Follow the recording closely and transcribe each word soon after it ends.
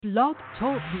Blog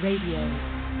Talk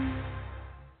Radio.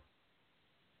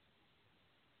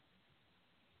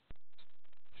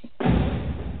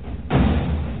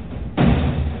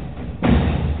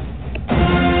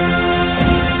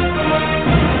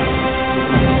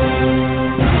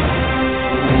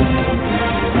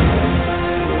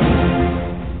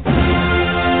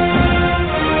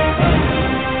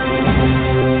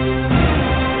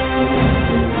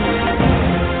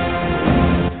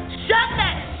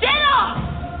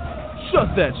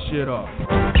 That shit off. The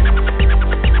youth,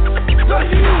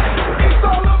 it's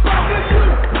all about the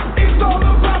youth. It's all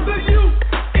about the youth.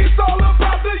 It's all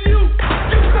about the youth.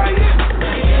 You say it.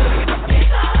 The youth,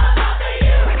 it's all about the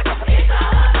youth. It's all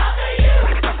about the youth.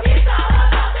 It's all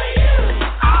about the youth.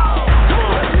 Oh, come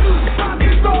on, youth.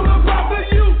 It's all about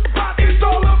the youth. It's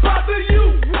all about the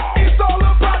youth. It's all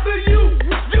about the youth.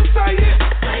 You say it.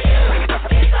 The youth,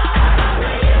 it's all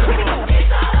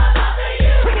about the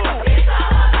youth. Come on, it's all about the youth. Come on, it's all about the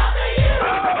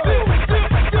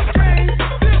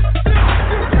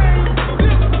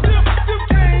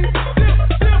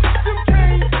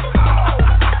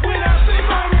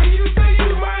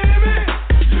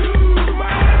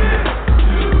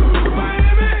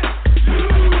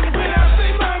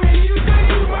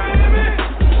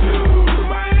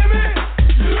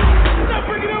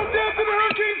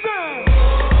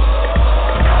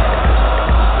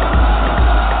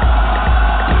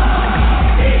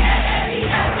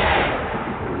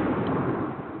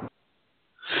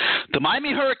The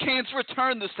Miami Hurricanes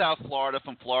return to South Florida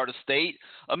from Florida State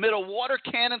amid a water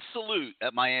cannon salute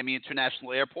at Miami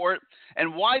International Airport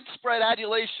and widespread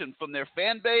adulation from their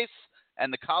fan base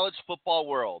and the college football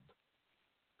world.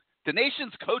 The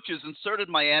nation's coaches inserted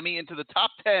Miami into the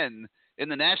top 10 in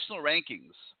the national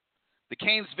rankings. The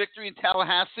Canes' victory in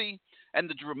Tallahassee and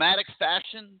the dramatic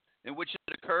fashion in which it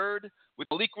occurred, with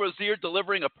Malik Rozier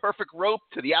delivering a perfect rope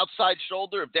to the outside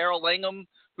shoulder of Darrell Langham,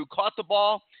 who caught the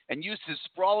ball and used his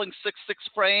sprawling 6'6"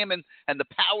 frame and the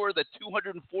power that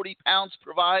 240 pounds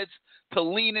provides to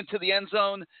lean into the end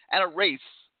zone and erase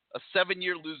a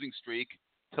 7-year losing streak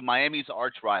to Miami's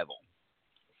arch rival.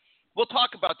 We'll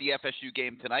talk about the FSU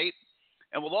game tonight,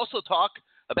 and we'll also talk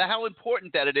about how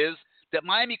important that it is that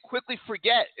Miami quickly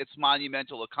forget its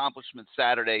monumental accomplishment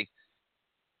Saturday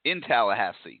in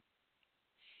Tallahassee.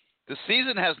 The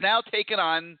season has now taken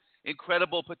on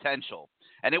incredible potential,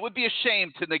 and it would be a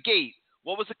shame to negate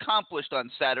what was accomplished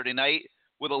on Saturday night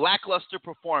with a lackluster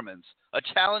performance, a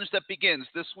challenge that begins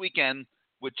this weekend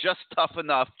with just tough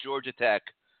enough Georgia Tech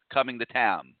coming to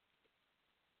town.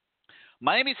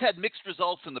 Miami's had mixed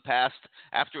results in the past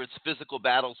after its physical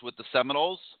battles with the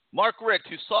Seminoles. Mark Richt,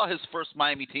 who saw his first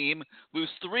Miami team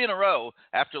lose 3 in a row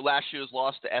after last year's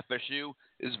loss to FSU,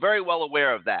 is very well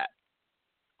aware of that.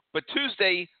 But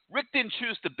Tuesday, Rick didn't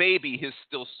choose to baby his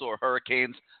still sore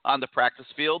Hurricanes on the practice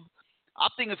field,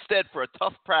 opting instead for a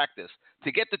tough practice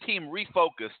to get the team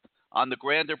refocused on the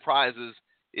grander prizes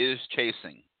it is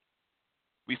chasing.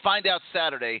 We find out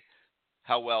Saturday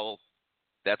how well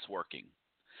that's working.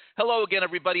 Hello again,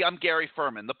 everybody. I'm Gary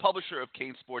Ferman, the publisher of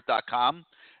CaneSport.com,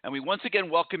 and we once again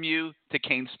welcome you to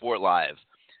CaneSport Live.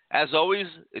 As always,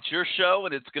 it's your show,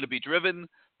 and it's going to be driven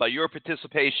by your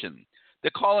participation. The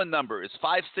call-in number is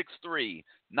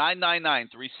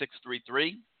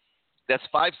 563-999-3633. That's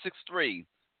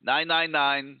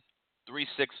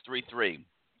 563-999-3633.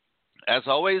 As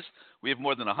always, we have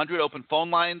more than 100 open phone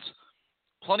lines,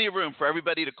 plenty of room for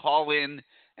everybody to call in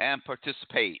and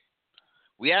participate.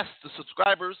 We asked the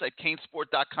subscribers at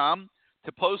CaneSport.com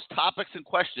to post topics and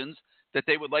questions that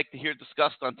they would like to hear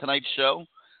discussed on tonight's show.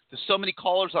 There's so many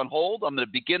callers on hold. I'm going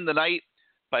to begin the night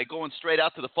by going straight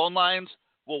out to the phone lines.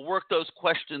 We'll work those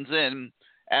questions in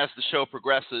as the show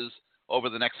progresses over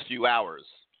the next few hours.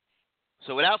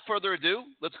 So without further ado,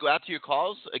 let's go out to your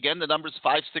calls. Again, the number is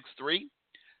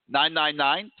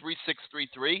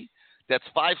 563-999-3633. That's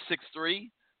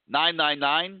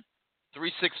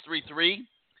 563-999-3633.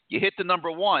 You hit the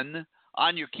number 1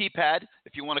 on your keypad.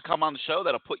 If you want to come on the show,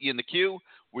 that'll put you in the queue.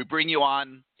 We bring you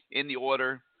on in the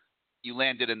order you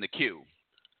landed in the queue.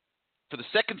 For the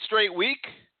second straight week,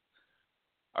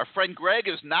 our friend Greg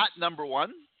is not number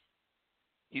 1.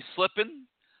 He's slipping.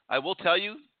 I will tell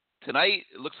you, tonight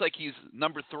it looks like he's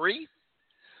number 3.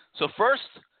 So first,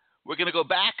 we're going to go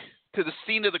back to the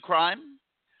scene of the crime.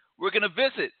 We're going to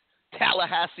visit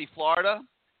Tallahassee, Florida,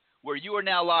 where you are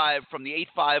now live from the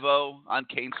 850 on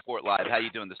CaneSport Live. How you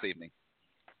doing this evening?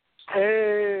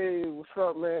 Hey, what's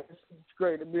up, man? It's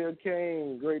great to be a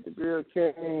Cane. Great to be a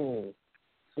Cane.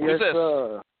 Who's this?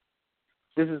 Sir.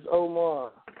 This is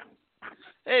Omar.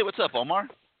 Hey, what's up, Omar?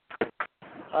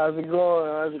 How's it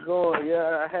going?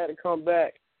 Yeah, I had to come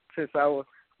back since I was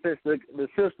since the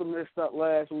system messed up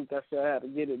last week, I said I had to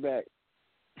get it back.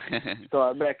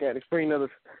 Start back at the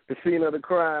scene of the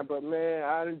crime. But man,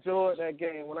 I enjoyed that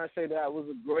game. When I say that, it was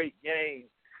a great game.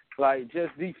 Like,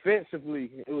 just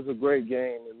defensively, it was a great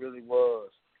game. It really was.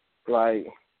 Like,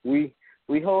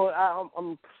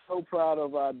 I'm so proud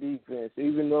of our defense,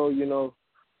 even though, you know,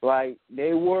 like,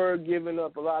 they were giving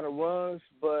up a lot of runs,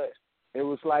 but it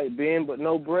was like bend but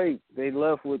no break. They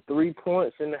left with 3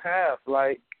 points in the half.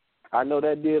 Like, I know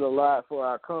that did a lot for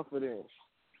our confidence.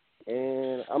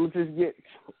 And I'm going to just get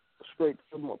straight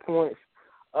to my points.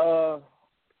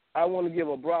 I want to give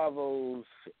a bravos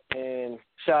and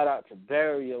shout out to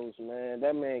Barrios, man.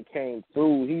 That man came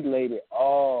through. He laid it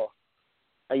all.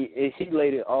 He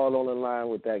laid it all on the line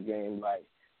with that game. Like,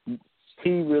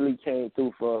 he really came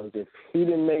through for us. If he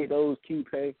didn't make those key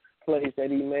plays that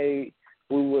he made,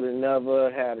 we would have never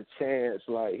had a chance.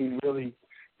 Like,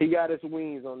 he got his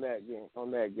wings on that game.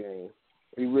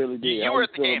 He really did. You were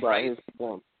at the game, right?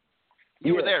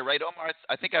 You were Yes. there, right, Omar?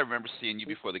 I think I remember seeing you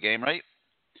before the game, right?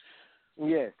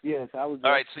 Yes, I was.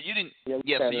 All right, so you didn't. Yeah,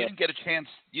 So you didn't get a chance.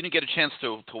 You didn't get a chance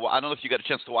to. I don't know if you got a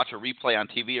chance to watch a replay on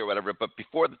TV or whatever. But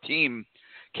before the team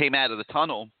came out of the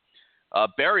tunnel,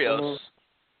 Barrios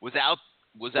was out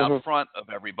front of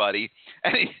everybody,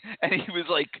 and he was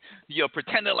like, you know,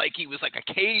 pretending like he was like a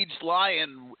caged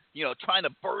lion, you know, trying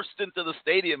to burst into the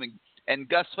stadium, and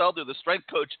Gus Felder, the strength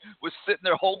coach, was sitting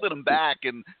there holding him back,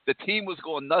 and the team was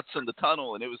going nuts in the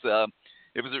tunnel, and it was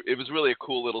really a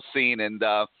cool little scene, and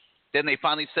then they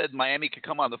finally said Miami could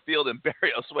come on the field, and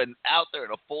Barrios went out there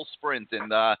in a full sprint,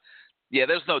 and yeah,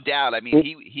 there's no doubt. I mean,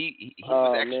 he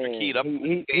was extra keyed up for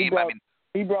the game.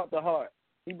 He brought the heart.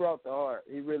 He brought the heart.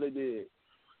 He really did.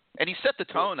 And he set the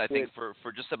tone, I think, for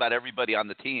just about everybody on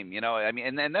the team. You know, I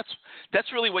mean, and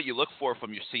that's really what you look for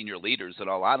from your senior leaders. In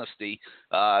all honesty,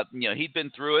 you know, he'd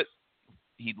been through it.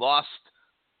 He'd lost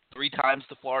 3 times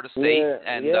to Florida State,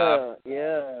 and it was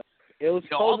you know,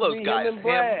 all those guys,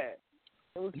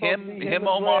 him,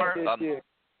 Omar,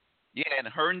 yeah, and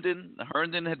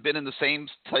Herndon had been in the same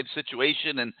type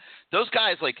situation, and those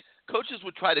guys, like, coaches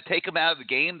would try to take him out of the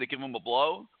game to give him a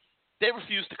blow. They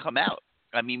refused to come out.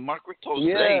 I mean, Mark Richt told us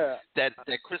today that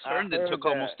Chris Herndon took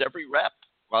almost every rep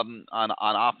on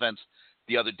offense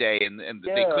the other day, and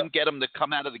they couldn't get him to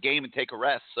come out of the game and take a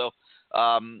rest. So,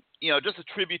 you know, just a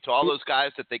tribute to all those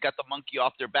guys that they got the monkey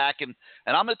off their back. And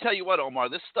I'm going to tell you what, Omar,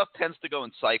 this stuff tends to go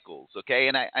in cycles, okay?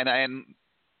 And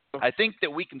I think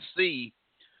that we can see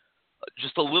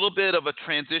just a little bit of a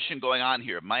transition going on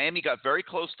here. Miami got very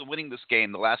close to winning this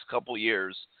game the last couple of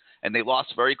years, and they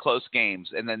lost very close games.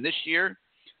 And then this year,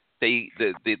 it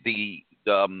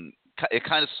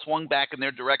kind of swung back in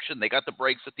their direction. They got the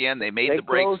breaks at the end. They made the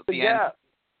breaks at the end.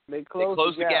 They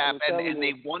closed the gap, and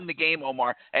they won the game,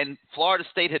 Omar. And Florida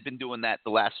State had been doing that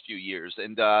the last few years.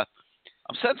 And I'm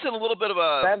sensing a little bit of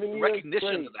a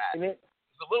recognition of that.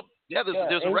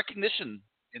 There's a recognition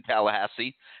in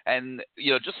Tallahassee. And,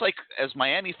 you know, just like as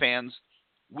Miami fans,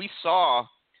 we saw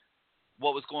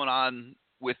what was going on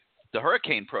with the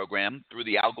Hurricane program through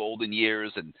the Al Golden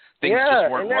years, and things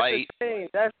just weren't right. The thing.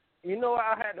 You know,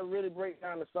 I had to really break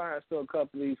down the science to a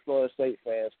couple of these Florida State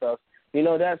fans stuff. You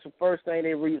know, that's the first thing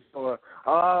they reach for.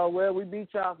 Oh, well, we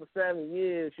beat y'all for 7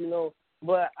 years, you know.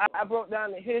 But I broke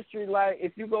down the history. Like,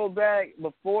 if you go back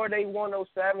before they won those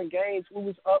 7 games, we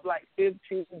was up like 15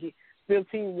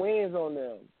 wins on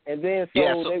them. And then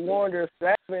so they won their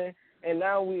 7, and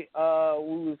now we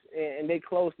was and they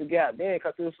closed the gap then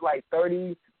because it was like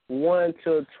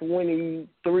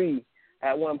 31-23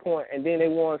 at one point, and then they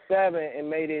won 7 and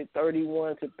made it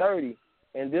 31-30.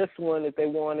 And this one, if they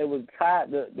won, it was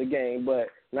tied the game, but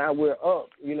now we're up,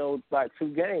 you know, by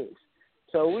 2 games.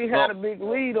 So we had a big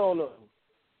lead on them.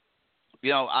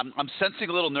 You know, I'm sensing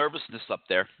a little nervousness up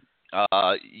there.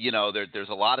 You know, there's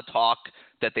a lot of talk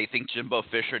that they think Jimbo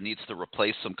Fisher needs to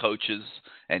replace some coaches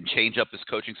and change up his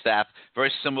coaching staff,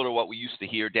 very similar to what we used to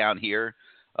hear down here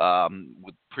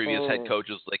with previous head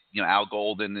coaches like, you know, Al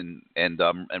Golden and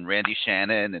Randy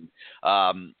Shannon, and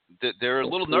they're a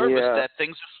little nervous that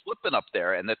things are slipping up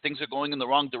there and that things are going in the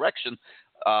wrong direction.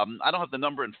 I don't have the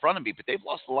number in front of me, but they've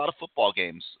lost a lot of football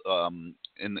games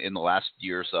in the last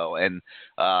year or so, and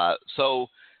so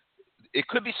it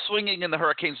could be swinging in the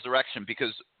Hurricanes' direction,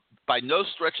 because by no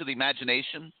stretch of the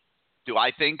imagination do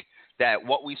I think that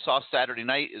what we saw Saturday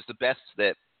night is the best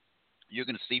that you're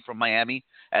going to see from Miami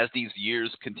as these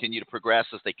years continue to progress,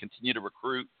 as they continue to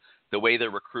recruit the way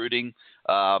they're recruiting.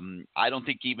 I don't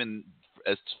think, even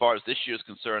as far as this year is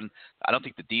concerned, I don't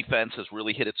think the defense has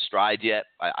really hit its stride yet.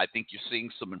 I think you're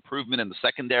seeing some improvement in the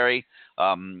secondary,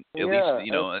 at least,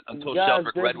 you know, until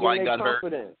Shelbrick Redwine got hurt.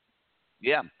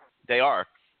 Yeah, they are.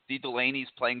 Steve Delaney's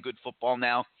playing good football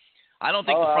now. I don't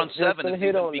think the front seven has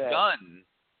even begun.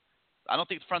 I don't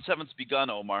think the front seven's begun,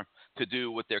 Omar, to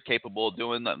do what they're capable of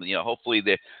doing. Hopefully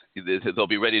they'll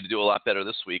be ready to do a lot better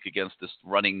this week against this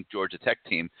running Georgia Tech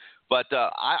team. But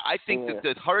I think that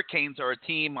the Hurricanes are a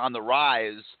team on the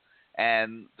rise,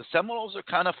 and the Seminoles are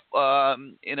kind of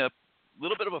in a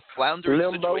little bit of a floundering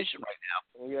situation right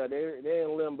now. Yeah, they're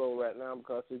in limbo right now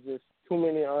because there's just too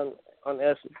many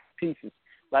unanswered pieces.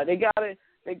 Like they got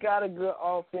a good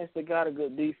offense, they got a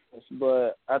good defense,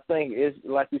 but I think it's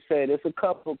like you said, it's a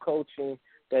couple coaching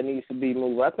that needs to be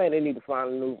moved. I think they need to find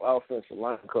a new offensive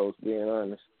line coach, being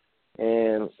honest,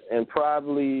 and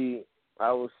probably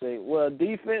I would say, well,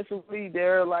 defensively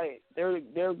they're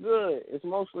good. It's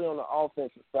mostly on the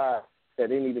offensive side that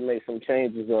they need to make some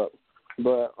changes up.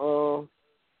 But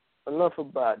enough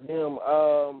about them.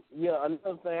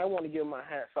 Another thing, I want to give my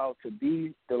hats off to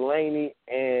D. Delaney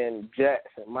and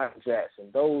Mike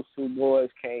Jackson. Those two boys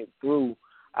came through.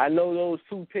 I know those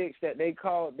two picks that they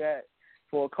called that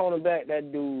for a cornerback,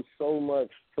 that do so much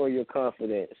for your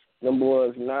confidence. Them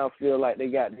boys now feel like they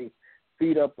got their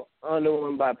feet up under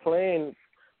them by playing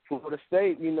for the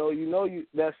state.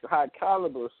 That's high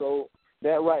caliber. So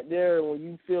that right there, when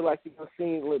you feel like you're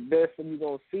seeing what best you're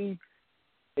going to see,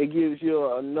 it gives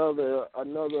you another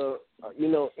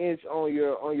inch on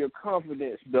your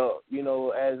confidence belt,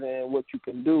 as in what you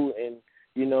can do,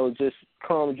 and just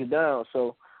calms you down.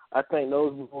 So I think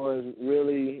those boys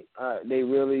really, they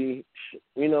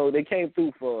came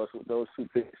through for us with those two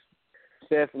picks.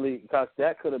 Definitely, because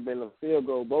that could have been a field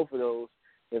goal, both of those,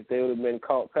 if they would have been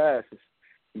caught passes.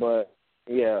 But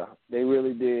yeah, they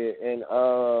really did. And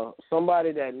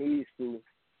somebody that needs to,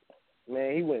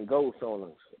 man, he went ghost on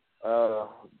us.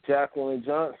 Jacqueline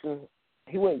Johnson,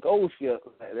 he went ghost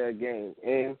at that game,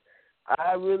 and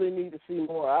I really need to see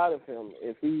more out of him.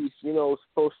 If he's,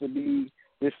 supposed to be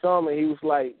this summer, he was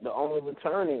like the only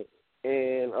returning,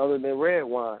 and other than Red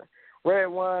Wine,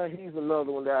 he's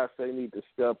another one that I say need to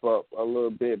step up a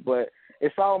little bit. But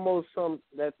it's almost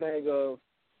that thing of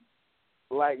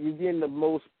like you're getting the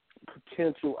most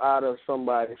potential out of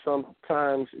somebody.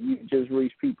 Sometimes you just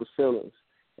reach people's ceilings.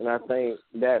 And I think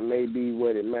that may be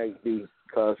what it might be,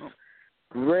 because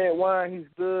Red Wine, he's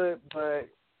good, but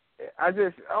I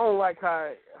don't like how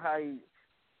he,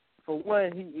 for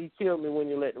one, he killed me when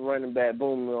you let the running back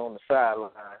boom on the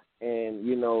sideline, and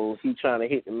he trying to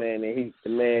hit the man, and the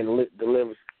man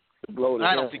delivers the blow to him.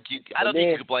 I don't think you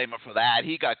could blame him for that.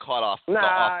 He got caught off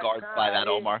guard by that,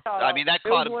 Omar. I mean, that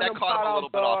caught him a little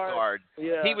bit off guard.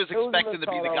 Yeah, he was expecting to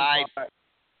be the guy.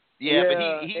 Yeah, but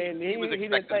he was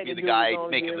expected to be the guy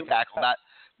making the tackle,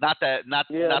 not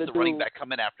the running back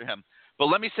coming after him. But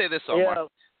let me say this, Omar. Yeah.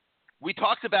 We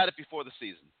talked about it before the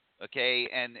season, okay?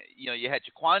 And, you had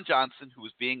Jaquan Johnson, who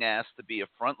was being asked to be a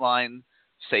frontline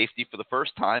safety for the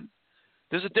first time.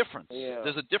 There's a difference. Yeah.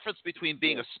 There's a difference between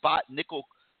being a spot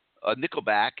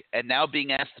nickelback and now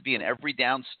being asked to be an every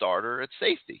down starter at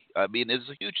safety. I mean, there's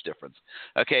a huge difference.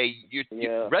 Okay,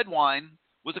 Red Wine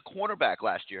was a cornerback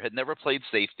last year, had never played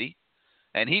safety,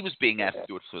 and he was being asked to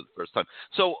do it for the first time.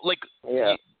 So,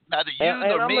 neither you nor me.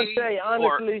 And I'm going to say,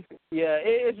 honestly,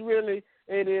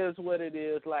 it is what it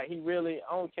is. Like, he really,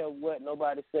 I don't care what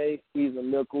nobody say, he's a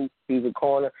nickel, he's a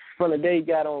corner. From the day he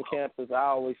got on campus,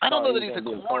 I don't know that he's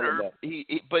a corner, but he's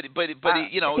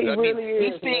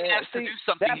being asked to do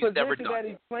something he's never done. That position that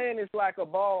he's playing is like a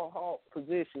ball hawk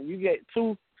position. You get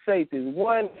two safeties.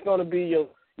 One is going to be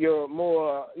your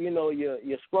more,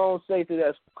 your strong safety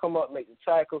that's come up, make the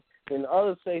tackle, and the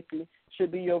other safety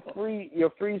should be your free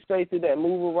safety that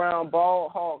move around, ball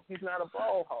hawk. He's not a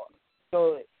ball hawk.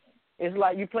 So it's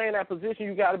like you playing that position,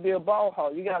 you got to be a ball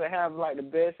hawk. You got to have like the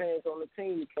best hands on the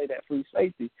team to play that free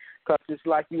safety, because it's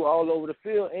like you all over the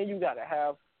field, and you got to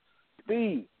have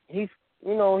speed. He's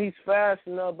fast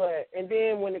enough, and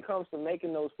then when it comes to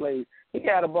making those plays, he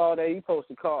got a ball that he supposed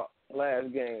to caught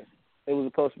last game. It was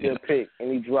supposed to be a pick,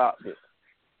 and he dropped it.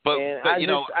 But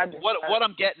what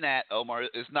I'm getting at, Omar,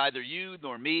 is neither you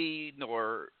nor me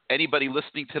nor anybody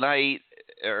listening tonight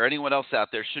or anyone else out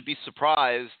there should be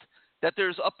surprised that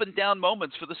there's up and down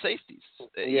moments for the safeties.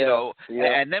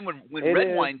 And then when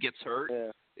Red Wine gets hurt,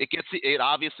 it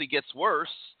obviously gets worse.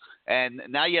 And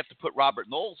now you have to put Robert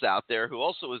Knowles out there, who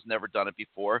also has never done it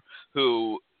before,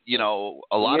 who, a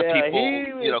lot of people,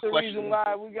 he was the question reason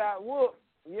why we got whooped.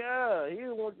 Yeah,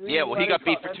 he got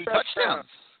beat for 2 touchdowns.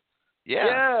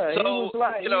 Yeah, so, he was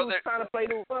like he was trying to play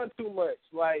the run too much.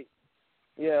 Like,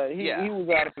 he was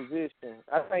out of position.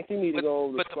 I think he need to go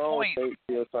over the strong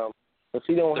safety or something, because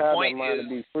he don't have that mind to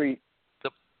be free.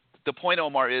 The point,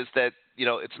 Omar, is that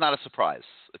it's not a surprise,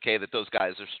 okay, that those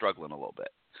guys are struggling a little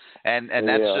bit. and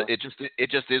that's it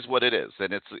just is what it is,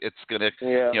 and it's gonna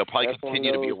probably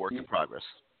continue to be a work in progress.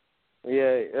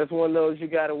 Yeah, that's one of those you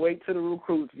gotta wait till the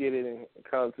recruits get it in,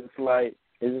 because it's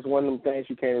just one of them things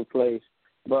you can't replace.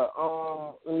 But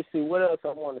let me see what else I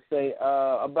want to say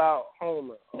about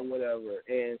Homer or whatever,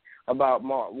 and about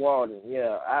Mark Walden.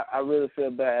 Yeah, I really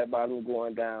feel bad about him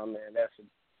going down, man. That's a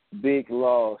big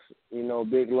loss,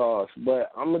 big loss.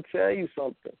 But I'm gonna tell you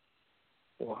something.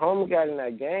 When Homer got in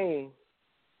that game,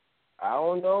 I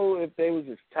don't know if they was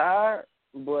just tired,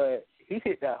 but he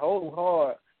hit that hole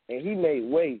hard and he made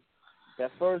weight.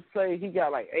 That first play, he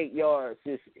got like 8 yards,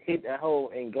 just hit that hole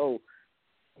and go.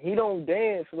 He don't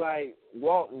dance like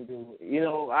Walton do.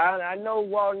 I know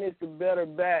Walton is the better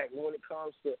back when it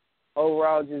comes to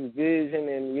overall just vision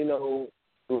and,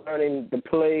 learning the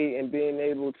play and being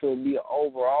able to be an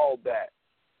overall back.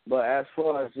 But as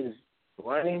far as just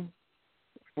running,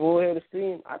 full head of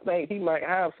steam, I think he might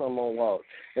have some on Walton.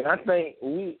 And I think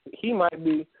he might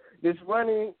be, this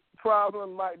running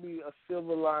problem might be a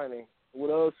silver lining.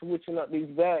 With us switching up these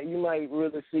backs, you might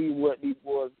really see what these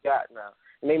boys got now.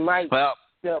 And they might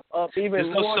step up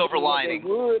even more silver than what lining. they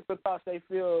would, because they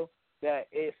feel that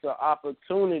it's an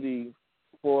opportunity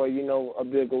for, a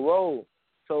bigger role.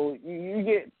 So you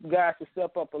get guys to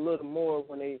step up a little more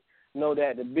when they know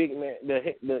that the big man,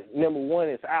 the number one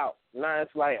is out. Now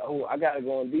it's like, I got to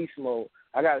go in beast mode.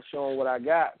 I got to show them what I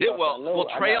got. Yeah, well,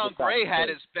 Trayon Gray had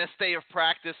his best day of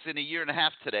practice in a year and a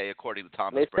half today, according to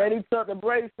Thomas Brown. They said he took the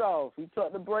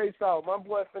brace off. My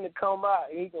boy finna come out,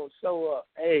 and he going to show up.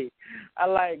 Hey, I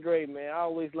like Gray, man. I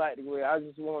always liked Gray. I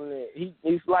just wanted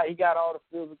he's like, he got all the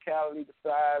physicality, the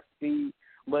size, speed,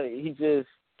 but he just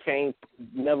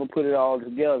never put it all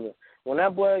together. When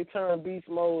that boy turned beast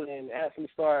mode and actually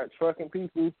started trucking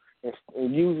people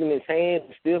and using his hands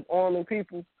and stiff arming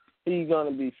people, he's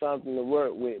going to be something to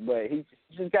work with. But he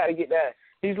just got to get that.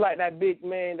 He's like that big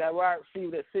man, that wide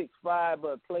receiver that's 6'5",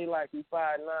 but play like he's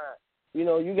 5'9".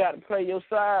 You got to play your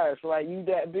size. Like, you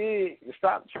that big.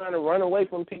 Stop trying to run away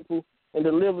from people and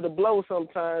deliver the blow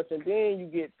sometimes. And then you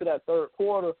get to that third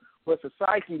quarter where it's a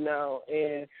psyche now,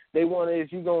 and they wonder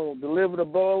if you're going to deliver the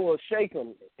blow or shake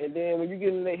them. And then when you get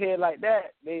in their head like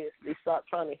that, they stop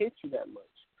trying to hit you that much.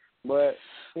 But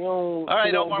you don't, all right,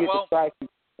 you don't Omar, get the psyche.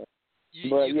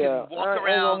 You yeah, can walk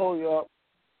around. Hold you up.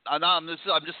 I'm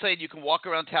just saying you can walk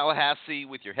around Tallahassee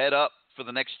with your head up for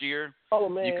the next year. Oh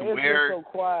man, you can it's wear, so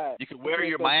quiet. You can wear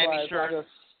your Miami shirt.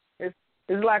 It's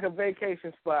like a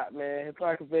vacation spot, man. It's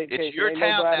like a vacation. It's your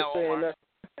town now, Omar.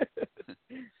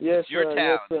 Yes, it's your sir. town.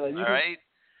 Yes, sir. All right.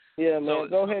 Yeah, man.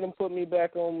 Go ahead and put me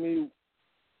back on mute.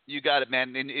 You got it,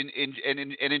 man,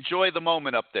 and enjoy the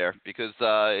moment up there, because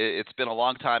it's been a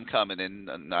long time coming, and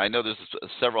I know there's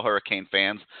several Hurricane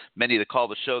fans, many that call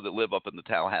the show that live up in the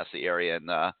Tallahassee area, and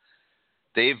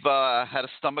they've had to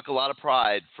stomach a lot of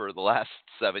pride for the last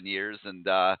 7 years, and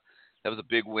that was a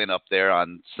big win up there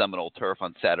on Seminole turf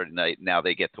on Saturday night. Now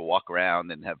they get to walk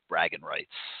around and have bragging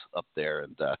rights up there,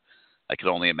 and I can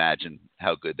only imagine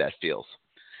how good that feels.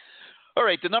 All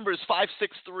right, the number is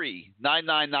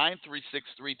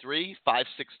 563-999-3633,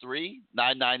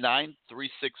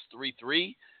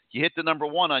 563-999-3633. You hit the number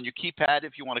 1 on your keypad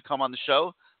if you want to come on the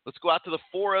show. Let's go out to the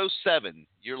 407.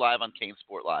 You're live on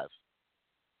CaneSport Live.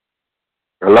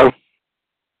 Hello?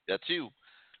 That's you.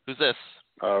 Who's this?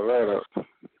 All right.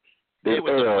 This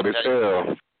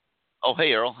Earl. Oh,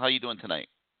 hey, Earl. How you doing tonight?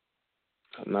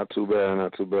 Not too bad.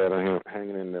 I'm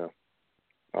hanging in there.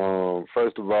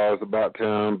 First of all, it's about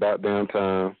damn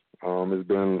time. It's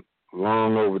been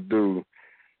long overdue.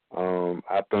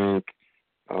 I think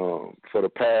for the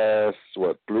past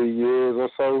 3 years or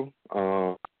so,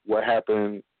 what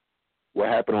happened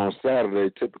on Saturday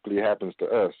typically happens to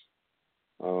us,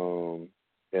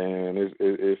 and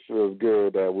it feels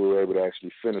good that we were able to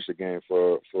actually finish the game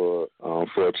for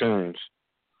a change.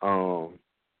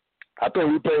 I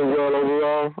think we played well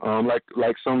overall.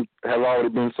 Like some have already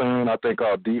been saying, I think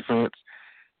our defense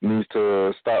needs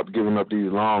to stop giving up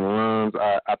these long runs.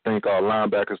 I think our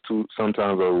linebackers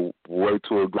sometimes are way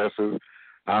too aggressive.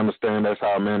 I understand that's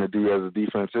how Manny Diaz's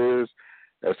defense is.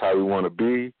 That's how we want to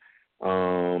be.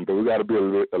 But we got to be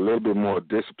a little bit more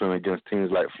disciplined against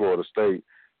teams like Florida State,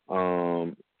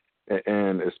 and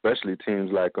especially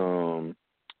teams like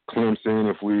Clemson,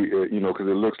 if we, because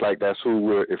it looks like that's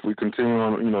who if we continue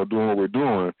on, doing what we're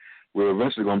doing, we're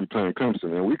eventually going to be playing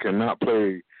Clemson, and we cannot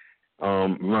play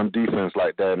run defense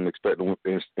like that and expect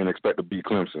to beat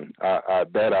Clemson.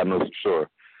 That I know for sure.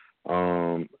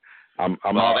 I've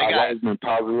always been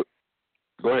positive.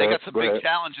 Go ahead. They got some big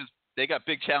challenges. They got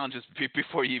big challenges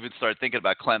before you even start thinking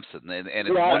about Clemson, and it's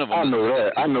one of them. I know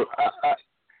that. I know.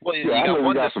 Well, you got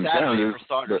one this Saturday for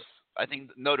starters. I think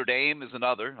Notre Dame is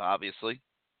another, obviously.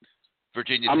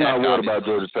 Virginia I'm Tech. not worried obviously. about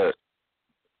Georgia Tech.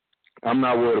 I'm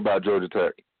not worried about Georgia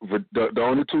Tech. The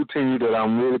only two teams that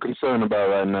I'm really concerned about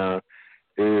right now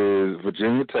is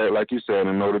Virginia Tech, like you said,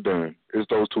 and Notre Dame. It's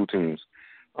those two teams.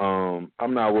 I'm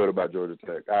not worried about Georgia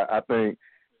Tech. I think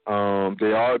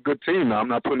they are a good team. Now, I'm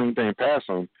not putting anything past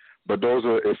them, but those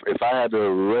are if I had to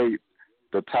rate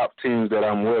the top teams that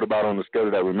I'm worried about on the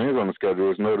schedule that remains on the schedule,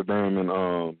 it's Notre Dame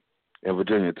and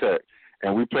Virginia Tech.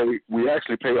 And we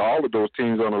actually play all of those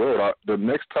teams on the road. The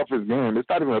next toughest game, it's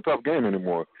not even a tough game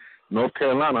anymore. North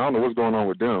Carolina, I don't know what's going on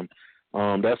with them.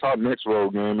 That's our next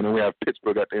road game, and then we have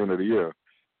Pittsburgh at the end of the year.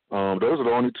 Those are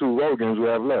the only two road games we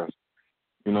have left.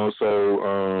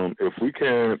 So if we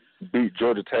can't beat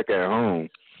Georgia Tech at home,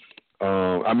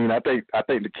 I think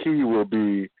the key will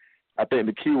be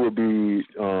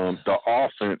the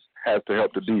offense has to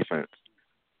help the defense.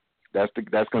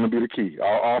 That's going to be the key.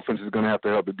 Our offense is going to have to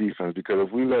help the defense, because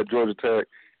if we let Georgia Tech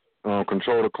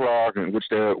control the clock, and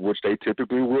which they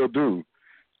typically will do,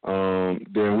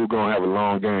 then we're going to have a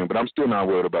long game. But I'm still not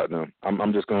worried about them. I'm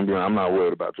not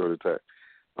worried about Georgia Tech.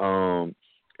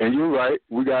 And you're right.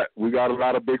 We got a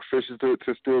lot of big fishes to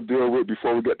still deal with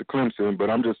before we get to Clemson. But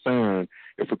I'm just saying,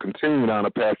 if we continue down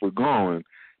the path we're going,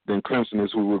 then Clemson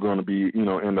is who we're going to be,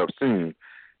 end up seeing.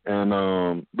 And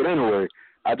but anyway,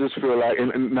 I just feel like,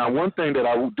 and now one thing that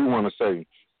I do want to say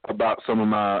about some of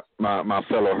my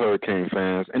fellow Hurricane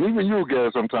fans, and even you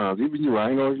guys sometimes, even you, I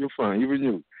ain't gonna you're fun, even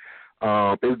you,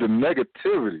 is the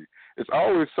negativity. It's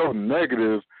always so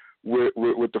negative with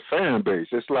the fan base.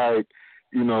 It's like,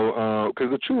 because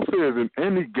the truth is, in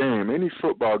any game, any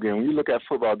football game, when you look at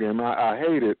football game, I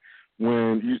hate it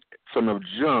when from the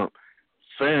jump,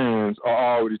 fans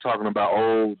are already talking about,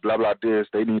 oh, blah, blah, this,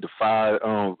 they need to fire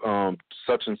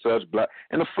such and such, blah,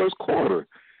 in the first quarter.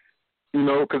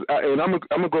 Because and I'm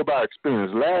gonna go by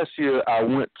experience. Last year, I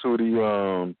went to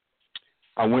the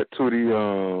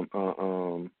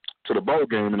bowl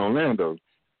game in Orlando,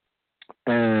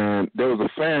 and there was a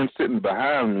fan sitting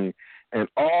behind me, and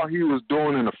all he was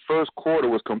doing in the first quarter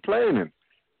was complaining.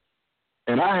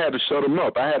 And I had to shut him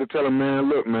up. I had to tell him, man,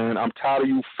 look, man, I'm tired of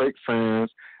you fake fans.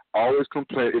 Always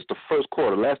complain. It's the first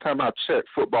quarter. Last time I checked,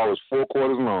 football was 4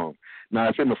 quarters long. Now,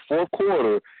 if in the fourth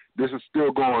quarter this is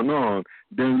still going on,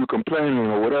 then you're complaining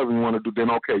or whatever you want to do,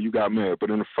 then okay, you got mad. But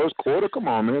in the first quarter, come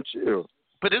on, man, chill.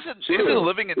 But isn't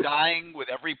living and dying with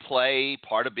every play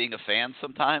part of being a fan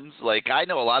sometimes? Like, I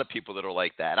know a lot of people that are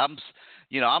like that. I'm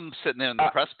sitting there in the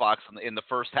press box in the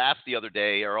first half the other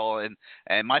day,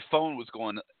 and my phone was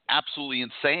going absolutely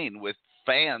insane with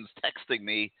fans texting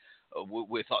me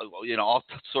with all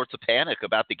sorts of panic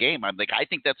about the game. I'm like, I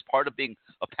think that's part of being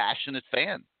a passionate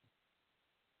fan.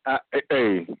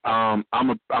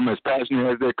 I'm as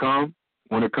passionate as they come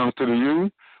when it comes to the U,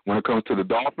 when it comes to the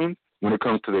Dolphins, when it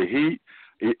comes to the Heat.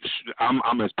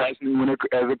 I'm as passionate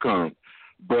as it comes.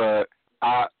 But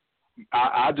I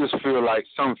just feel like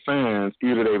some fans,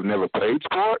 either they've never played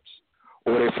sports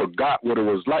or they forgot what it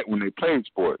was like when they played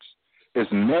sports.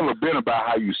 It's never been about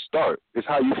how you start. It's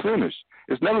how you finish.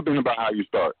 It's never been about how you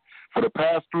start. For the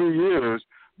past 3 years,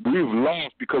 we've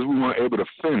lost because we weren't able to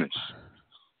finish.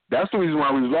 That's the reason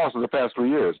why we've lost in the past 3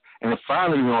 years. And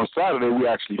finally, on Saturday, we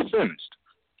actually finished.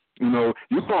 You're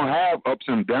going to have ups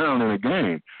and downs in a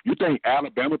game. You think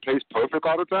Alabama plays perfect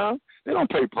all the time? They don't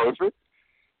play perfect.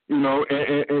 No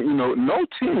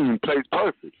team plays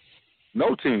perfect.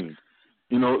 No team.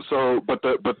 But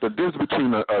the difference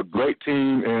between a great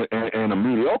team and a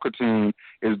mediocre team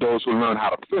is those who learn how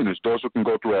to finish, those who can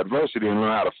go through adversity and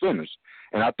learn how to finish.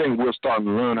 And I think we're starting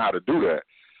to learn how to do that.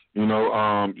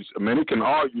 Many can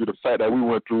argue the fact that we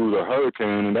went through the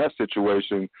hurricane in that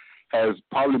situation has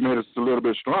probably made us a little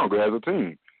bit stronger as a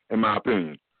team, in my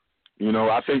opinion.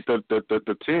 I think that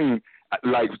the team,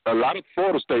 like a lot of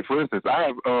Florida State, for instance, I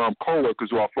have coworkers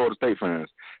who are Florida State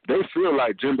fans. They feel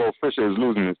like Jimbo Fisher is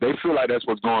losing this. They feel like that's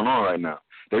what's going on right now.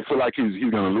 They feel like he's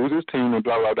going to lose his team and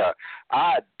blah, blah, blah.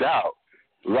 I doubt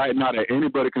right now that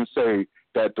anybody can say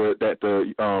that the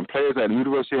players at the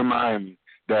University of Miami,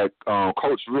 that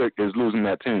Coach Rick is losing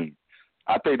that team.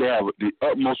 I think they have the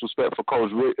utmost respect for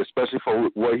Coach Rick, especially for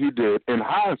what he did in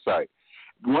hindsight.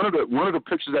 One of the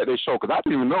pictures that they showed, because I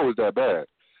didn't even know it was that bad,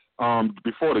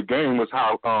 before the game, was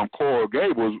how Coral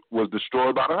Gables was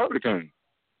destroyed by the hurricane.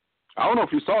 I don't know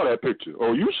if you saw that picture,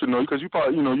 or you should know, because you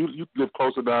probably, you live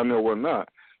closer down there or whatnot.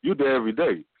 You're there every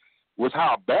day. Was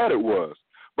how bad it was.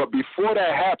 But before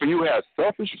that happened, you had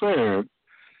selfish fans,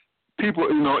 people,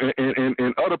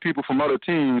 and other people from other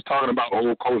teams talking about,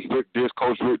 oh, Coach Rick this,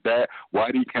 Coach Rick that, why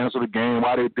did he cancel the game,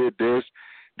 why they did this.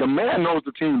 The man knows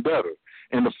the team better.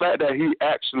 And the fact that he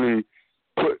actually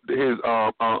put his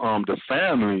the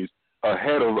families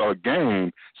ahead of a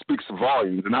game speaks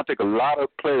volumes, and I think a lot of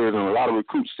players and a lot of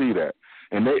recruits see that,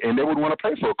 and they would want to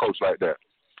play for a coach like that.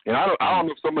 And I don't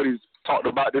know if somebody's talked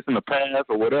about this in the past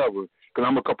or whatever, because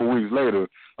I'm a couple weeks later.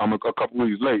 I'm a couple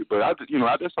weeks late, but that's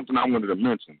something I wanted to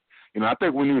mention. I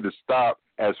think we need to stop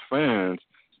as fans,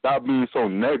 stop being so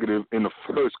negative in the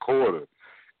first quarter.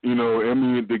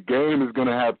 The game is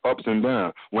gonna have ups and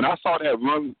downs. When I saw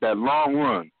that long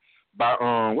run by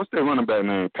what's their running back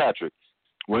name, Patrick.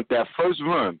 With that first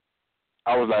run,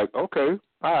 I was like, okay,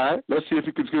 all right, let's see if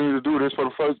he continues to do this for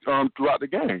the first throughout the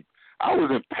game. I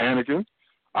wasn't panicking.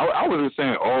 I wasn't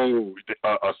saying, a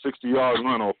 60-yard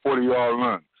run or a 40-yard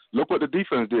run. Look what the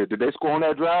defense did. Did they score on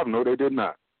that drive? No, they did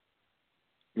not.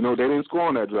 They didn't score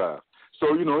on that drive.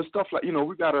 So it's stuff like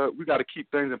we gotta keep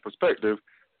things in perspective,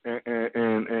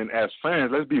 and as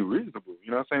fans, let's be reasonable.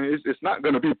 You know what I'm saying? It's not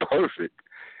gonna be perfect.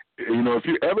 If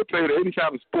you ever played any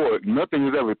kind of sport, nothing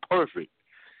is ever perfect.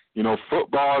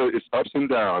 Football is ups and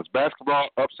downs. Basketball,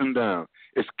 ups and downs.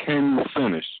 It's can you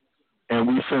finish? And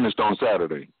we finished on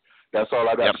Saturday. That's all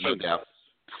I got to say. No doubt.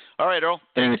 All right, Earl.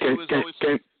 And keep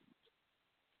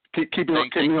me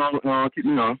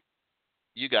on.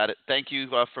 You got it. Thank you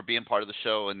for being part of the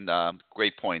show, and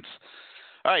great points.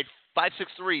 All right,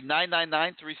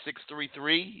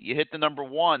 563-999-3633. You hit the number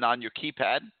 1 on your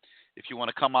keypad if you want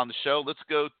to come on the show. Let's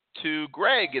go to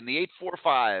Greg in the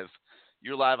 845.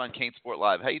 You're live on CaneSport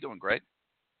Live. How you doing, Greg?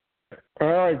 All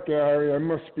right, Gary. I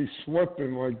must be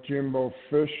slipping like Jimbo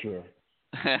Fisher.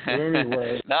 But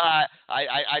anyway, no,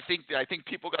 I think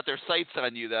people got their sights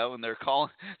on you though, and they're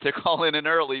calling in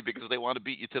early because they want to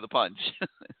beat you to the punch.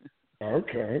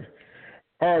 Okay.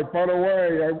 All right. By the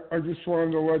way, I just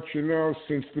wanted to let you know,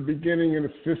 since the beginning of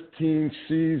the 15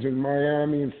 season,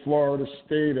 Miami and Florida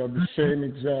State have the same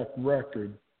exact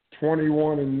record,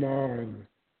 21-9.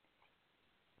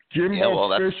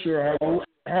 Jimbo Fisher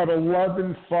had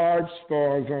 11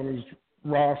 5-stars on his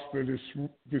roster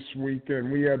this weekend.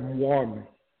 We had 1.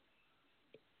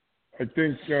 I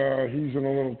think he's in a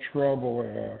little trouble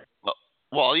there.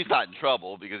 Well, he's not in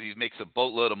trouble because he makes a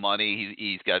boatload of money.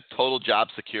 He's got total job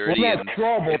security. Well, not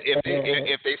trouble.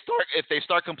 If they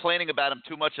start complaining about him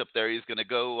too much up there, he's going to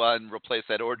go and replace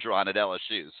that Orgeron at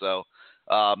LSU. So.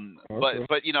 Okay.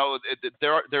 But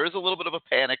there is a little bit of a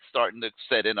panic starting to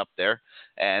set in up there,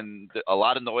 and a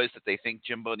lot of noise that they think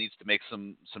Jimbo needs to make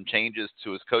some changes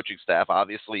to his coaching staff,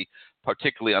 obviously,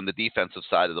 particularly on the defensive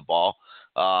side of the ball.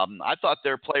 I thought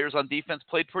their players on defense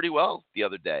played pretty well the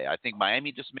other day. I think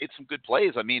Miami just made some good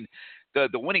plays. I mean, the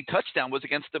winning touchdown was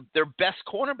against their best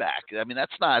cornerback. I mean,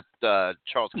 that's not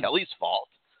Charles Kelly's fault,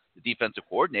 the defensive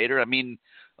coordinator. I mean,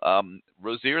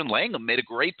 Rozier and Langham made a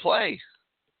great play.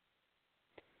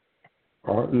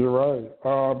 You're right.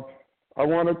 I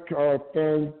want to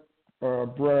thank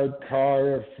Brad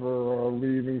Kaya for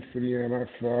leaving for the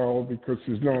NFL, because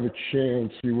there's not a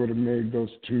chance he would have made those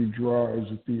 2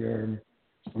 drives at the end.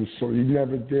 And so he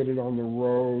never did it on the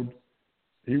road.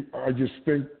 I just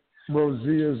think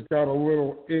Rozier's got a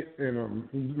little it in him.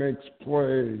 He makes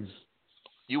plays.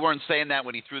 You weren't saying that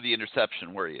when he threw the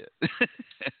interception, were you?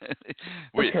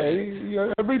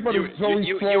 Yeah, everybody's always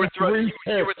you were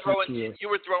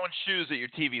throwing shoes at your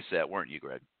TV set, weren't you,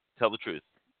 Greg? Tell the truth.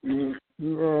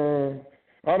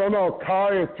 I don't know.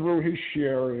 Kaya threw his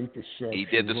share interception. He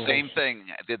did the same thing.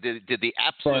 Did the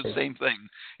absolute same thing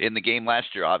in the game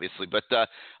last year, obviously. But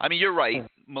I mean, you're right.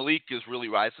 Malik is really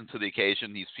rising to the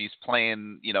occasion. He's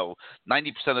playing, 90%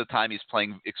 of the time he's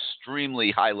playing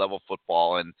extremely high level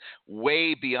football, and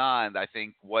way beyond, I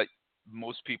think, what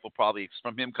most people probably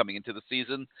expect from him coming into the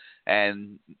season.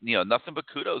 And nothing but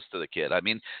kudos to the kid. I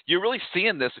mean, you're really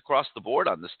seeing this across the board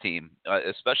on this team,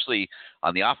 especially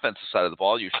on the offensive side of the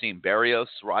ball. You're seeing Berrios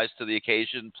rise to the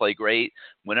occasion, play great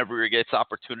whenever he gets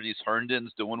opportunities.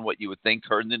 Herndon's doing what you would think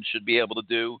Herndon should be able to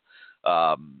do.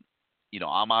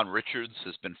 Amon Richards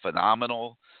has been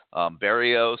phenomenal.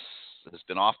 Berrios has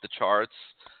been off the charts.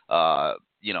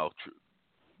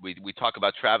 We talk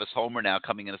about Travis Homer now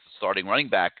coming in as the starting running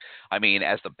back. I mean,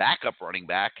 as the backup running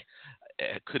back,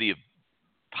 could he have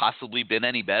possibly been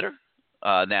any better?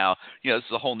 Now, this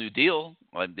is a whole new deal,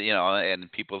 and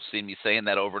people have seen me saying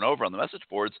that over and over on the message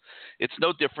boards. It's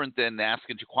no different than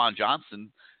asking Jaquan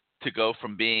Johnson to go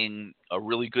from being a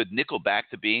really good nickelback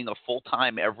to being a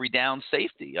full-time every down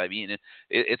safety. I mean,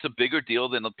 it's a bigger deal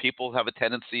than people have a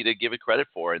tendency to give it credit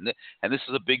for. And this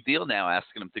is a big deal now,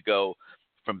 asking him to go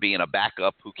from being a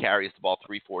backup who carries the ball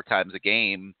 3-4 times a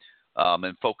game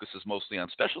and focuses mostly on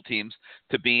special teams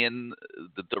to being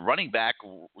the running back,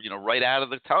 right out of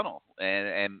the tunnel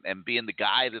and being the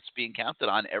guy that's being counted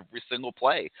on every single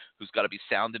play, who's got to be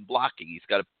sound in blocking. He's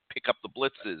got to pick up the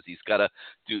blitzes. He's got to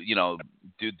do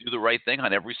the right thing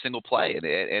on every single play, and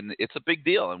it's a big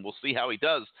deal. And we'll see how he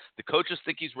does. The coaches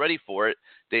think he's ready for it.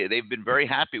 They've been very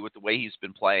happy with the way he's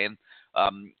been playing.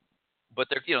 But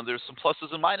there's some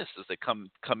pluses and minuses that come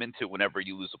into whenever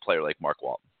you lose a player like Mark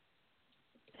Walton.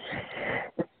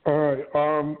 All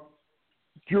right.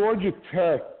 Georgia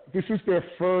Tech. This is their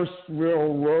first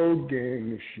real road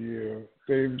game this year.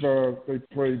 They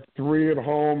played 3 at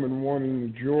home and 1 in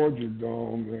the Georgia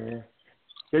Dome there.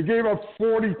 They gave up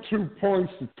 42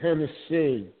 points to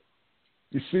Tennessee.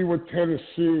 You see what Tennessee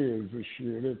is this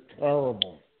year. They're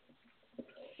terrible.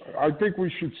 I think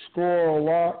we should score a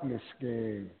lot in this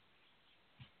game.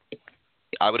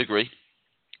 I would agree.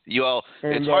 It's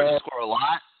hard to score a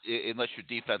lot unless your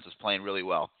defense is playing really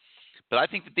well. But I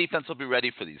think the defense will be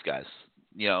ready for these guys.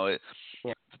 The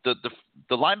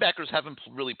linebackers haven't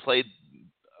really played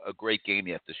a great game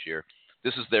yet this year.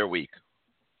 This is their week.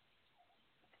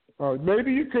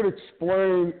 Maybe you could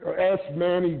ask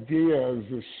Manny Diaz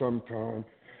this sometime.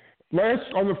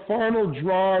 On the final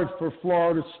drive for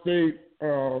Florida State,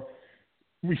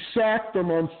 we sacked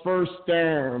them on first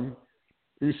down.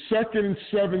 It was 2nd and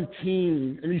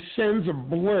 17, and he sends a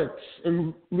blitz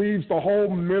and leaves the whole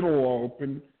middle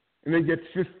open, and they get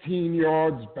 15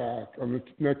 yards back on the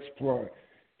next play.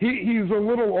 He's a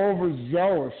little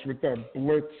overzealous with that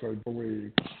blitz, I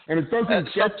believe, and it doesn't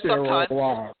get there a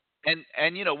lot. And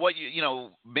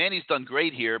Manny's done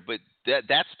great here, but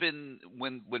that's been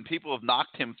when people have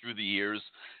knocked him through the years,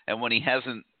 and when he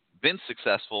hasn't been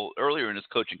successful earlier in his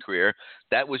coaching career,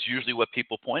 that was usually what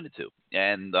people pointed to.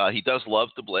 And he does love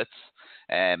to blitz,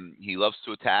 and he loves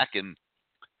to attack, and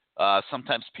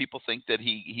sometimes people think that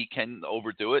he can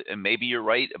overdo it, and maybe you're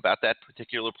right about that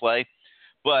particular play.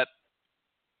 But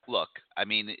look, I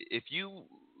mean, if you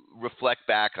reflect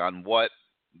back on what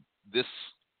this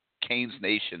Canes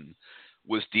Nation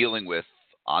was dealing with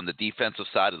on the defensive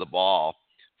side of the ball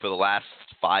for the last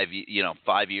 5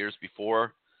 years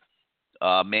before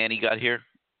Manny got here,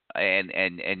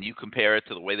 and you compare it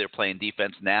to the way they're playing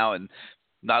defense now, and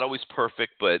not always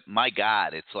perfect, but my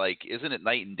God, it's like, isn't it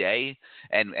night and day?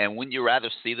 And wouldn't you rather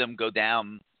see them go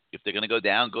down, if they're going to go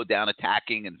down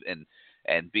attacking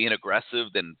and being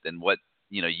aggressive than what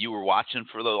you were watching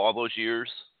for all those years?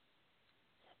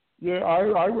 Yeah, I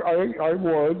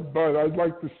would, but I'd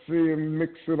like to see him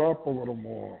mix it up a little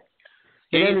more.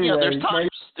 Yeah, anyway,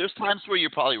 there's times where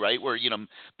you're probably right, where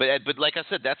but like I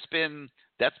said, that's been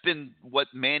what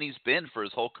Manny's been for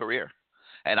his whole career,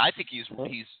 and I think he's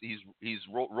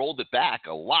rolled it back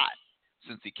a lot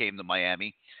since he came to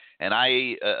Miami, and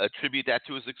I attribute that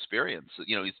to his experience.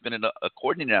 He's been a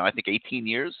coordinator now, I think 18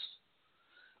 years.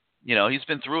 He's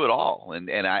been through it all, and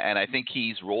I think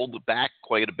he's rolled it back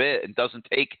quite a bit and doesn't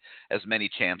take as many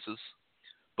chances.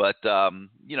 But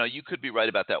you could be right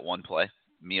about that one play.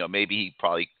 Maybe he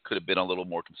probably could have been a little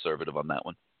more conservative on that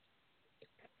one.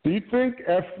 Do you think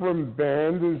Ephraim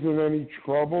Band is in any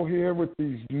trouble here with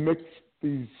these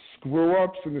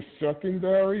screw-ups in the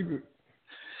secondary?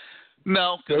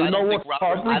 No, because I don't think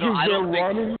Robert. I don't think.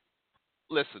 Running?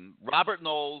 Listen, Robert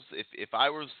Knowles. If I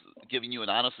was giving you an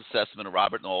honest assessment of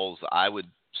Robert Knowles, I would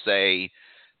say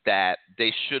that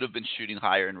they should have been shooting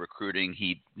higher in recruiting.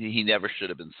 He never should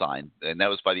have been signed, and that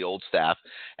was by the old staff.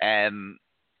 And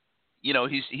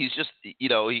he's just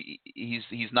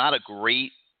he's not a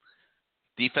great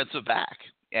defensive back,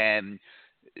 and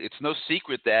it's no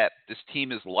secret that this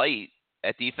team is light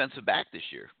at defensive back this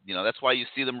year. That's why you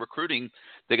see them recruiting.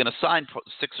 They're going to sign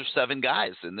 6 or 7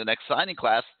 guys in the next signing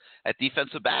class at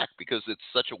defensive back because it's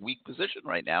such a weak position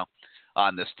right now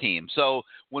on this team. So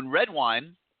when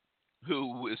Redwine,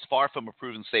 who is far from a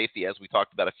proven safety, as we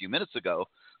talked about a few minutes ago,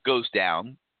 goes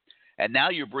down, and now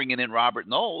you're bringing in Robert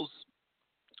Knowles,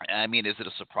 I mean, is it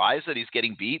a surprise that he's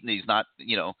getting beat and he's not,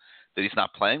 that he's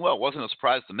not playing well? It wasn't a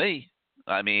surprise to me.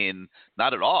 I mean,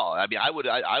 not at all. I mean, I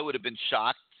would have been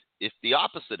shocked if the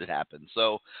opposite had happened.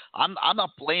 So I'm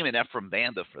not blaming Ephraim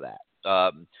Banda for that.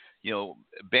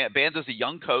 Banda's a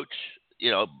young coach.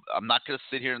 I'm not going to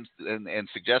sit here and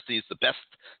suggest that he's the best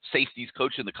safeties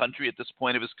coach in the country at this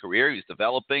point of his career. He's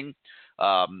developing.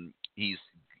 He's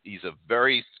a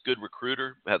very good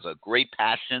recruiter, has a great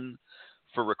passion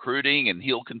for recruiting, and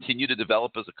he'll continue to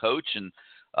develop as a coach. And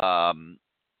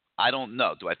I don't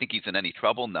know. Do I think he's in any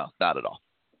trouble? No, not at all.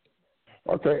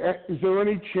 Okay. Is there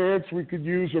any chance we could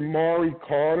use Amari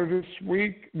Carter this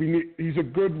week? He's a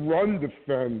good run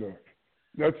defender.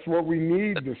 That's what we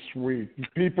need this week.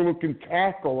 People who can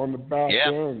tackle on the back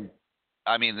end.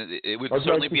 I mean, it would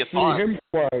certainly be a thought. Him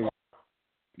play.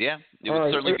 Yeah, it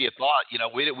would certainly be a thought.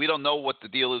 We don't know what the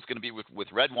deal is going to be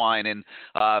with Redwine, and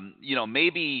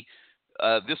maybe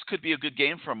this could be a good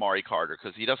game for Amari Carter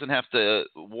because he doesn't have to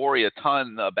worry a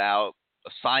ton about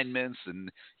assignments,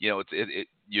 and you're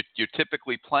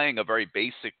typically playing a very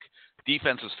basic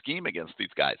defensive scheme against these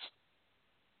guys.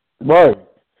 Right.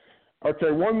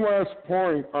 Okay, one last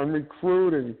point on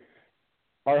recruiting.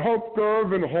 I hope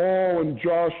Irvin Hall and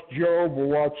Josh Jobe were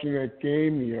watching that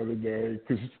game the other day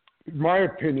because, in my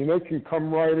opinion, they can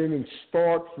come right in and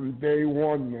start from day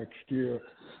one next year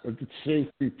at the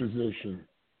safety position.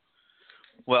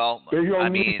 Well, they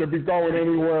don't need to be going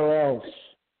anywhere else.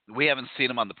 We haven't seen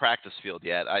them on the practice field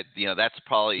yet. That's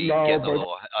probably getting a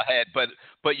little ahead.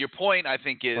 But your point, I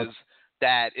think, is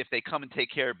that if they come and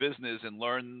take care of business and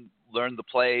learn the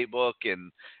playbook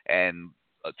and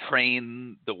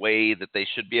train the way that they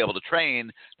should be able to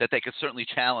train, that they could certainly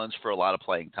challenge for a lot of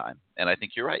playing time. And I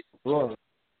think you're right. Right.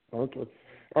 Okay.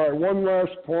 All right. One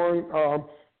last point.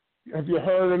 Have you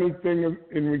heard anything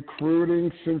in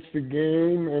recruiting since the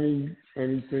game?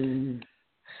 Anything?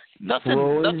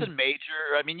 Nothing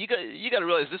major. I mean, you got to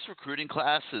realize this recruiting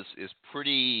class is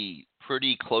pretty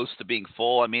close to being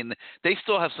full. I mean, they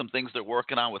still have some things they're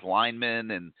working on with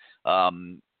linemen and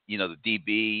the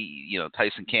DB,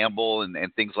 Tyson Campbell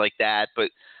and things like that. But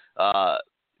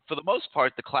for the most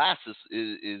part, the class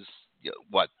is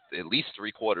at least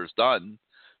 3/4 done.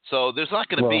 So there's not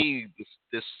going to be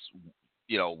this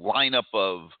lineup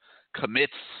of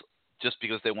commits just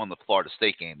because they won the Florida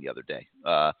State game the other day.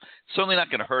 Certainly not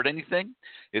going to hurt anything.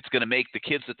 It's going to make the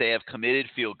kids that they have committed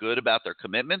feel good about their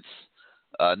commitments,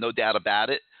 no doubt about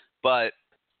it. But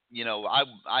I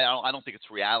don't think it's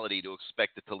reality to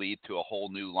expect it to lead to a whole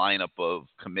new lineup of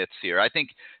commits here. I think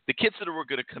the kids that were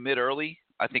going to commit early,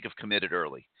 I think have committed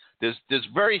early. There's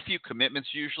very few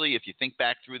commitments usually, if you think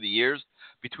back through the years,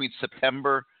 between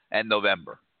September and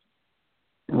November.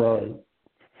 Right.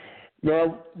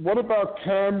 Now, what about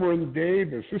Cameron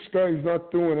Davis? This guy's not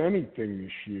doing anything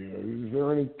this year. Is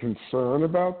there any concern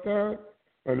about that?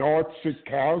 And Art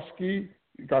Sitkowski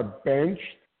got benched.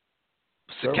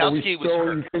 Sitkowski was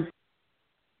hurt.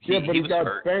 But he got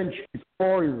hurt. benched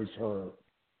before he was hurt.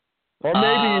 Or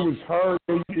maybe he was hurt.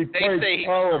 He played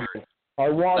terrible. I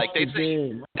watched the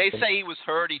game. They say he was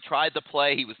hurt. He tried to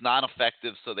play. He was not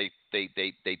effective, so they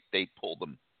pulled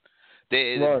him.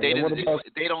 They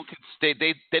don't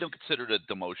consider it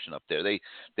a demotion up there.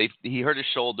 He hurt his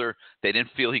shoulder. They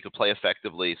didn't feel he could play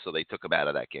effectively, so they took him out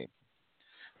of that game.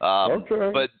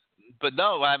 Okay. But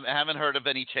no, I haven't heard of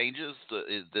any changes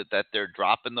that they're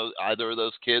dropping either of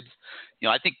those kids.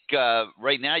 I think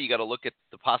right now you got to look at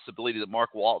the possibility that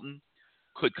Mark Walton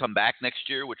could come back next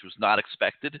year, which was not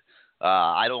expected.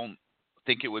 I don't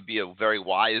think it would be a very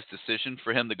wise decision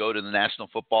for him to go to the National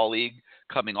Football League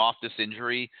coming off this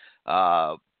injury,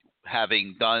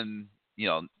 having done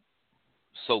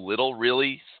so little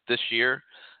really this year.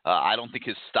 I don't think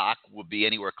his stock would be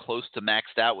anywhere close to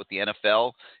maxed out with the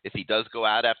NFL. If he does go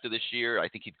out after this year, I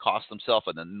think he'd cost himself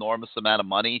an enormous amount of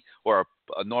money or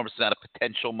an enormous amount of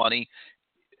potential money,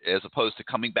 as opposed to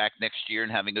coming back next year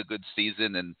and having a good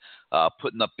season and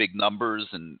putting up big numbers.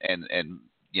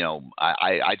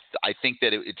 I think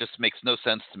that it just makes no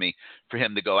sense to me for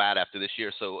him to go out after this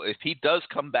year. So if he does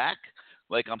come back,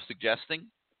 like I'm suggesting,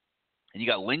 and you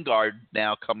got Lingard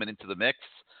now coming into the mix,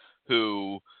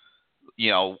 who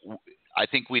I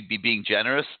think we'd be being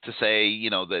generous to say,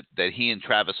 that he and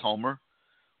Travis Homer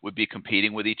would be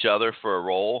competing with each other for a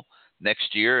role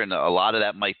next year. And a lot of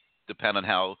that might depend on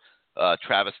how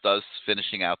Travis does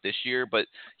finishing out this year. But,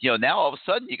 now all of a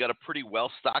sudden you got a pretty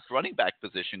well-stocked running back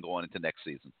position going into next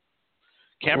season.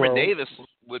 Cameron Davis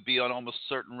would be on almost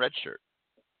certain red shirt.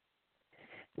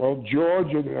 Well,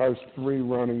 Georgia has 3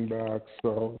 running backs,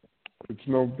 so it's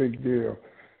no big deal.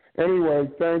 Anyway,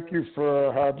 thank you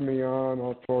for having me on.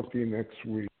 I'll talk to you next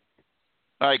week.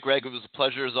 All right, Greg, it was a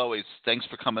pleasure as always. Thanks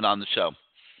for coming on the show.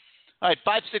 All right,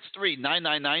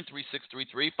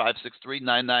 563-999-3633,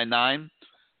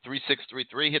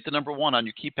 563-999-3633. Hit the number 1 on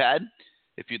your keypad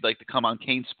if you'd like to come on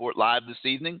CaneSport Live this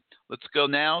evening. Let's go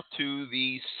now to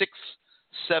the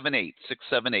 678.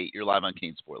 678, you're live on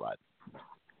CaneSport Live.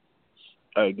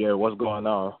 Hey, Gary, what's going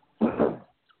on?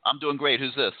 I'm doing great.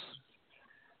 Who's this?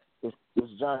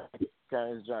 It's Junkie.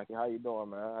 It's Junkie. How you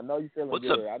doing, man? I know you feeling What's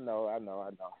good. up? I know.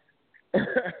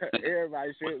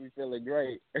 Everybody should be feeling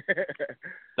great.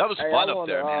 That was fun up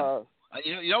there, man.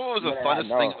 You know what was the funnest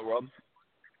thing in the world?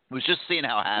 It was just seeing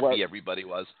how happy everybody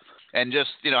was. And just,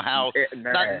 how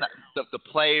not the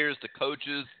players, the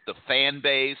coaches, the fan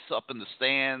base up in the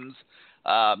stands.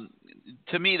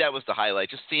 To me, that was the highlight.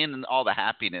 Just seeing all the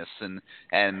happiness and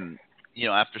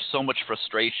after so much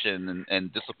frustration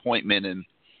and disappointment and,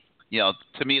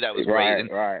 to me, that was great.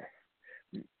 Right.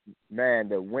 man,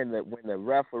 when the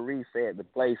referee said the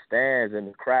play stands in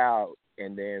the crowd,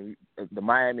 and then the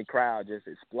Miami crowd just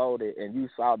exploded, and you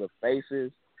saw the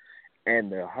faces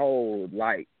and the whole,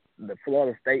 like, the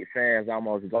Florida State fans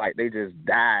almost like they just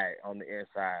died on the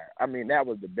inside. I mean, that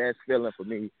was the best feeling for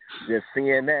me, just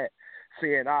seeing that,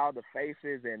 seeing all the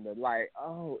faces and the, like,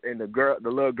 oh, and the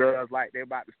little girls like they're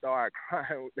about to start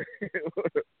crying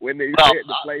when they said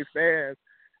the play stands.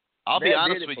 I'll be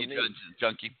honest with you,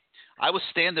 Junkie. I was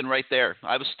standing right there.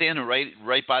 I was standing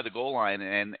right by the goal line,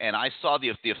 and I saw the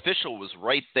official was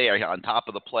right there on top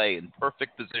of the play in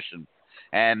perfect position.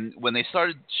 And when they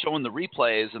started showing the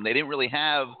replays and they didn't really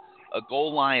have a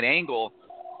goal line angle,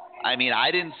 I mean,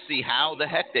 I didn't see how the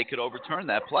heck they could overturn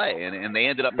that play, and they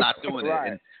ended up not doing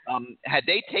right. it. And had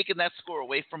they taken that score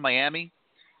away from Miami,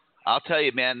 I'll tell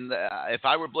you, man, if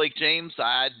I were Blake James,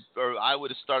 I would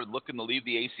have started looking to leave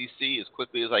the ACC as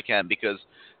quickly as I can because,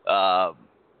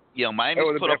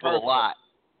 Miami's put up with a lot.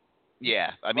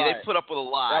 Yeah, I mean, they've put up with a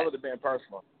lot. That would have been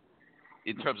personal.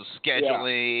 In terms of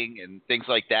scheduling and things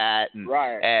like that,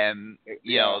 and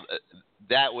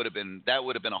that would have been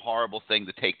a horrible thing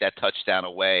to take that touchdown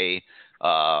away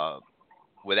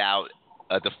without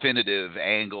a definitive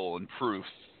angle and proof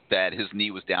that his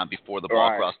knee was down before the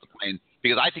ball crossed the plane,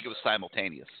 because I think it was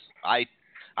simultaneous. I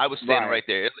was standing right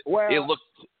there. It looked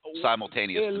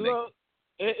simultaneous to me.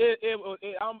 It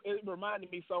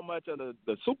reminded me so much of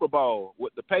the Super Bowl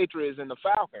with the Patriots and the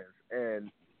Falcons,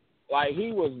 and like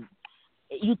you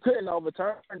couldn't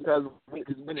overturn because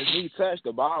when his knee touched,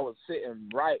 the ball was sitting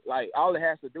right. Like, all it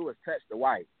has to do is touch the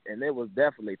white, and it was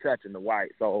definitely touching the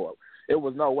white. So it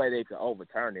was no way they could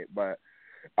overturn it. But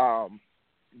I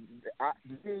have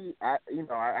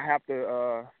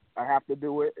to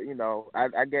do it.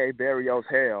 I gave Berrios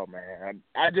hell, man.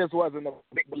 I just wasn't a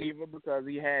big believer because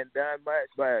he hadn't done much.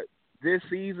 But this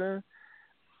season,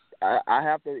 I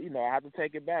have to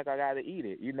take it back. I got to eat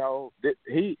it.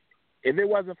 If it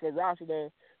wasn't for Rossiter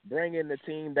bringing the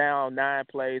team down 9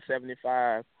 plays,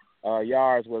 75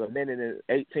 yards with 1 minute and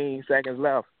 18 seconds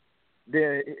left,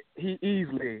 then he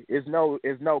easily is no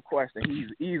question. He's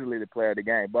easily the player of the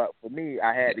game. But for me,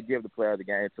 I had to give the player of the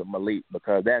game to Malik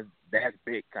because that's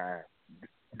big time.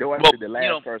 Doing the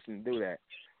last person to do that.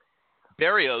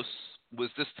 Berrios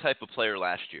was this type of player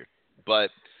last year, but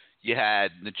you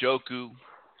had Njoku,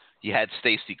 you had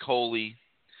Stacey Coley.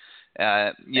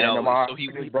 so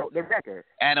he broke the record.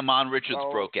 And Amon Richards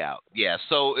broke out. Yeah,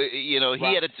 so he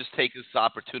had to just take his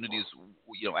opportunities,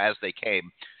 as they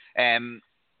came. And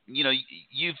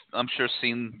you've I'm sure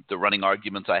seen the running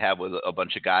arguments I have with a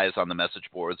bunch of guys on the message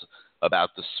boards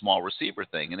about the small receiver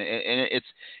thing, and it's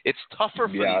tougher for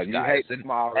these guys. Yeah, you hate the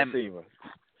small receivers.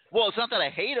 Well, it's not that I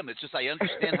hate them. It's just I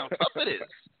understand how tough it is.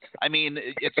 I mean,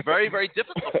 it's very, very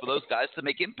difficult for those guys to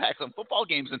make impacts on football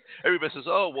games. And everybody says,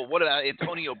 oh, well, what about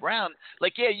Antonio Brown?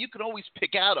 Like, yeah, you can always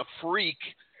pick out a freak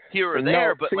here or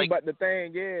there. But the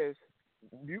thing is,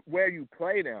 where you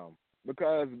play them.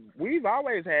 Because we've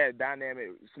always had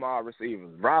dynamic small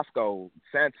receivers. Roscoe,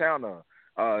 Santana,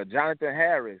 Jonathan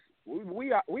Harris. We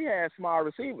had small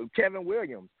receivers. Kevin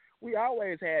Williams. We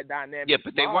always had dynamic. Yeah,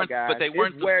 but they weren't. Guys. But they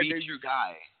weren't the feature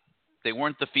guy. They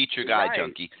weren't the feature guy, right.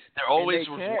 Junkie. There always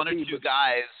was one or two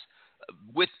guys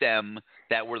with them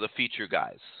that were the feature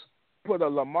guys. You put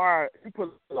Lamar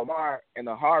and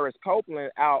a Horace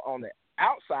Copeland out on the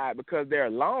outside because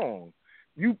they're long.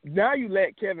 You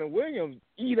let Kevin Williams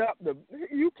eat up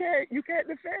you can't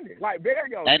defend it. Like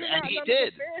Berrios, and he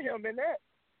did. Defend him in that.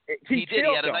 He did.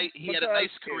 He had a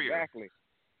nice career. Exactly.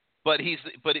 But if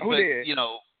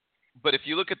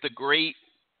you look at the great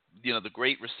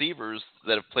receivers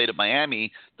that have played at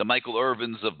Miami, the Michael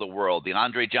Irvins of the world, the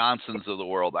Andre Johnsons of the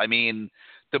world, I mean,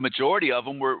 the majority of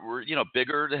them were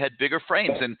bigger, had bigger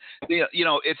frames, and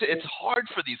it's hard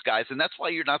for these guys, and that's why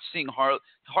you're not seeing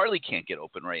Harley can't get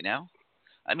open right now.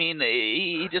 I mean,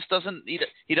 he just doesn't. He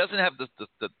doesn't have the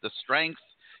strength.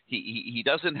 He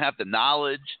doesn't have the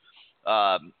knowledge.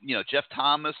 Jeff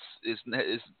Thomas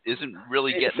isn't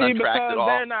really getting on track at all.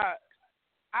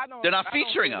 They're not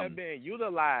featuring him. They're being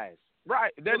utilized.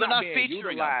 Right. They're not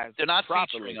featuring him. They're not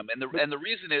featuring him. And the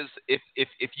reason is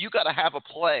if you got to have a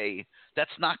play,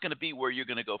 that's not going to be where you're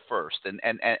going to go first. And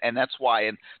that's why.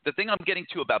 And the thing I'm getting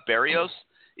to about Berrios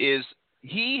is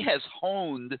he has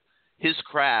honed his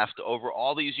craft over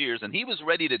all these years, and he was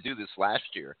ready to do this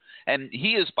last year. And he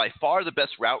is by far the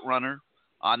best route runner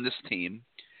on this team.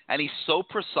 And he's so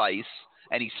precise.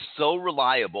 And he's so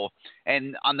reliable.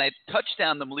 And on that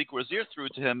touchdown that Malik Rozier threw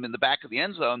to him in the back of the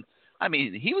end zone, I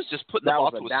mean, he was just putting the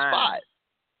ball to a spot.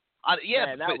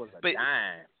 That was a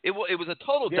dime. It was a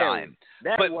total dime.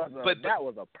 That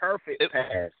was a perfect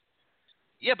pass.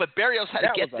 Yeah, but Berrios had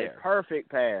to get there. there. A perfect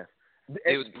pass.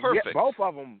 It was perfect. Yeah, both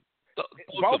of them.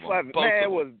 Both of them. Man,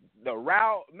 it was the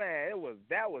route. Man,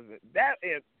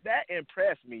 that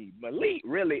impressed me. Malik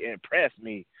really impressed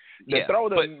me. The throw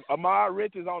to Ahmad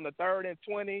Richards on the 3rd and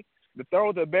 20. The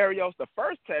throw to Berrios, the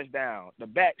first touchdown, the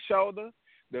back shoulder.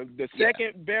 The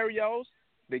second Berrios,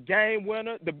 the game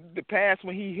winner, the pass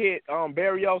when he hit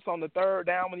Berrios on the 3rd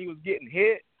down when he was getting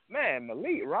hit. Man,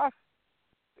 Malik Ross.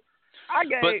 I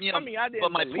didn't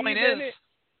my believe point in is,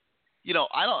 it.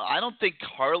 I don't think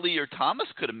Harley or Thomas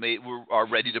are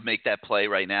ready to make that play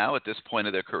right now at this point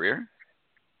of their career.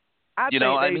 I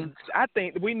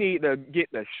think we need to get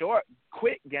the short,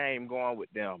 quick game going with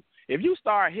them. If you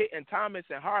start hitting Thomas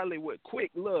and Harley with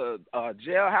quick little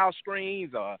jailhouse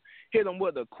screens or hit them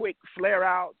with a quick flare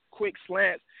out, quick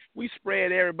slants, we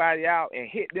spread everybody out and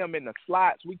hit them in the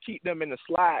slots. We keep them in the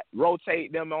slot,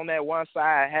 rotate them on that one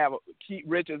side, keep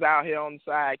Richards out here on the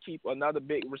side, keep another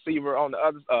big receiver on the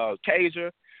other,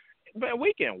 Cager. But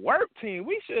we can work team.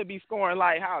 We should be scoring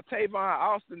like how Tavon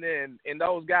Austin and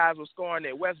those guys were scoring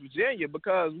at West Virginia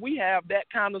because we have that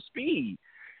kind of speed.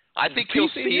 I think you'll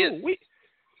see it.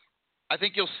 I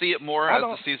think you'll see it more as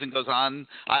the season goes on.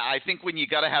 I think when you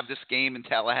got to have this game in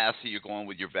Tallahassee, you're going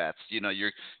with your vets. You're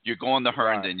going to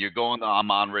Herndon, you're going to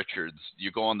Amon Richards,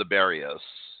 you're going to Berrios.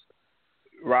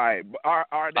 Right.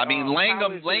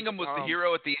 Langham was the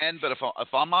hero at the end, but if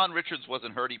Amon Richards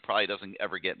wasn't hurt, he probably doesn't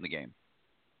ever get in the game.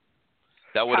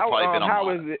 That would have probably been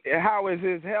Amon. How is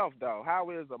his health though? How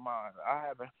is Amon? I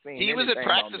haven't seen. He was at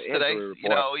practice today.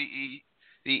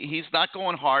 He's not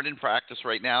going hard in practice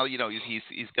right now. He's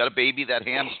got a baby, that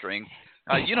hamstring.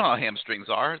 You know how hamstrings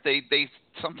are. They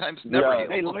sometimes never heal.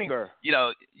 They linger. You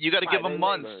got to give them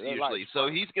months usually. So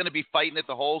he's going to be fighting it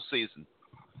the whole season.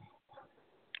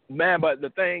 Man, but the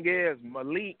thing is,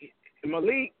 Malik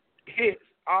hits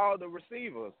all the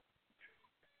receivers.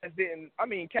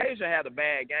 Cager had a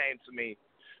bad game to me,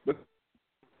 but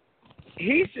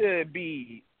he should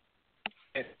be.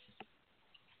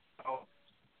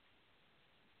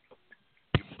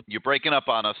 You're breaking up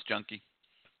on us, Junkie.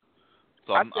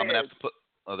 So I'm going to have to put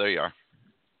 – oh, there you are.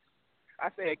 I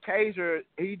said Cager,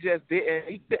 he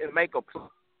didn't make a play.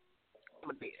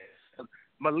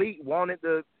 Malik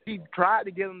he tried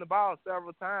to get him the ball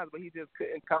several times, but he just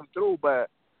couldn't come through. But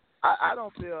I'm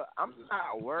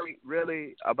not worried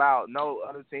really about no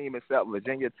other team except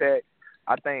Virginia Tech.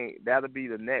 I think that'll be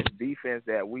the next defense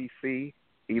that we see,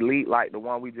 elite like the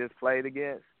one we just played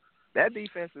against. That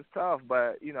defense is tough,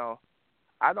 but,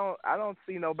 I don't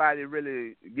see nobody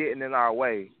really getting in our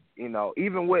way.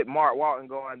 Even with Mark Walton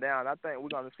going down, I think we're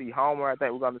going to see Homer. I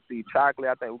think we're going to see Chocolate.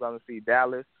 I think we're going to see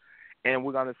Dallas, and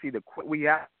we're going to see the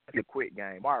quick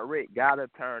game. Mark Rick got to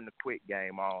turn the quick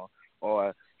game on,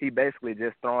 or he basically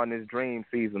just throwing his dream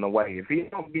season away. If he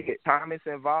don't get Thomas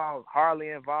involved, Harley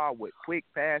involved with quick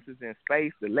passes in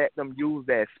space to let them use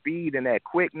that speed and that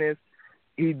quickness,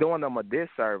 he's doing them a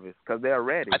disservice because they're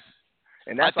ready.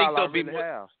 And that's all I really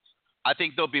have. I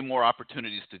think there'll be more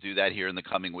opportunities to do that here in the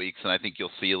coming weeks, and I think you'll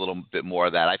see a little bit more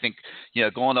of that. I think,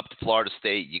 going up to Florida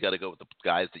State, you got to go with the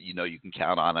guys that you can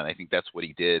count on, and I think that's what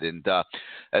he did. And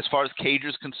as far as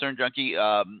Cager's concerned, Junkie,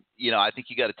 I think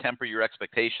you got to temper your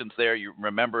expectations there. You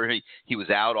remember he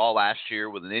was out all last year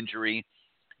with an injury.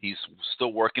 He's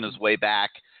still working his way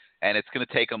back. And it's going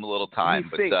to take him a little time.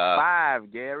 He's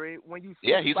 6'5", Gary. When you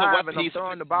 6'5", he's a weapon. He's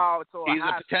throwing the ball to he's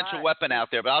a potential weapon out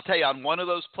there. But I'll tell you, on one of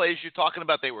those plays you're talking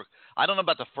about, I don't know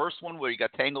about the first one where he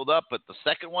got tangled up, but the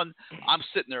second one, I'm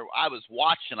sitting there. I was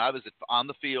watching. I was on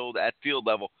the field at field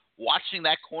level, watching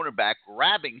that cornerback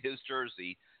grabbing his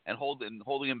jersey and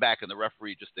holding him back, and the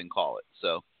referee just didn't call it.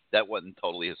 So that wasn't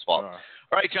totally his fault. All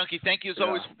right, Junkie, thank you as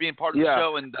always for being part of the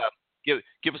show, and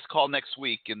give us a call next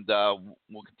week, and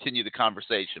we'll continue the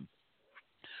conversation.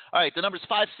 All right, the number is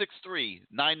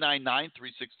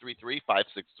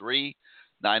 563-999-3633,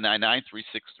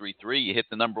 563-999-3633. You hit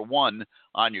the number 1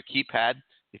 on your keypad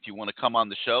if you want to come on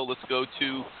the show. Let's go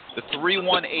to the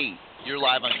 318. You're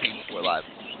live on CaneSport Live.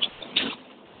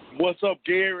 What's up,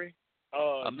 Gary?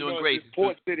 I'm doing great.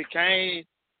 Port City Cane.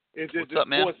 What's up,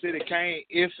 man? Port City Cane.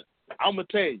 I'm gonna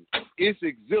tell you, it's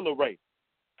exhilarating.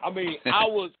 I mean, I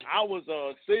was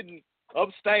sitting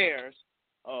upstairs.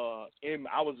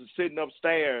 I was sitting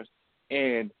upstairs,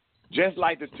 and just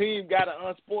like the team got an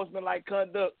unsportsmanlike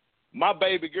conduct, my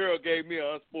baby girl gave me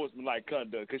an unsportsmanlike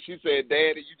conduct because she said,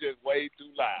 "Daddy, you just way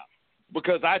too loud."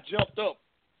 Because I jumped up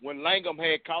when Langham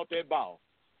had caught that ball,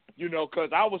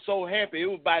 because I was so happy. It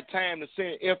was about time to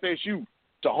send FSU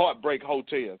to Heartbreak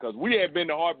Hotel because we had been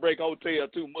to Heartbreak Hotel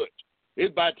too much.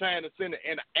 It's about time to send it,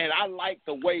 and I like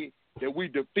the way that we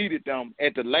defeated them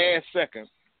at the last second.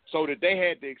 so that they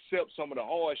had to accept some of the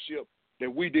hardship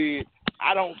that we did.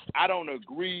 I don't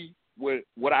agree with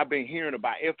what I've been hearing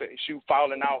about FSU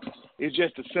falling off. It's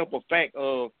just a simple fact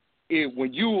of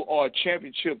when you are a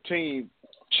championship teams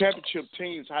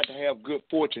have to have good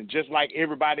fortune, just like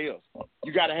everybody else.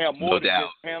 You got to have more than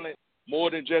just talent, more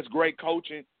than just great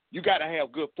coaching. You got to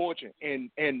have good fortune,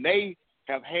 and they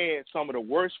have had some of the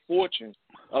worst fortune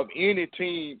of any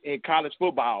team in college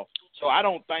football. So I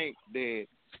don't think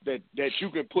that you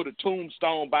can put a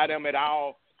tombstone by them at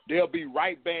all. They'll be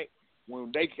right back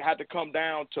when they have to come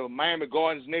down to Miami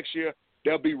Gardens next year.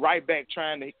 They'll be right back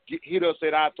trying to hit us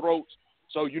at our throats.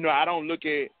 So, I don't look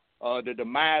at the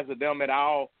demise of them at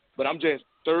all, but I'm just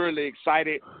thoroughly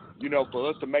excited, for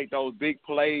us to make those big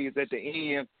plays at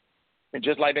the end. And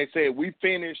just like they said, we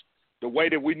finished the way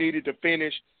that we needed to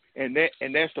finish, and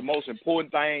that's the most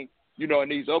important thing. In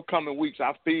these upcoming weeks,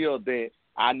 I feel that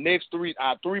our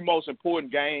three most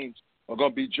important games are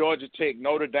going to be Georgia Tech,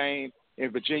 Notre Dame,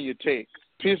 and Virginia Tech.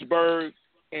 Pittsburgh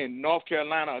and North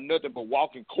Carolina are nothing but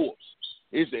walking corpse.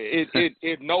 It's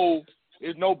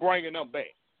no bringing them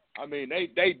back. I mean, they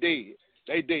did.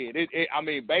 They did.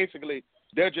 Basically,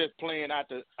 they're just playing out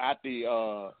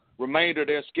the remainder of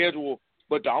their schedule.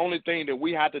 But the only thing that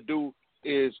we have to do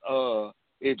is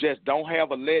just don't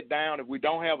have a letdown. If we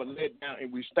don't have a letdown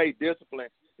and we stay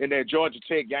disciplined in that Georgia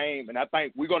Tech game, and I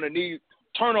think we're going to need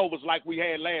turnovers like we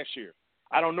had last year.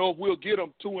 I don't know if we'll get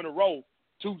them two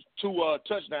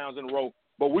touchdowns in a row,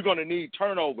 but we're going to need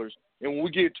turnovers. And when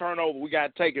we get turnovers, we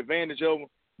got to take advantage of them.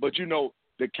 But,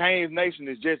 the Canes Nation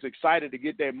is just excited to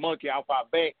get that monkey off our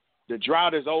back. The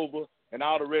drought is over and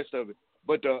all the rest of it.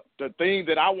 But the thing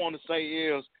that I want to say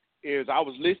is I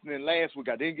was listening last week.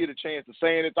 I didn't get a chance to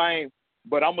say anything,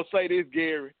 but I'm going to say this,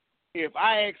 Gary. If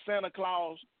I ask Santa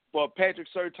Claus for Patrick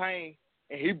Surtain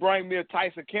and he bring me a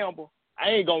Tyson Campbell, I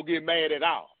ain't going to get mad at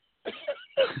all.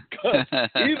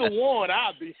 Either one,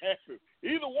 I'll be happy.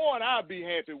 Either one, I'll be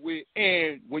happy with.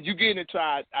 And when you get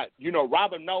into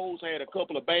Robert Knowles had a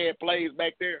couple of bad plays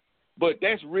back there, but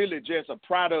that's really just a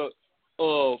product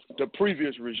of the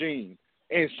previous regime.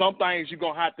 And some things you're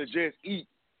going to have to just eat.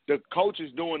 The coach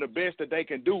is doing the best that they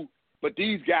can do, but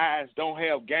these guys don't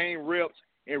have game reps.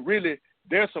 And really,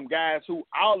 there's some guys who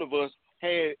all of us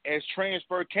had as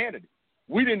transfer candidates.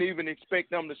 We didn't even expect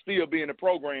them to still be in the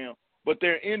program, but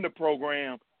they're in the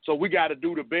program, so we got to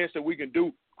do the best that we can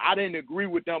do. I didn't agree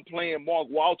with them playing Mark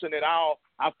Walton at all.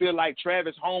 I feel like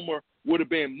Travis Homer would have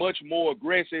been much more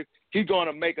aggressive. He's going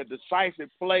to make a decisive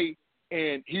play,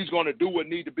 and he's going to do what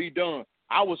needs to be done.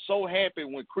 I was so happy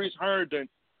when Chris Herndon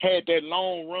had that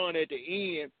long run at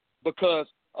the end because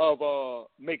of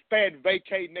McFadden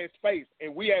vacating that space,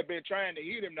 and we had been trying to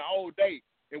hit him the whole day,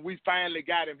 and we finally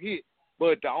got him hit.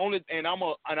 But I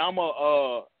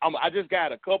just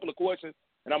got a couple of questions,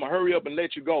 and I'm gonna hurry up and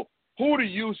let you go. Who do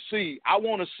you see? I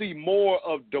want to see more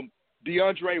of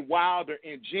DeAndre Wilder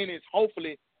and Jennings.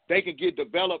 Hopefully, they can get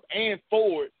developed and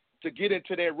forward to get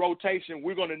into that rotation.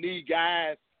 We're gonna need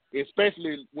guys,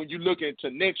 especially when you look into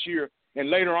next year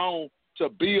and later on, to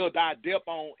build our depth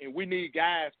on. And we need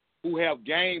guys who have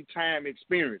game time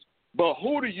experience. But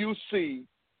who do you see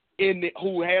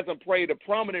who hasn't played a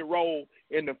prominent role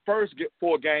in the first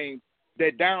 4 games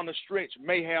that down the stretch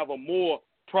may have a more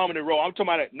prominent role? I'm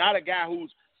talking about not a guy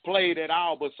who's played at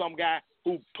all, but some guy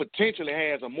who potentially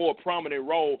has a more prominent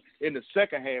role in the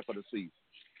second half of the season.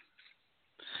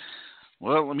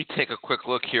 Well, let me take a quick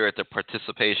look here at the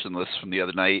participation list from the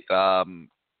other night.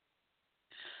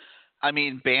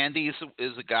 Bandy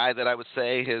is a guy that I would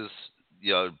say has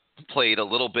played a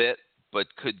little bit, but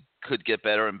could get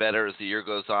better and better as the year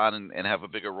goes on and have a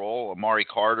bigger role. Amari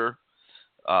Carter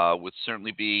would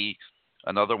certainly be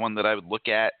another one that I would look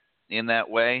at in that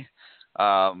way.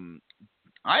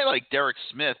 I like Derek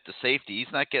Smith, the safety.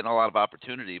 He's not getting a lot of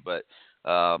opportunity, but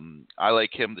I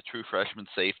like him, the true freshman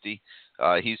safety.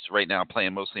 He's right now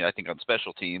playing mostly, I think, on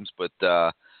special teams, but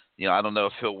I don't know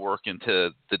if he'll work into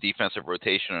the defensive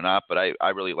rotation or not, but I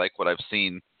really like what I've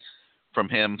seen from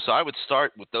him. So I would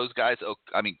start with those guys.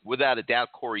 Without a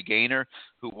doubt, Corey Gaynor,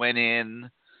 who went in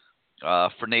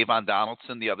for Navon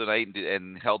Donaldson the other night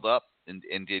and held up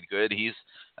and did good. He's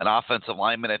an offensive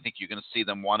lineman I think you're going to see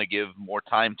them want to give more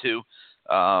time to.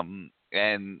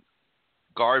 And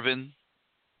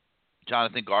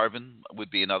Jonathan Garvin would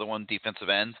be another one, defensive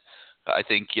end. I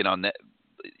think, I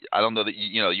don't know that,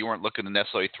 you weren't looking to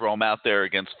necessarily throw him out there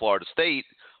against Florida State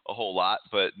a whole lot,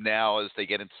 but now as they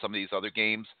get into some of these other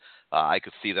games, I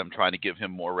could see them trying to give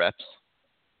him more reps.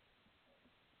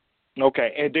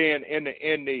 Okay, and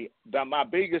then my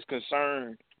biggest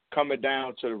concern coming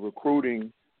down to the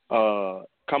recruiting,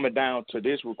 coming down to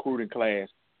this recruiting class,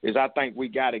 is I think we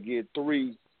got to get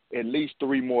 3 at least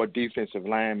 3 more defensive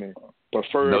linemen,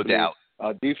 preferably No doubt.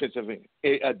 a defensive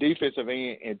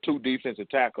end and 2 defensive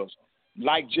tackles,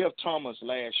 like Jeff Thomas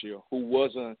last year, who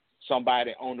wasn't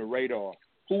somebody on the radar.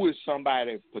 Who is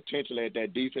somebody potentially at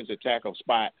that defensive tackle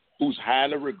spot who's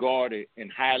highly regarded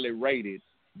and highly rated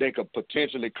that could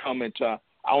potentially come into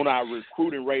on our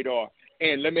recruiting radar?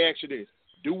 And let me ask you this: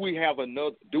 Do we have a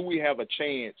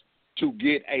chance to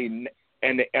get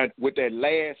with that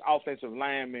last offensive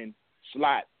lineman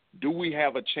slot? Do we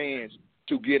have a chance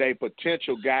to get a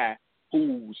potential guy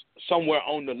who's somewhere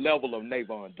on the level of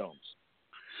Navon Dumps?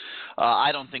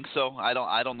 I don't think so.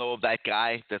 I don't know of that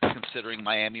guy that's considering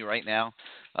Miami right now.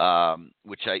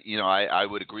 Which I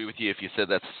would agree with you if you said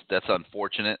that's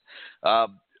unfortunate.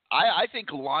 I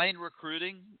think line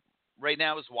recruiting right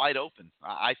now is wide open.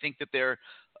 I think that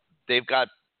they've got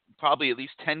probably at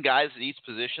least 10 guys at each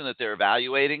position that they're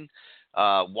evaluating,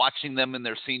 watching them in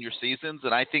their senior seasons,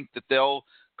 and I think that they'll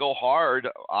go hard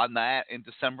on that in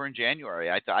December and January.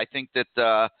 I think that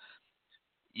I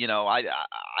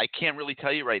can't really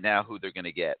tell you right now who they're going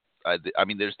to get. I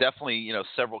mean, there's definitely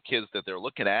several kids that they're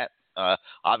looking at.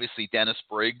 Obviously, Dennis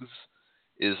Briggs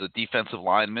is a defensive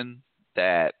lineman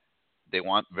that they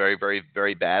want very, very,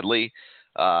 very badly.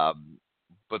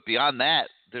 But beyond that,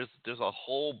 there's a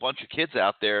whole bunch of kids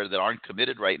out there that aren't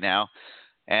committed right now.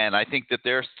 And I think that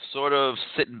they're sort of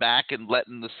sitting back and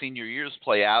letting the senior years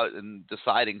play out and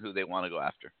deciding who they want to go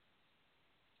after.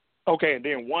 Okay, and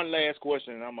then one last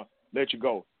question, and I'm going to let you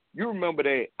go. You remember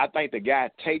that, I think the guy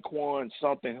Taquan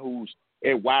something who's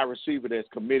a wide receiver that's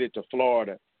committed to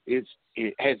Florida,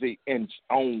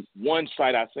 on one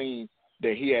site I seen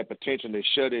that he had potentially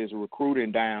shut his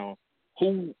recruiting down.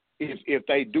 Who, if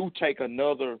they do take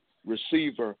another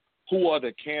receiver, who are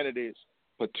the candidates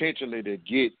potentially to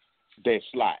get that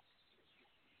slot?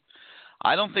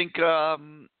 I don't think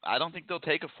they'll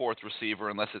take a fourth receiver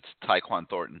unless it's Tyquan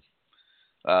Thornton.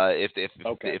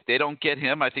 If they don't get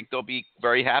him, I think they'll be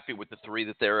very happy with the 3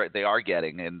 that they are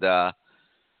getting, and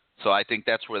so I think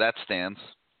that's where that stands.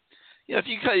 Yeah, if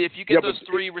you get those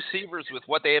 3 receivers with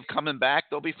what they have coming back,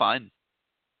 they'll be fine.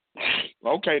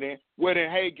 Okay then. Well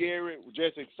then, hey Gary, we're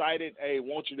just excited. Hey,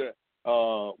 want you to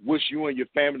wish you and your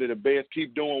family the best.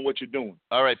 Keep doing what you're doing.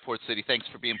 All right, Port City. Thanks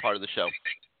for being part of the show.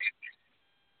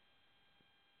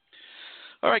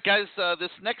 All right, guys.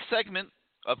 This next segment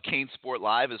of CaneSport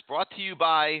Live is brought to you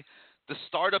by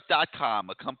thestartup.com,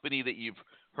 a company that you've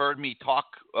heard me talk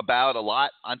about a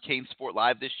lot on CaneSport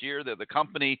Live this year. They're the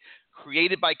company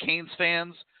created by Canes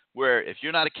fans, where if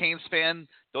you're not a Canes fan,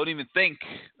 don't even think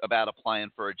about applying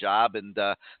for a job. And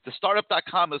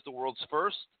thestartup.com is the world's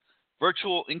first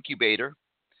virtual incubator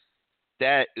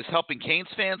that is helping Canes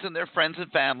fans and their friends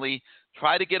and family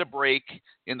try to get a break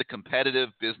in the competitive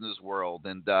business world.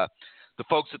 And the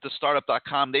folks at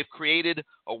thestartup.com, they've created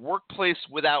a workplace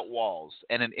without walls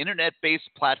and an internet-based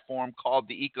platform called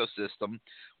The Ecosystem,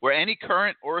 where any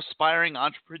current or aspiring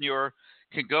entrepreneur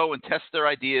can go and test their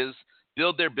ideas,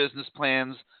 build their business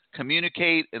plans,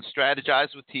 communicate and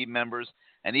strategize with team members,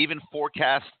 and even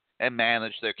forecast and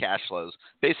manage their cash flows.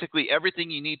 Basically, everything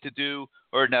you need to do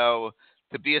or know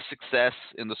to be a success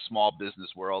in the small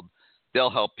business world, they'll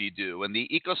help you do. And the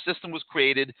ecosystem was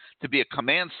created to be a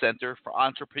command center for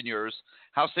entrepreneurs,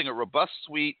 housing a robust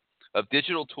suite of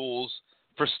digital tools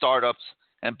for startups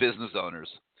and business owners.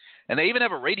 And they even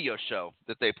have a radio show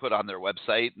that they put on their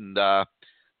website. And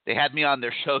they had me on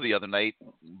their show the other night,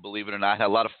 believe it or not. I had a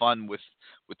lot of fun with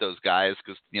those guys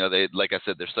because, they, like I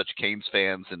said, they're such Canes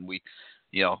fans. And we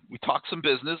talked some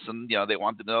business, and, they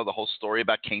wanted to know the whole story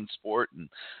about CaneSport and,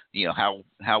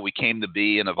 how we came to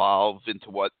be and evolve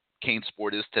into what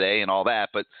CaneSport is today and all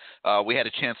that. But we had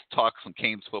a chance to talk some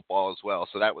Canes football as well,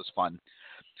 so that was fun.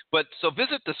 But so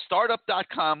visit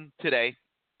thestartup.com today,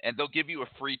 and they'll give you a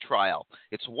free trial.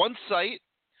 It's one site,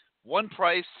 one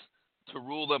price to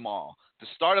rule them all.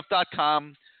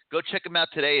 Thestartup.com. Go check them out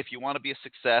today if you want to be a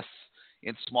success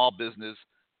in small business.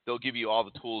 They'll give you all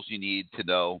the tools you need to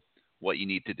know what you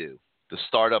need to do.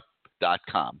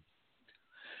 Thestartup.com.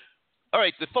 All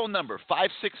right, the phone number,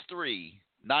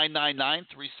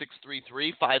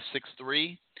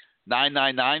 563-999-3633,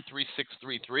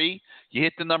 563-999-3633. You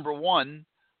hit the number 1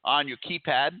 on your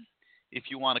keypad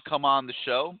if you want to come on the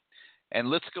show.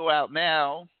 And let's go out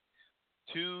now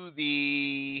to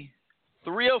the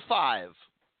 305,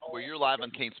 where you're live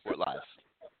on CaneSport Live.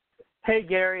 Hey,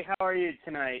 Gary. How are you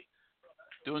tonight?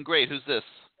 Doing great. Who's this?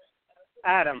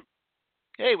 Adam.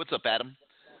 Hey, what's up, Adam?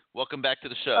 Welcome back to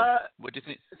the show. What'd you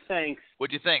think? Thanks.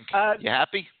 What'd you think? You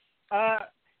happy?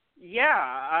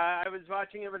 Yeah, I was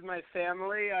watching it with my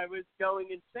family. I was going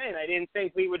insane. I didn't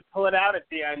think we would pull it out at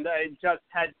the end. I just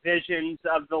had visions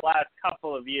of the last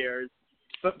couple of years,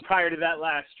 but prior to that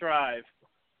last drive.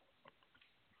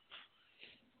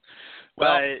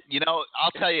 Well,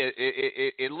 I'll tell you,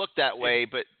 it looked that way,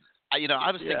 but I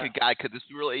was thinking, guy, could this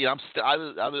really? I was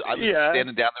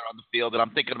standing down there on the field, and I'm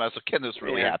thinking to myself, can this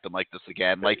really happen like this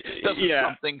again? Like,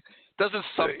 doesn't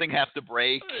something have to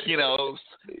break?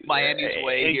 Miami's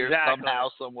way here somehow,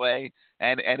 some way,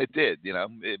 and it did.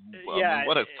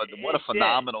 What a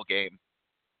phenomenal game.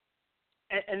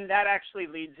 And that actually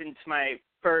leads into my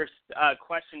first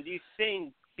question. Do you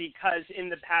think, because in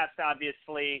the past,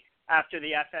 obviously, after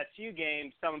the FSU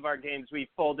game, some of our games we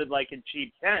folded like a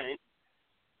cheap tent,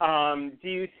 do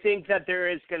you think that there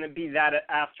is going to be that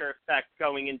after effect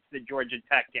going into the Georgia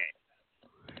Tech game?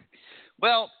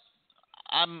 Well,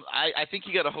 I think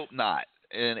you got to hope not.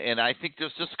 And I think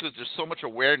there's just because there's so much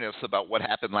awareness about what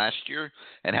happened last year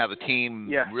and how the team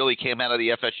really came out of the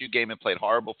FSU game and played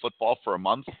horrible football for a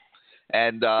month.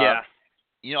 And I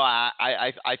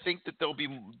think that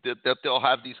they'll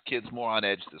have these kids more on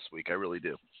edge this week. I really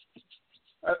do.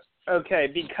 Okay,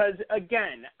 because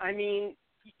again, I mean,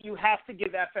 you have to give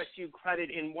FSU credit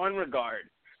in one regard,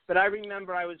 but I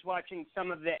remember I was watching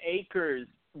some of the Akers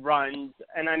runs,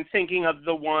 and I'm thinking of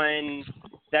the one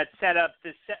that set up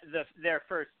their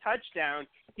first touchdown.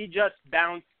 He just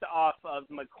bounced off of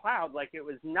McLeod like it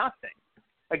was nothing.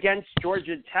 Against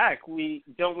Georgia Tech,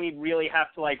 don't we really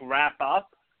have to wrap up?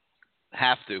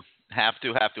 Have to.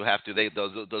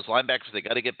 Those linebackers, they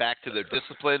got to get back to their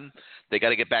discipline. They got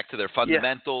to get back to their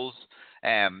fundamentals.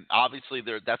 And obviously,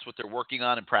 that's what they're working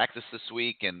on in practice this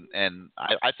week. And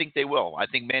I think they will. I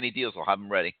think Manny Diaz will have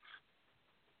them ready.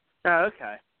 Oh,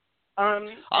 okay. I'm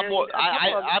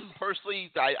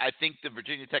personally, I think the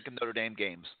Virginia Tech and Notre Dame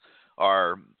games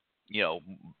are,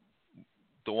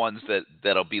 the ones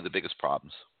that'll be the biggest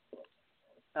problems.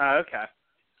 Oh, okay.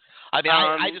 I mean,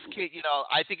 I just can't.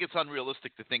 I think it's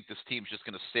unrealistic to think this team's just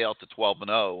going to sail to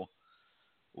 12-0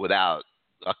 without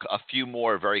a few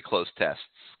more very close tests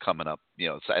coming up.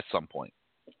 At some point.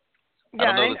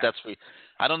 Yeah,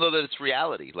 I don't know that it's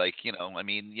reality. I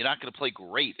mean, you're not going to play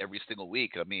great every single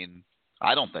week. I mean,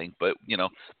 I don't think, but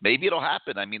maybe it'll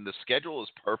happen. I mean, the schedule is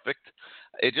perfect.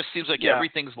 It just seems like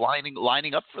everything's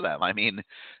lining up for them. I mean,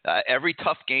 every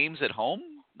tough game's at home.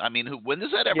 I mean, when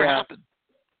does that ever happen?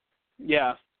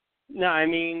 Yeah. No, I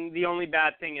mean, the only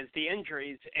bad thing is the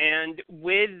injuries. And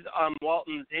with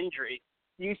Walton's injury,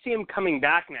 do you see him coming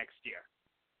back next year?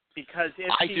 Because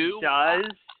if he does...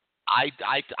 I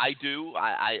do.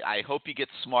 I hope he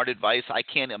gets smart advice. I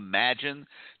can't imagine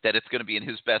that it's going to be in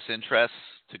his best interest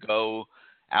to go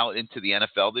out into the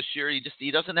NFL this year.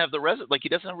 He doesn't have the resume. He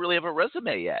doesn't really have a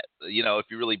resume yet. If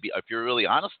you're really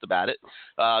honest about it.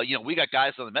 We got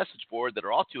guys on the message board that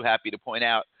are all too happy to point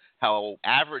out how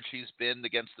average he's been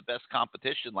against the best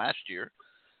competition last year.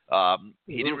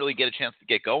 He didn't really get a chance to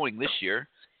get going this year.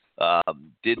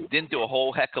 Didn't do a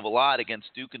whole heck of a lot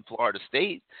against Duke and Florida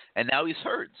State, and now he's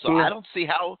hurt. So I don't see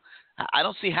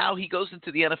how he goes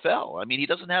into the NFL. I mean, he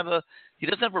doesn't have a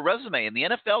resume, and the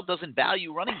NFL doesn't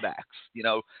value running backs.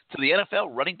 To the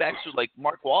NFL, running backs are like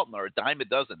Mark Walton are a dime a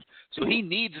dozen. So he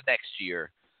needs next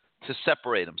year to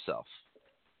separate himself.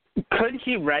 Could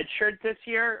he redshirt this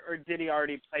year, or did he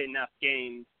already play enough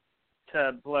games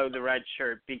to blow the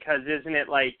redshirt? Because isn't it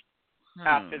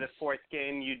after the fourth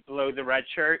game you'd blow the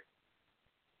redshirt?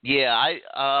 Yeah,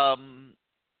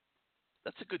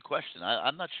 that's a good question.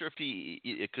 I'm not sure if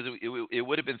because it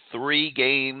would have been 3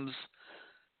 games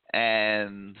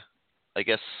and I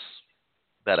guess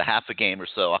about a half a game or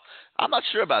so. I'm not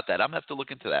sure about that. I'm going to have to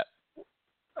look into that.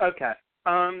 Okay.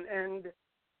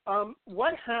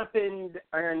 What happened,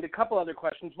 and a couple other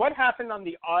questions, what happened on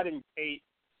the Auden Tate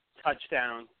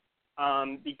touchdown?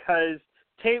 Because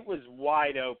Tate was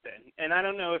wide open, and I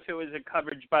don't know if it was a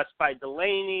coverage bust by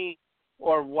Delaney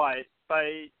or what, but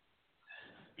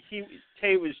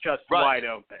Tate was just wide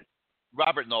open.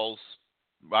 Robert Knowles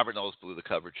blew the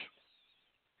coverage.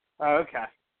 Oh, okay.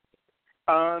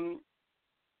 A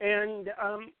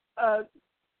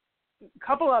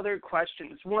couple other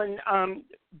questions. One,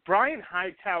 Brian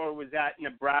Hightower was at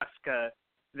Nebraska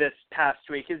this past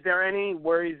week. Is there any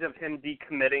worries of him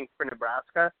decommitting for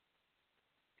Nebraska?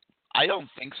 I don't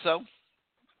think so.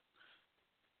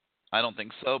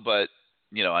 But,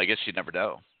 I guess you never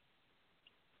know.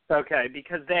 Okay,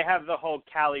 because they have the whole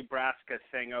Cali-Braska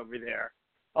thing over there.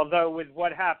 Although with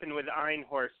what happened with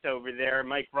Einhorst over there,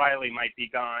 Mike Riley might be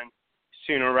gone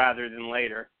sooner rather than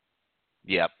later.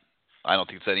 Yep. I don't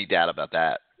think there's any doubt about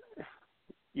that.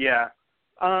 Yeah.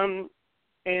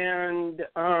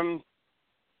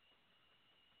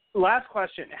 last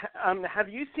question. Have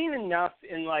you seen enough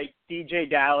in, like, DJ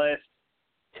Dallas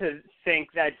to think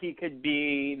that he could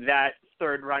be that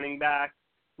third running back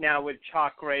now with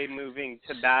Chalk Ray moving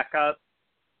to backup?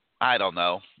 I don't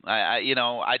know.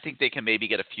 I think they can maybe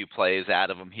get a few plays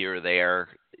out of him here or there.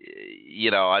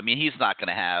 He's not going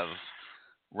to have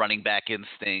running back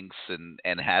instincts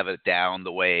and have it down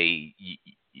the way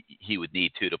he would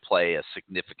need to play a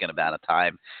significant amount of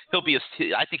time.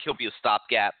 I think he'll be a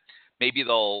stopgap. Maybe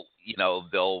they'll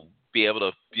be able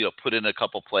to put in a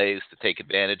couple plays to take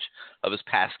advantage of his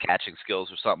pass catching skills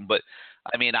or something. But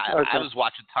I was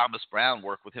watching Thomas Brown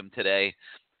work with him today,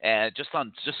 and just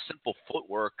simple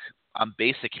footwork on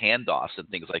basic handoffs and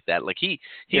things like that. Like he's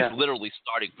literally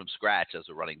starting from scratch as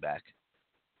a running back.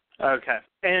 Okay,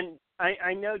 and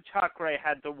I know Chalk Ray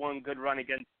had the one good run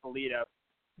against Toledo.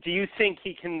 Do you think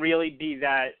he can really be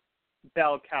that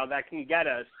bell cow that can get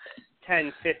us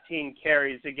 10, 15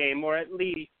 carries a game, or at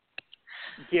least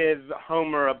give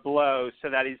Homer a blow so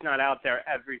that he's not out there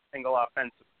every single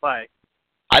offensive play?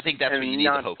 I think that's what you need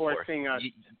to hope for.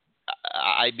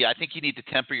 I think you need to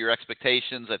temper your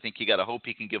expectations. I think you got to hope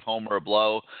he can give Homer a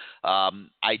blow.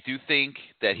 I do think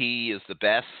that he is the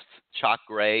best Chalk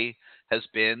Ray has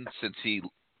been since he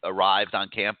arrived on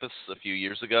campus a few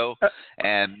years ago,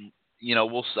 and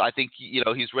I think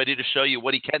he's ready to show you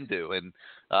what he can do, and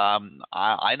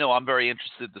I know I'm very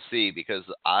interested to see, because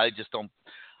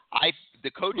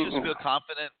the coaches feel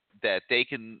confident that they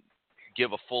can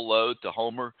give a full load to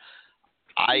Homer.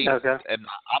 I'm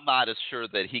not as sure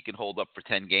that he can hold up for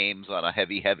 10 games on a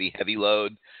heavy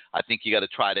load. I think you got to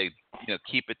try to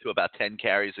keep it to about 10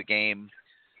 carries a game,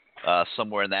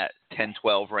 somewhere in that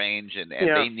 10-12 range, and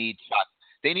they need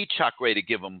Chalk Ray to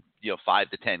give them 5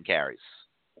 to 10 carries.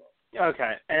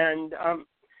 Okay, and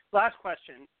last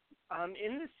question.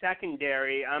 In the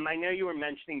secondary, I know you were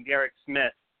mentioning Derek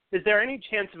Smith. Is there any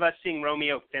chance of us seeing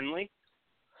Romeo Finley?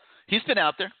 He's been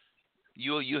out there.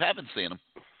 You haven't seen him.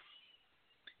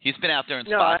 He's been out there in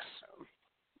spots.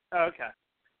 Okay,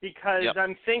 because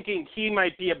I'm thinking he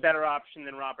might be a better option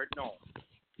than Robert Knowles.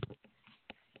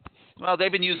 Well,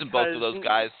 they've been using both of those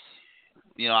guys.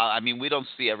 We don't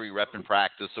see every rep in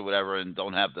practice or whatever, and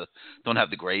don't have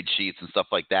the grade sheets and stuff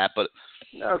like that. But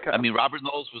Robert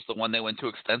Knowles was the one they went to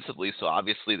extensively, so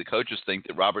obviously the coaches think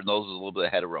that Robert Knowles is a little bit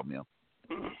ahead of Romeo.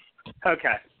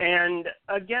 Okay, and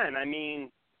again,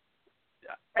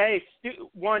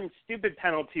 one stupid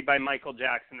penalty by Michael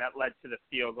Jackson that led to the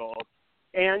field goal.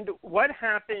 And what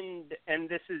happened? And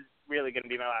this is really going to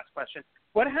be my last question.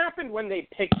 What happened when they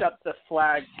picked up the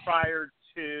flag prior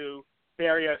to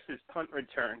Berrios' punt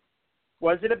return?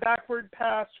 Was it a backward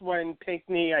pass when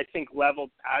Pinckney, I think,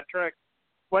 leveled Patrick?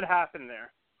 What happened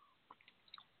there?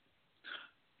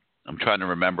 I'm trying to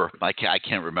remember. I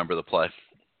can't remember the play.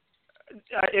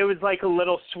 It was like a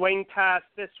little swing pass.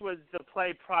 This was the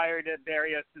play prior to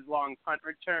Berrios' long punt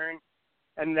return,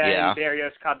 and then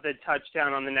Berrios caught the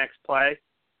touchdown on the next play.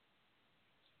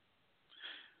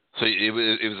 So it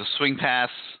was a swing pass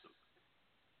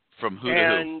from who to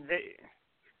who?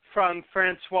 From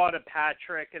Francois to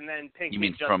Patrick, and then Pinckney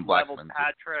just from leveled Blackman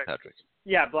Patrick.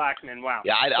 Yeah, Blackman. Wow.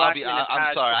 Yeah,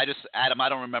 I'm sorry. Adam, I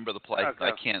don't remember the play. Okay.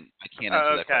 I can't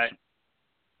answer that question.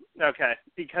 Okay,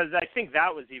 because I think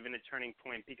that was even a turning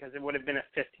point, because it would have been a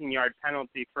 15-yard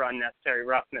penalty for unnecessary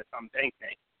roughness on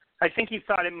Pinckney. I think he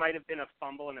thought it might have been a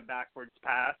fumble and a backwards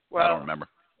pass. Well, I don't remember.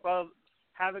 Well,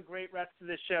 have a great rest of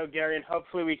the show, Gary, and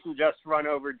hopefully we can just run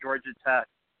over Georgia Tech.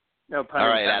 No pun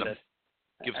intended. All right, Adam.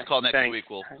 Give us a call next week.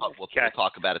 We'll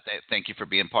talk about it. Thank you for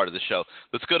being part of the show.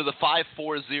 Let's go to the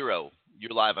 540.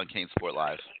 You're live on CaneSport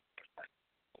Live.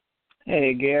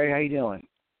 Hey, Gary. How you doing?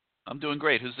 I'm doing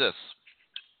great. Who's this?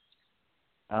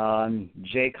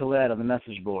 Jay Collette on the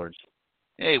message boards.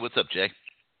 Hey, what's up, Jay?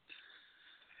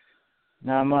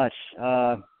 Not much.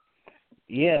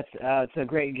 It's a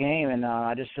great game, and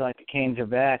I just feel like the Canes are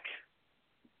back.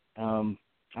 I'm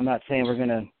not saying we're going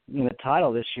to win the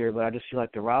title this year, but I just feel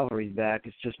like the rivalry's back.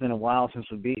 It's just been a while since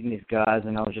we've beaten these guys,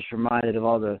 and I was just reminded of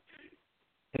all the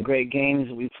great games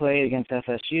that we played against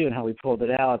FSU and how we pulled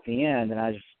it out at the end. And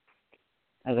as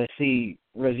I see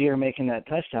Rozier making that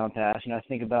touchdown pass, I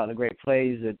think about the great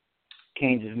plays that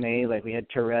Canes have made. Like we had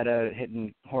Toretta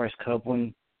hitting Horace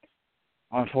Copeland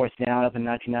on fourth down up in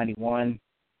 1991.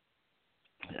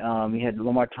 We had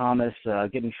Lamar Thomas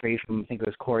getting free from, I think it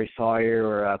was Corey Sawyer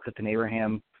or Clifton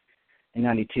Abraham in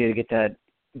 92 to get that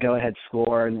go-ahead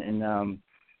score. And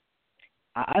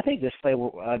I think this play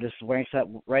just ranks up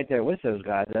right there with those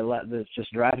guys. That's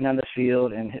just driving down the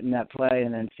field and hitting that play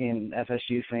and then seeing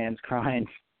FSU fans crying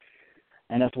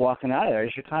and us walking out of there.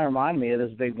 It should kind of remind me of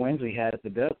those big wins we had at the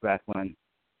Doak back when.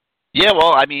 Yeah,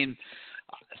 well,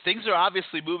 things are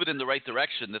obviously moving in the right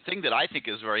direction. The thing that I think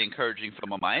is very encouraging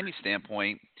from a Miami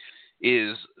standpoint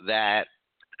is that,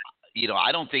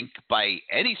 I don't think by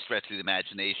any stretch of the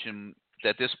imagination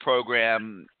that this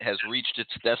program has reached its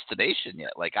destination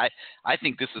yet. Like, I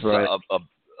think this is right.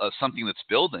 something that's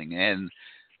building, and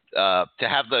to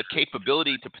have the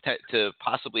capability to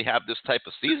possibly have this type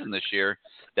of season this year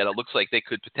that it looks like they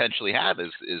could potentially have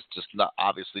is just not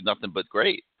obviously nothing but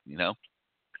great,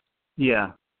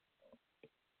 Yeah.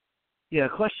 Yeah, a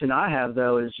question I have,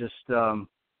 though, is just how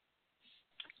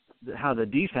the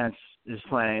defense is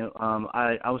playing.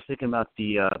 I was thinking about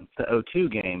the 0-2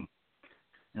 game,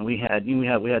 and we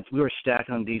were stacked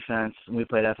on defense, and we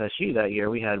played FSU that year.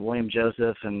 We had William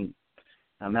Joseph and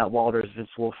Matt Walters, Vince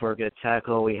Wilfork at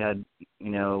tackle. We had,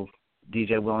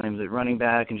 DJ Williams at running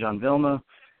back and John Vilma.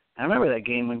 I remember that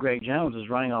game when Greg Jones was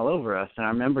running all over us, and I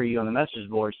remember you on the message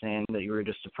board saying that you were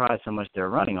just surprised how much they were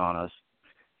running on us.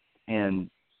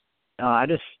 And I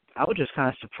was just kind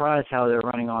of surprised how they were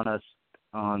running on us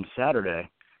on Saturday.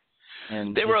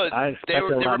 And they were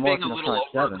being a little over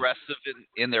seven. aggressive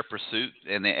in their pursuit,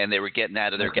 and they were getting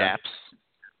out of their gaps.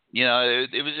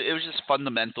 It was just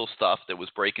fundamental stuff that was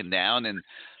breaking down, and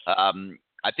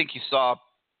I think you saw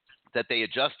that they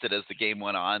adjusted as the game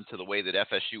went on to the way that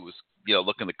FSU was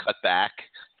looking to cut back,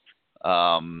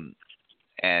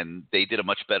 and they did a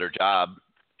much better job,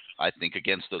 I think,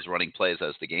 against those running plays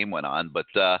as the game went on. But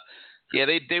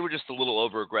they were just a little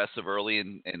over aggressive early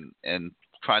and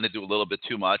trying to do a little bit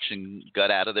too much and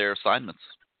got out of their assignments.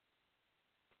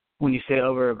 When you say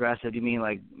over aggressive, do you mean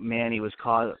like Manny was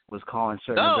calling certain aggressive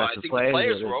plays? No, plays? I think the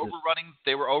players were overrunning.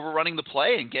 They were overrunning the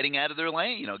play and getting out of their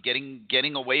lane.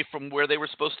 Getting away from where they were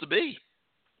supposed to be,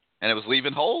 and it was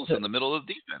leaving holes in the middle of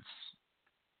the defense.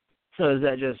 So is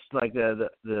that just like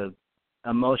the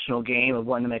emotional game of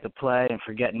wanting to make a play and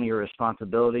forgetting your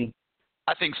responsibility?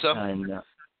 I think so.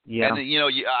 Yeah. And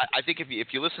I think if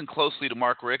you listen closely to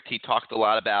Mark Richt, he talked a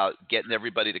lot about getting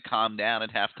everybody to calm down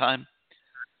at halftime.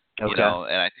 Okay.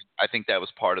 And I think that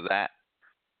was part of that.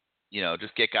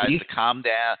 Just get guys to calm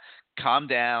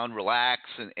down, relax,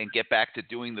 and get back to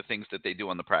doing the things that they do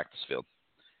on the practice field.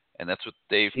 And that's what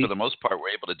they, for the most part, were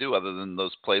able to do, other than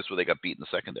those plays where they got beat in the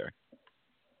secondary.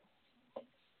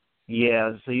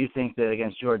 Yeah. So you think that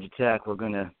against Georgia Tech, we're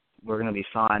gonna be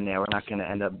fine there? We're not gonna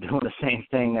end up doing the same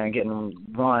thing and getting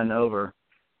run over?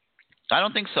 I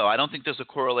don't think so. I don't think there's a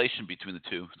correlation between the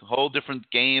two. It's a whole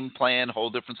different game plan, whole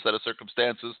different set of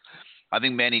circumstances. I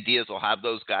think Manny Diaz will have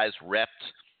those guys repped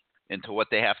into what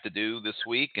they have to do this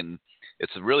week, and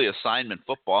it's really assignment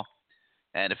football.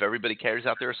 And if everybody carries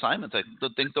out their assignments, I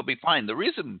think they'll be fine. The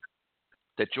reason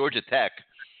that Georgia Tech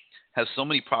has so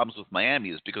many problems with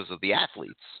Miami is because of the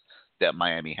athletes that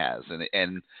Miami has, and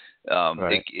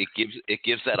right. it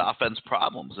gives that offense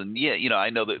problems. And I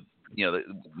know that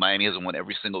Miami hasn't won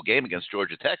every single game against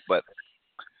Georgia Tech, but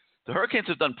the Hurricanes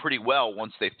have done pretty well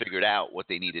once they figured out what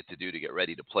they needed to do to get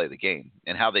ready to play the game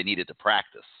and how they needed to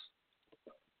practice.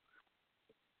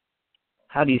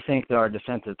 How do you think our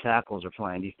defensive tackles are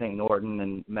playing? Do you think Norton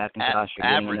and McIntosh are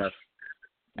getting enough?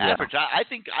 Average. I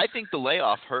think the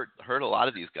layoff hurt a lot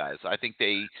of these guys. I think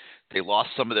they lost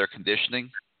some of their conditioning.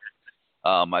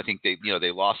 I think they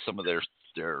lost some of their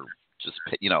just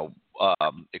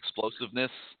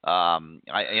explosiveness. I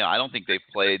don't think they've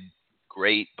played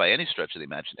great by any stretch of the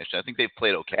imagination. I think they've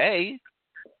played okay,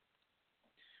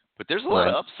 but there's a lot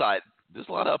of upside. There's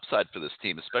a lot of upside for this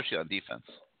team, especially on defense.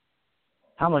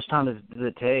 How much time does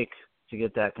it take to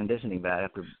get that conditioning back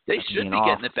after they should be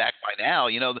getting it back by now?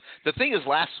 The thing is,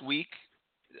 last week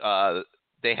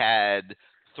they had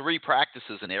 3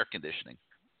 practices in air conditioning,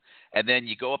 and then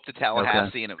you go up to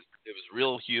Tallahassee, and it was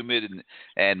real humid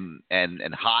and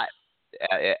hot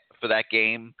for that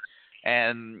game,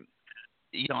 and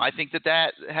I think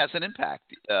that has an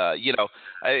impact.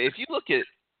 If you look at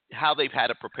how they've had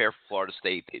to prepare for Florida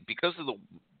State, because of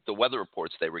the weather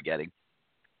reports they were getting,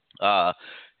 the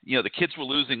kids were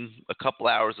losing a couple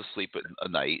hours of sleep a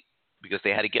night because they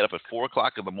had to get up at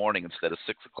 4:00 in the morning instead of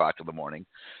 6:00 in the morning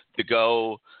to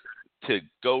go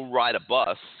ride a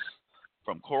bus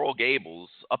from Coral Gables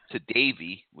up to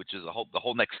Davie, which is the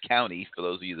whole next county for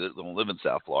those of you that don't live in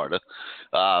South Florida.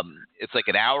 It's like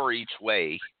an hour each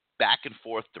way, back and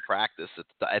forth to practice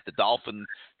at the Dolphin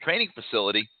training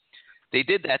facility. They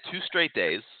did that 2 straight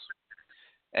days,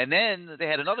 and then they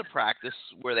had another practice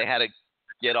where they had to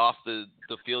get off the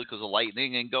field because of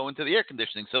lightning and go into the air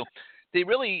conditioning. So they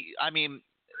really, I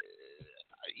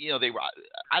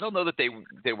don't know that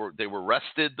they were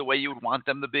rested the way you would want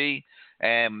them to be,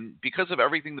 and because of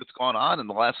everything that's gone on in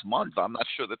the last month, I'm not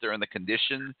sure that they're in the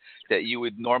condition that you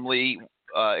would normally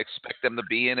expect them to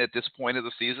be in at this point of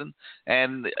the season,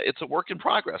 and it's a work in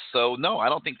progress. So, no, I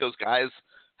don't think those guys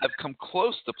have come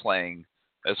close to playing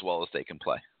as well as they can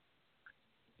play.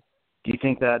 Do you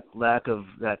think that lack of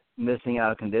that missing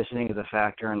out of conditioning is a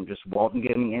factor in just Walton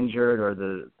getting injured or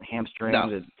the hamstring?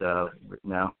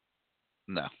 No.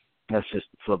 No. That's just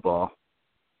football.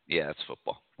 Yeah, it's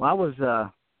football. Well, I was,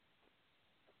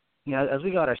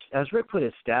 as Rick put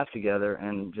his staff together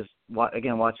and just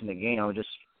watching the game, I was just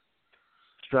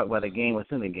struck by the game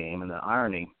within the game and the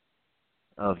irony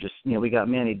of just, we got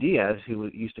Manny Diaz,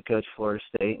 who used to coach Florida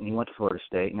State, and he went to Florida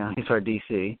State. Now he's our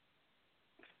DC.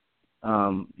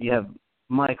 You have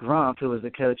Mike Rumpf, who was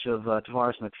the coach of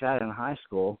Tavares McFadden in high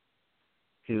school,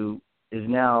 who is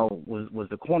now was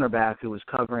the cornerback who was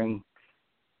covering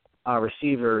our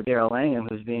receiver, Darrell Langham,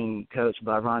 who's being coached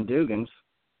by Ron Dugans,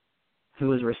 who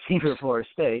was a receiver at Florida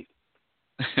State.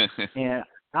 And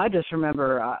I just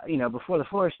remember, before the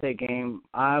Florida State game,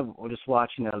 I would just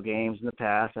watch, games in the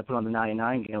past. I put on the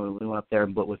 99 game when we went up there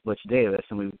with Butch Davis,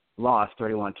 and we lost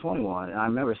 31-21. And I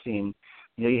remember seeing,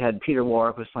 you had Peter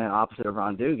Warwick was playing opposite of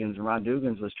Ron Dugans, and Ron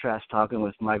Dugans was trash-talking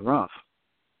with Mike Rumpf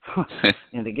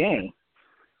in the game.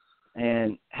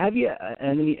 And have you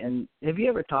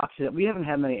ever talked to? We haven't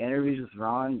had many interviews with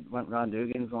Ron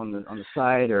Dugans on the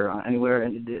site or anywhere.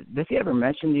 And does he ever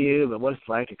mention to you about what it's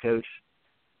like to coach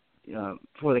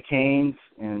for the Canes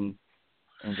and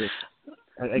just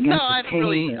against no, the I team?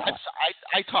 really.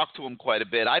 I talked to him quite a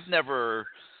bit. I've never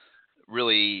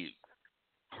really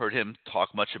heard him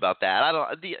talk much about that.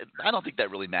 I don't think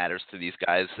that really matters to these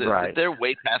guys. Right. They're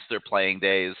way past their playing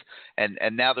days, and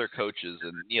now they're coaches.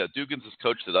 And Dugans has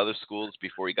coached at other schools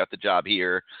before he got the job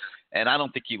here, and I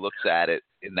don't think he looks at it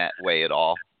in that way at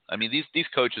all. I mean, these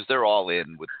coaches, they're all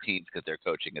in with the teams that they're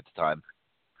coaching at the time.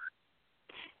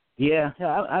 Yeah,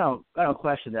 I don't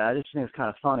question that. I just think it's kind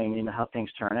of funny, how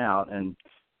things turn out. And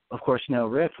of course,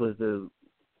 Rick was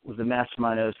the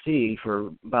mastermind OC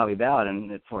for Bobby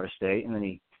Bowden at Florida State, and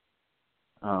then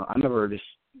I remember just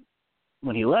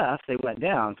when he left, they went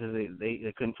down because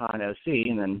they couldn't find OC,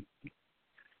 and then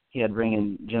he had to bring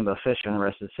in Jimbo Fisher, and the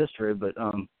rest is history. But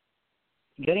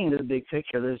getting into the big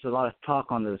picture, there's a lot of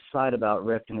talk on the side about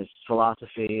Rick and his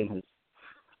philosophy and his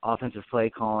offensive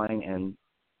play calling, and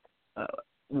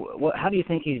how do you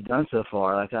think he's done so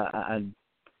far? Like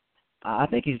I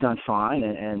think he's done fine,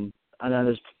 and I know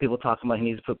there's people talking about he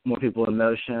needs to put more people in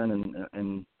motion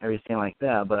and everything like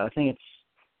that, but I think it's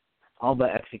all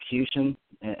about execution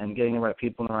and getting the right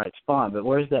people in the right spot. But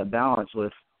where's that balance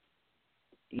with,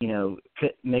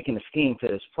 making the scheme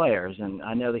fit his players? And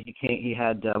I know that he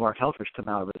had Mark Helfrich come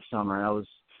out over the summer, and I was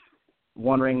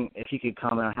wondering if you could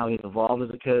comment on how he's evolved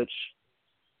as a coach,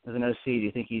 as an OC. Do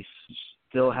you think he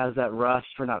still has that rust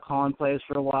for not calling plays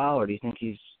for a while, or do you think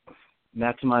he's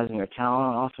maximizing your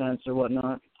talent on offense or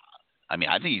whatnot? I mean,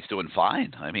 I think he's doing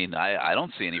fine. I mean, I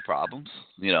don't see any problems.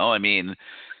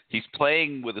 He's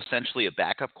playing with essentially a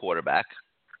backup quarterback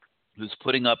who's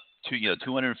putting up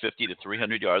 250 to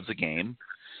 300 yards a game.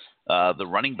 The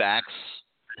running backs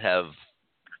have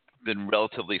been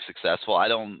relatively successful. I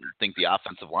don't think the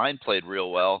offensive line played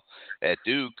real well at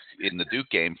Duke in the Duke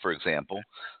game, for example.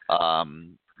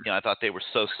 I thought they were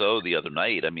so-so the other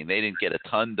night. I mean, they didn't get a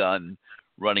ton done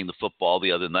running the football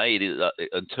the other night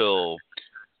until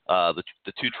the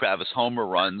two Travis Homer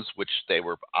runs, which they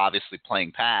were obviously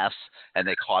playing pass, and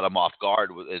they caught him off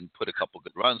guard and put a couple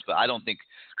good runs. But I don't think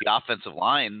the offensive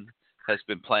line has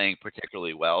been playing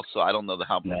particularly well, so I don't know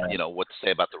what to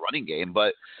say about the running game.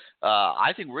 But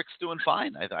I think Rick's doing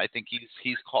fine. I think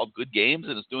he's called good games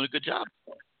and is doing a good job.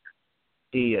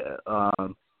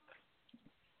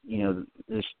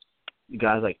 There's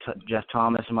guys like Jeff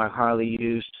Thomas and Mike Harley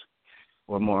used,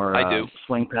 or more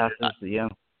swing passes.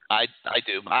 I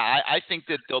do. I think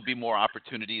that there'll be more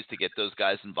opportunities to get those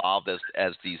guys involved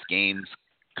as these games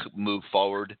move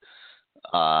forward.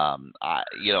 I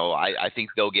think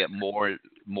they'll get more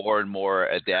and more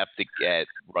adept at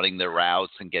running their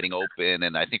routes and getting open,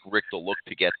 and I think Rick will look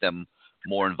to get them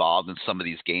more involved in some of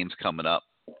these games coming up.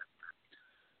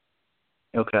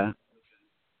 Okay.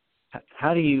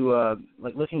 How do you,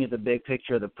 looking at the big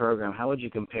picture of the program, how would you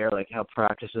compare, how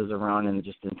practices are run and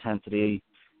just intensity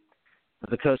of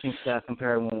the coaching staff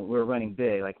compared when we were running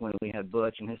big, like when we had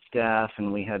Butch and his staff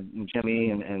and we had Jimmy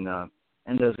and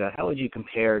those guys? How would you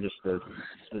compare just the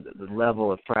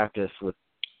level of practice with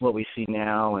what we see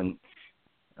now and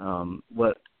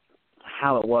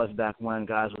how it was back when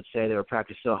guys would say they were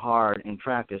practiced so hard in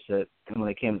practice that when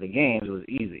they came to the games it was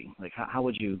easy? How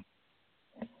would you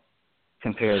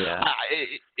compare that?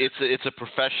 It's a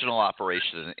professional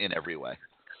operation in every way.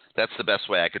 That's the best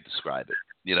way I could describe it.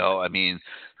 I mean,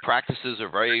 practices are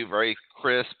very, very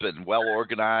crisp and well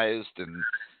organized, and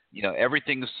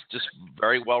everything's just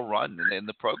very well run in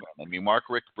the program. I mean, Mark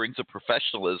Richt brings a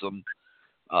professionalism,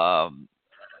 a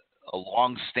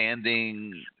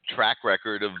long-standing track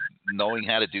record of knowing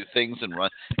how to do things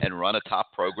and run a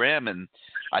top program, and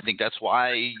I think that's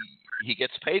why he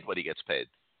gets paid what he gets paid.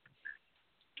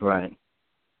 Right.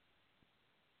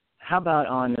 How about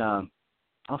on?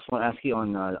 I also want to ask you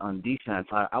on defense.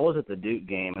 I was at the Duke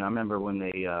game, and I remember when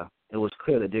it was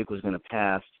clear that Duke was going to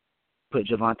pass, put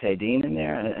Javonte Dean in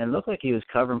there, and it looked like he was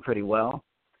covering pretty well.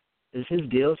 Is his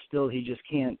deal still he just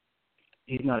can't?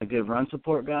 He's not a good run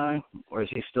support guy, or is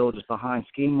he still just behind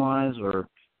scheme wise? Or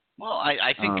well,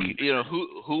 I think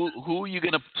who are you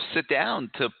going to sit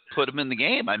down to put him in the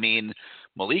game? I mean,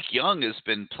 Malik Young has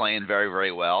been playing very,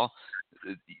 very well.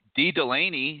 D.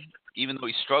 Delaney, even though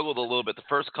he struggled a little bit the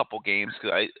first couple games,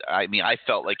 because I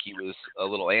felt like he was a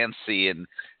little antsy and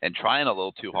trying a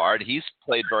little too hard. He's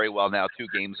played very well now 2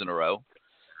 games in a row.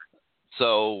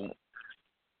 So,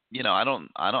 I don't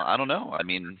know. I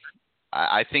mean,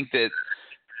 I think that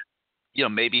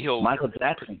maybe he'll Michael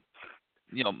Jackson.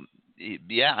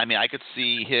 Yeah, I mean, I could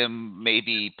see him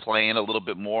maybe playing a little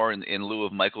bit more in lieu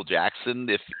of Michael Jackson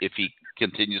if he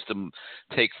continues to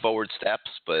take forward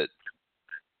steps, but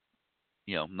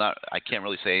I can't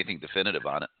really say anything definitive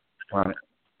on it. Right.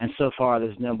 And so far,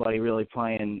 there's nobody really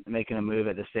making a move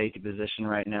at the safety position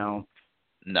right now.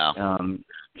 No.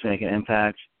 To make an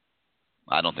impact.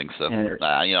 I don't think so.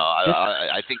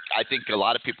 I think a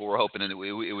lot of people were hoping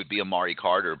it would be Amari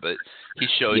Carter, but he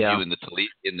showed you in the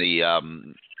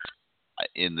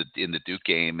Duke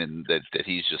game, and that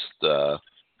he's just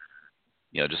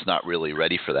just not really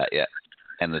ready for that yet,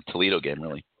 and the Toledo game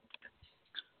really.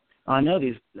 I know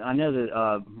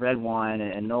that Red Wine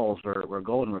and Knowles were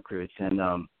Golden recruits, and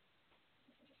I'm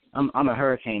a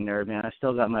Hurricane nerd, man. I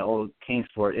still got my old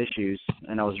CaneSport issues,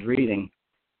 and I was reading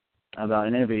about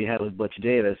an interview he had with Butch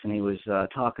Davis, and he was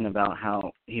talking about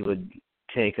how he would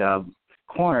take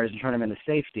corners and turn them into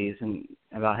safeties, and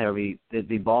about how they'd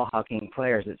be ball hawking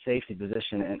players at safety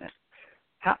position. And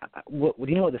do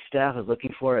you know what the staff is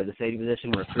looking for at the safety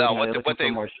position? No,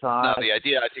 more size? The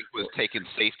idea I think was taking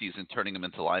safeties and turning them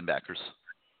into linebackers.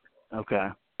 Okay,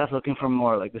 that's looking for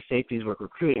more like the safeties we're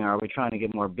recruiting. Are we trying to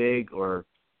get more big or?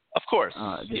 Of course,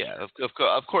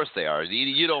 of course they are.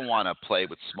 You don't want to play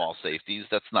with small safeties.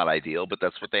 That's not ideal, but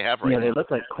that's what they have right now. Yeah, they look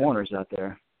like corners out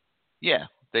there. Yeah,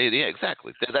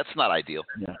 exactly. That's not ideal.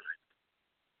 Yeah.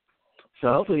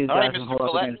 So hopefully these guys can hold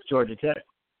up against Georgia Tech.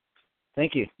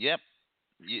 Thank you. Yep.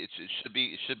 It should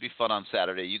be fun on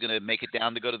Saturday. You going to make it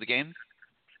down to go to the game?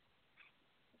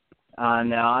 No,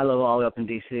 I live all the way up in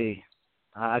D.C.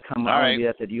 I come out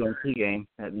at the UNC game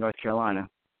at North Carolina.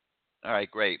 All right,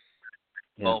 great.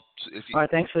 Yeah. Well, all right,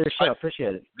 thanks for your show.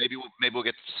 Appreciate it. Maybe we'll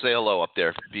get to say hello up there.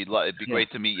 It'd be great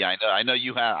to meet you. I know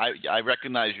you have. I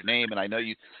recognize your name, and I know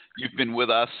you've been with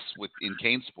us in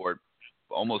CaneSport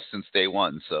almost since day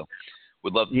one. So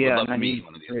would love to meet you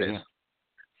one of these days.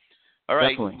 All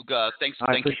right. Thanks for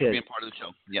being part of the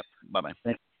show. Yep. Bye-bye.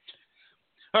 Thanks.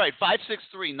 All right.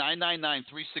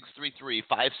 563-999-3633.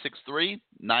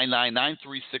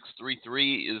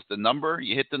 563-999-3633 is the number.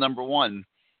 You hit the number 1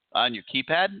 on your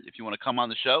keypad if you want to come on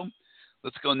the show.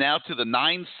 Let's go now to the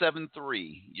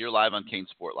 973. You're live on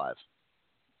CaneSport Live.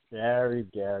 Gary.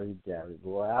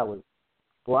 Boy, I was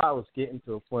getting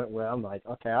to a point where I'm like,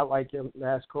 okay, I like your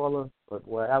last caller, but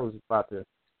boy, I was about to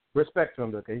respect to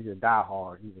him because he's a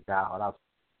diehard. I was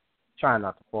trying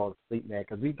not to fall asleep, man,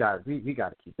 because we got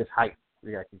to keep this hype.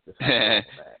 We got to keep this hype.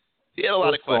 He had a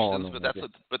lot of questions,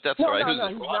 but that's all right. No,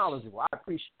 he's knowledgeable.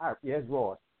 It's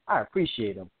Ross. I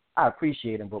appreciate him,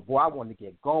 but boy, I wanted to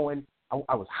get going.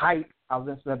 I was hyped. I was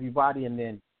listening to everybody, and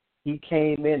then he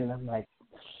came in, and I'm like,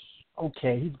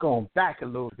 okay, he's going back a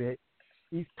little bit.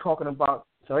 He's talking about.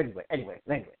 So anyway,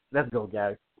 let's go,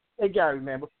 Gary. Hey, Gary,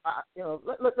 man,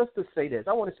 let's just say this.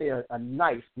 I want to say a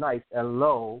nice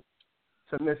hello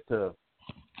to Mr.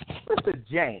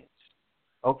 James,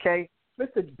 okay?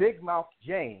 Mr. Big Mouth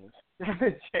James,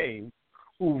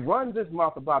 who runs his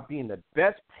mouth about being the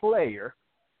best player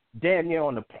damn near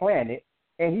on the planet,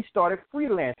 and he started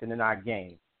freelancing in our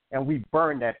game, and we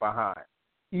burned that behind.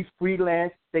 He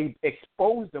freelanced. They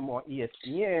exposed him on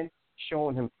ESPN,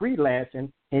 showing him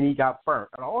freelancing, and he got burnt.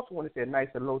 And I also want to say a nice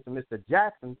hello to Mr.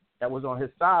 Jackson that was on his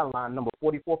sideline, number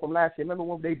 44 from last year. Remember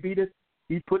when they beat us?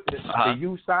 He put the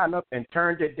U sign up and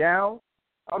turned it down.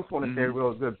 I just want to say a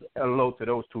real good hello to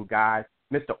those two guys.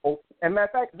 Mr. O. And matter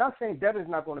of fact, not saying Devin's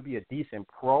not going to be a decent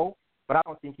pro, but I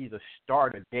don't think he's a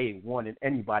starter day one in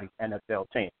anybody's NFL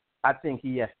team. I think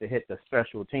he has to hit the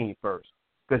special team first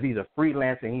because he's a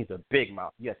freelancer and he's a big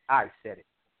mouth. Yes, I said it.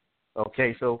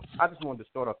 Okay, so I just wanted to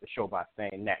start off the show by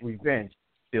saying that revenge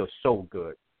feels so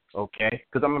good. Okay,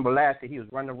 because I remember last year he was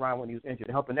running around when he was injured,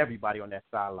 helping everybody on that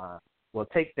sideline. Well,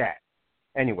 take that.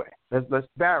 Anyway, let's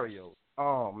Barrios.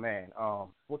 Oh man,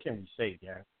 what can we say,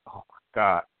 Gary? Oh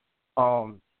my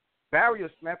God,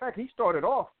 Barrios. Matter of fact, he started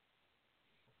off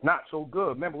not so good.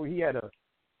 Remember when he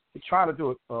tried to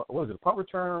do what was it, a punt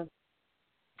return,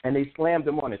 and they slammed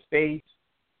him on his face.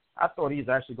 I thought he was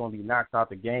actually going to be knocked out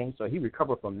the game, so he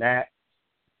recovered from that.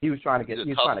 He was trying to catch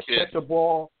the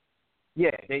ball.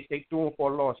 Yeah, they threw him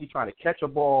for a loss. He trying to catch a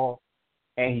ball,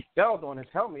 and he fell on his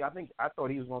helmet. I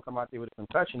thought he was going to come out there with a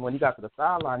concussion. When he got to the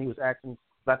sideline, he was acting.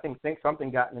 I think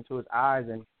something got into his eyes,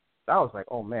 and I was like,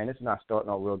 oh man, this is not starting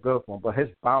out real good for him. But his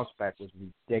bounce back was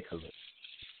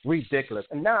ridiculous.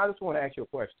 And now I just want to ask you a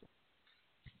question,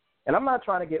 and I'm not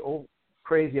trying to get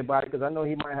crazy about it because I know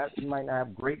he might not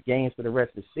have great games for the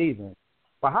rest of the season.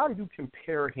 But how do you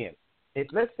compare him? If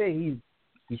let's say he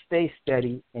stays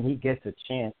steady and he gets a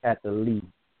chance at the league,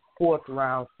 4th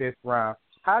round, 5th round,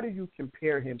 how do you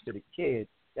compare him to the kid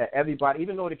that everybody,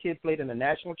 even though the kid played in the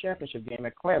national championship game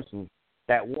at Clemson,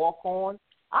 that walk-on,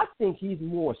 I think he's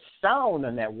more sound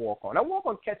than that walk-on. That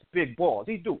walk-on catch big balls.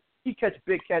 He catch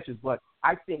big catches, but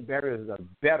I think Barrios is a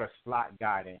better slot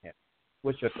guy than him.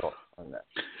 What's your thoughts on that?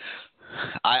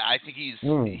 I think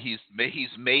he's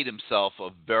made himself a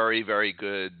very, very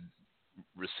good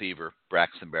receiver,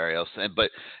 Braxton Berrios.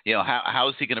 But how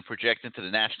is he going to project into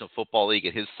the National Football League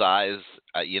at his size?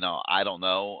 I don't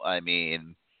know. I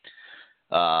mean,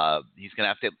 he's going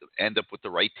to have to end up with the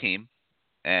right team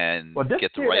and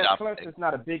get the right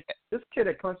opportunity. This kid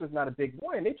at Clemson is not a big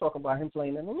boy, and they talking about him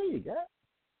playing in the league. Yeah?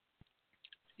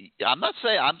 I'm not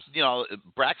saying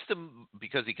Braxton,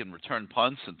 because he can return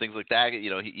punts and things like that.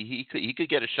 He could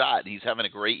get a shot. He's having a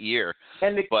great year.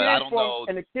 And the but I don't know.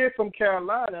 And the kid from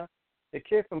Carolina,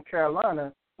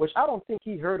 which I don't think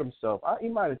he hurt himself. He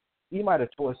might have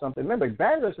tore something. Remember,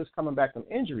 Barrios is coming back from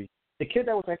injury. The kid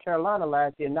that was at Carolina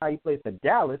last year, now he plays for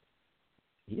Dallas.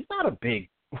 He's not a big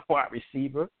wide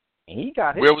receiver, and he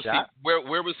got his shot.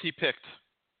 Where was he picked?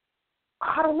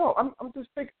 I don't know. I'm just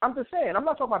saying. I'm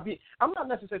not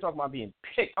necessarily talking about being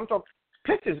picked. I'm talking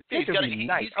picked is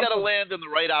nice. He's got to land in the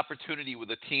right opportunity with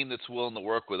a team that's willing to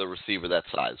work with a receiver that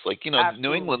size. Like Absolutely.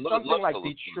 New England.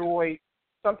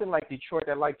 Something like Detroit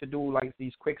that like to do like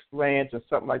these quick slants or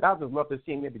something like that. I just love to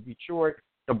see maybe Detroit,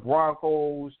 the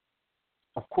Broncos,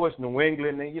 of course New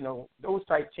England, and those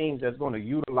type teams that's going to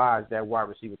utilize that wide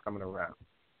receiver coming around.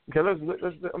 Okay, I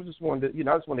just want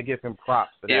to give him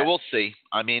props for that. Yeah, we'll see.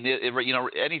 I mean,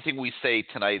 anything we say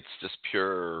tonight's just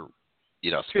pure,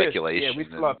 speculation. Yeah, we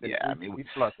fluffing it. We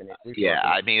fluffing it.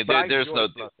 I mean, there's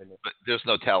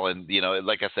no telling.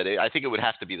 Like I said, I think it would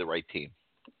have to be the right team.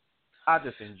 I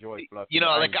just enjoy fluffing.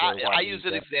 I use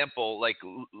an example. Like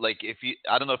if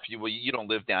I don't know if you don't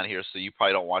live down here, so you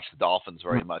probably don't watch the Dolphins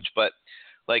very much, but.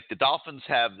 Like the Dolphins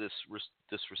have this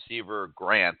receiver,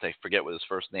 Grant, I forget what his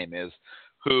first name is,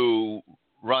 who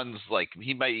runs like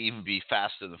he might even be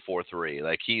faster than 4.3.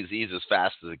 Like he's as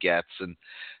fast as it gets, and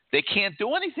they can't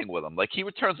do anything with him. Like he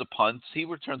returns punts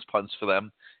for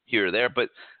them here or there, but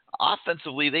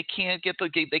offensively they can't get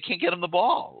him the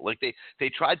ball. Like they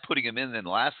tried putting him in the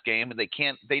last game, and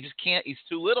they just can't. He's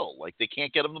too little. Like they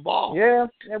can't get him the ball. Yeah.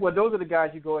 Well, those are the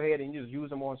guys you go ahead and just use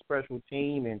them on special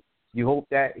team and. You hope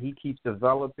that he keeps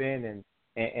developing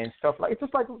and stuff like it's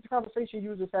just like the conversation you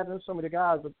was just having with some of the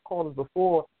guys that called us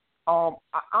before.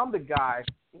 I'm the guy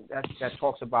that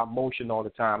talks about motion all the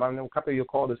time. I know a couple of your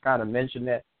callers kind of mentioned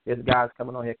that there's guys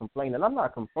coming on here complaining. I'm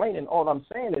not complaining. All I'm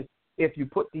saying is if you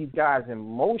put these guys in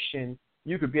motion,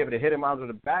 you could be able to hit them out of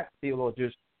the backfield or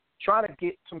just try to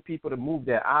get some people to move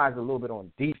their eyes a little bit on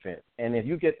defense. And if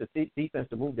you get the defense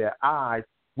to move their eyes,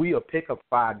 we'll pick up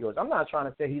 5 yards. I'm not trying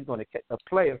to say he's going to catch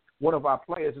one of our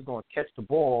players is going to catch the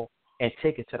ball and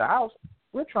take it to the house.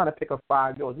 We're trying to pick up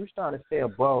 5 yards. We're trying to stay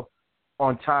above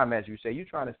on time, as you say. You're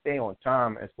trying to stay on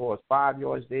time as far as 5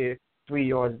 yards there, 3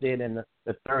 yards there, then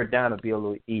the third down will be a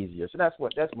little easier. So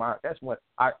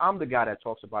I'm the guy that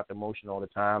talks about the motion all the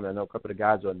time. I know a couple of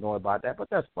guys are annoyed about that, but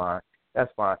that's fine.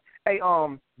 That's fine. Hey,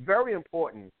 very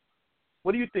important.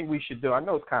 What do you think we should do? I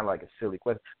know it's kind of like a silly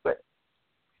question, but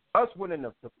us winning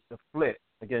the flip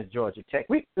against Georgia Tech,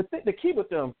 the key with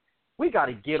them, we got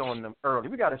to get on them early.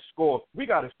 We got to score. We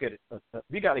got to get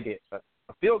a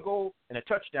field goal and a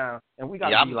touchdown, and we got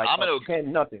to be like 10-0.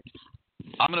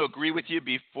 I'm going to agree with you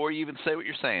before you even say what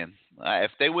you're saying.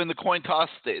 If they win the coin toss,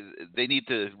 they need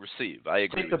to receive. I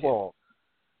agree. Take the ball.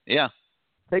 Yeah.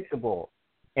 Take the ball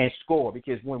and score,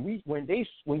 because when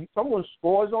someone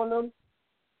scores on them,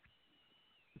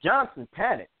 Johnson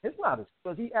panicked. It's not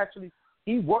because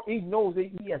He knows that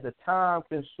he has a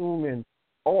time-consuming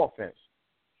offense,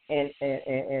 and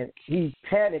he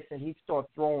panics and he starts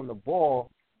throwing the ball.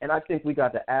 And I think we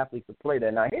got the athletes to play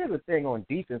that. Now, here's the thing on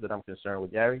defense that I'm concerned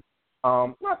with, Gary.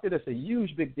 Not that it's a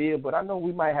huge big deal, but I know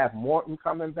we might have Morton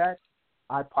coming back.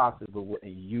 I possibly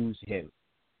wouldn't use him.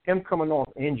 Him coming off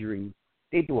injury,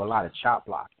 they do a lot of chop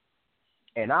blocking.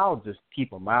 And I'll just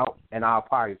keep him out, and I'll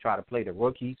probably try to play the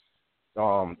rookie,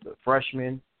 the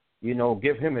freshman,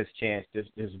 give him his chance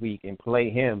this week and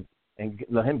play him and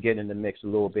let him get in the mix a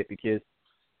little bit, because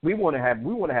we want to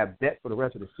have depth for the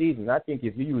rest of the season. I think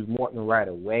if you use Morton right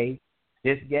away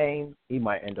this game, he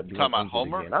might end up being talking about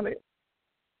Homer? Again. I mean,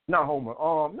 not Homer.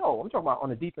 No, I'm talking about on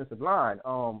the defensive line.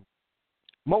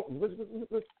 Moulton,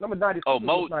 what's number 90? Oh,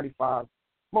 Moulton. 95.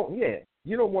 Moulton, yeah.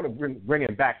 You don't want to bring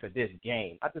him back for this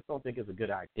game. I just don't think it's a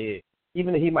good idea.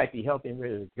 Even though he might be healthy and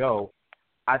ready to go,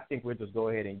 I think we'll just go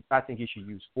ahead and I think you should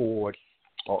use Ford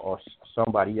or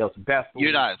somebody else.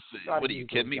 You're not. What are you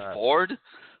kidding me? Ford,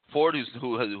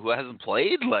 who hasn't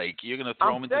played? Like, you're gonna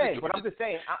throw him into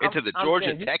the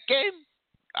Georgia Tech game?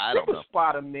 I don't know. You can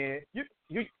spot him there.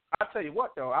 I tell you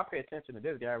what though, I pay attention to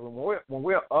this guy. When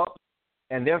we're up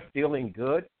and they're feeling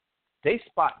good, they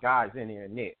spot guys in here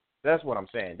and there. That's what I'm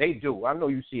saying. They do. I know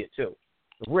you see it too.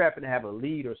 If we're having to have a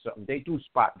lead or something, they do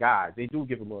spot guys. They do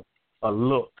give them a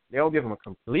look. They don't give them a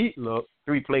complete look,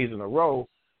 3 plays in a row,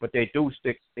 but they do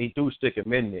stick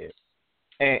them in there.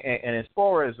 And as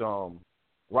far as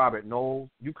Robert Knowles,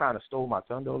 you kind of stole my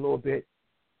thunder a little bit.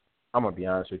 I'm gonna be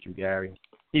honest with you, Gary.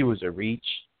 He was a reach,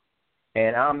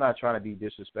 and I'm not trying to be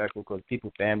disrespectful because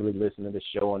family listen to the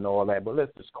show and all that. But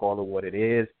let's just call it what it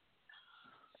is.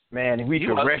 Man, we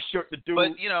can redshirt the dude.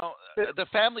 But the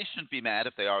family shouldn't be mad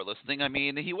if they are listening. I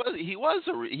mean, he was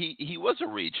a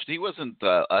reach. He wasn't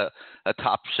a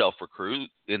top shelf recruit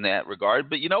in that regard.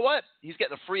 But you know what? He's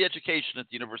getting a free education at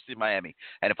the University of Miami.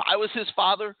 And if I was his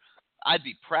father, I'd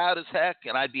be proud as heck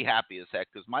and I'd be happy as heck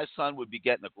because my son would be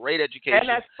getting a great education and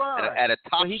that's fine. At a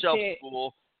top shelf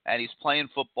school, and he's playing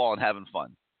football and having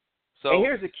fun. So and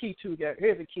here's the key too, Gary.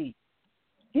 Here's the key.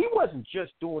 He wasn't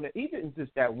just doing it. He didn't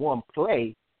just that one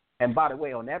play. And by the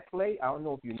way, on that play, I don't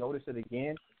know if you noticed it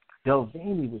again,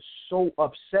 Delvany was so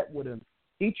upset with him.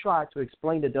 He tried to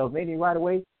explain to Delvany right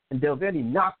away, and Delvany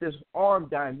knocked his arm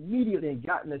down immediately and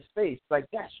got in his face. Like,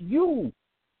 that's you.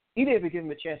 He didn't even give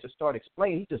him a chance to start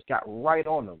explaining. He just got right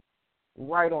on him.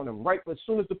 Right as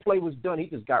soon as the play was done, he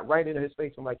just got right into his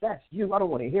face. I'm like, that's you. I don't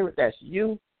want to hear it. That's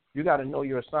you. You got to know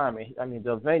your assignment. I mean,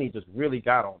 Delvany just really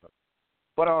got on him.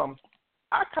 But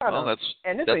I kind of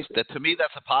to me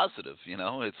that's a positive.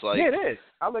 It's like yeah, it is.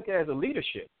 I look at it as a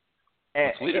leadership.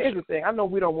 And here's the thing: I know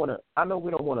we don't want to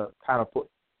kind of put.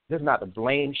 This is not the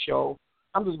blame show.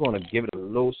 I'm just going to give it a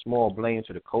little small blame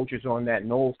to the coaches on that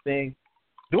Knowles thing.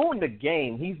 During the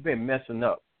game, he's been messing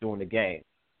up during the game.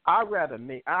 I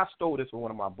stole this from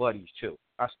one of my buddies too.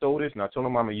 I stole this and I told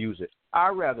him I'm gonna use it.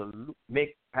 I'd rather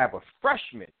have a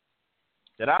freshman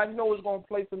that I know is gonna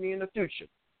play for me in the future.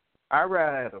 I'd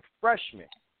rather have a freshman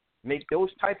make those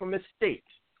type of mistakes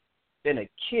than a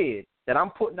kid that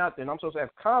I'm putting out there and I'm supposed to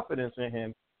have confidence in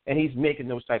him and he's making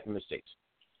those type of mistakes.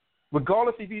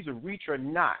 Regardless if he's a reach or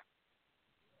not,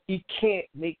 he can't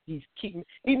make these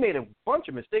he made a bunch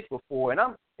of mistakes before,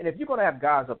 and if you're gonna have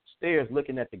guys upstairs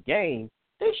looking at the game,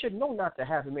 they should know not to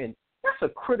have him in. That's a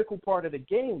critical part of the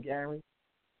game, Gary.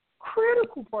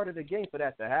 Critical part of the game for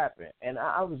that to happen. And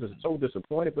I was just so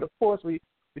disappointed, but of course we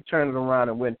turned it around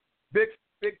and win. Big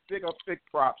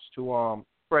props to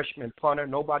freshman punter.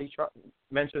 Nobody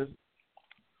mentions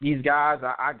these guys.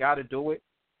 I got to do it.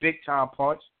 Big time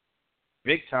punts.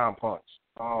 He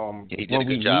did a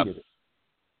good job.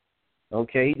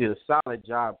 Okay, he did a solid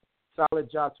job. Solid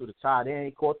job to the tight end.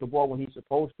 He caught the ball when he's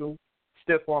supposed to.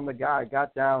 Stiff arm the guy.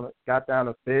 Got down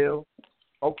the field.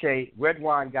 Okay,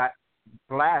 Redwine got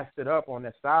blasted up on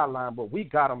the sideline, but we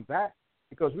got him back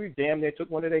because we damn near took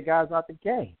one of their guys out the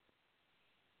game.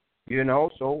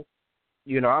 So,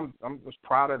 I'm just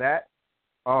proud of that.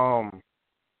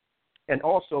 And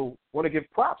also want to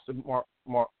give props to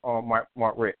Mark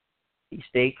Rick. He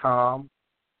stayed calm.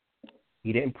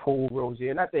 He didn't pull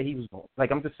Rozier. Not that he was going.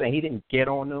 Like, I'm just saying he didn't get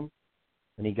on them.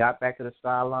 When he got back to the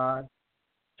sideline,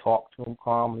 talked to him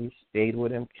calmly, stayed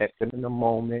with him, kept him in the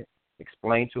moment,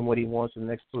 explained to him what he wants in the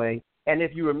next play. And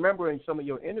if you remember in some of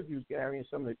your interviews, Gary, and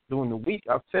some of during the week,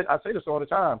 I say this all the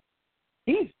time.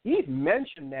 He's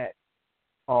mentioned that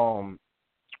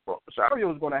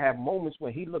Rosario is going to have moments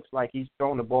when he looks like he's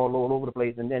throwing the ball all over the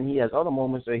place, and then he has other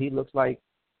moments that he looks like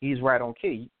he's right on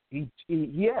key.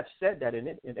 He has said that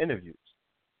in interviews.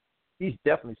 He's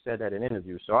definitely said that in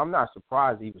interviews. So I'm not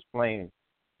surprised he was playing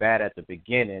bad at the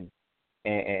beginning.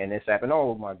 and it's happened.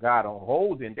 Oh my God, on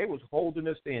holding, they was holding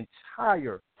us the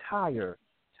entire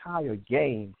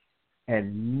game,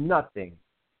 and nothing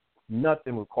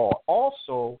was called.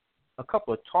 Also, a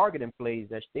couple of targeting plays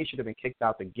that they should have been kicked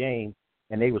out the game,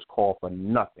 and they was called for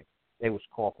nothing. They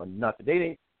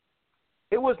didn't.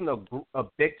 It wasn't a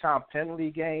big time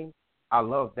penalty game. I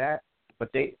love that,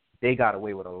 but they got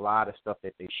away with a lot of stuff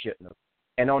that they shouldn't have.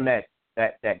 And on that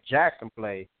Jackson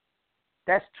play,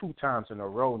 that's 2 times in a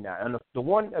row now. And the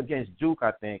one against Duke,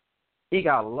 I think, he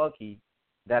got lucky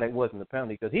that it wasn't a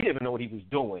penalty because he didn't even know what he was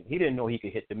doing. He didn't know he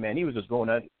could hit the man. He was just going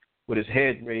up with his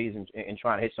head raised and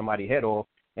trying to hit somebody's head off.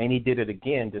 And he did it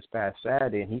again this past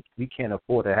Saturday, and we can't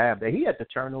afford to have that. He had the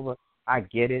turnover. I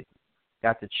get it.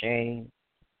 Got the chain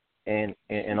and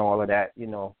all of that. You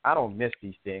know, I don't miss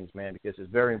these things, man, because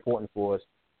it's very important for us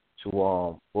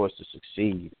to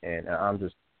succeed. And I'm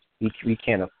just we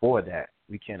can't afford that.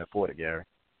 We can't afford it, Gary.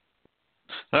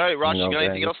 All right, Ross, you got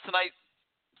anything else tonight?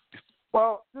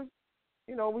 Well,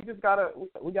 you know, we gotta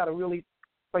really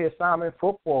play assignment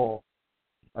football,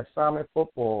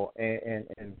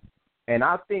 and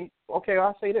I think, okay,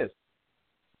 I'll say this.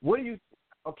 We're going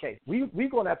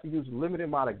to have to use a limited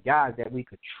amount of guys that we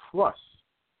could trust.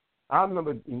 I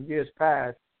remember in years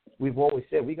past, we've always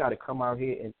said we got to come out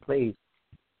here and play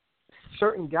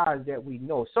certain guys that we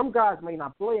know. Some guys may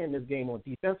not play in this game on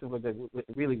defensive that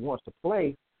really wants to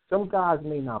play. Some guys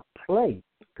may not play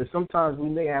because sometimes we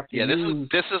may have to use.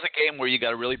 This is a game where you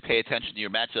got to really pay attention to your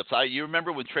matchups. You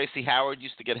remember when Tracy Howard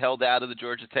used to get held out of the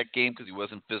Georgia Tech game because he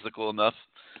wasn't physical enough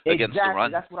against the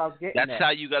run? That's what I was getting at. That's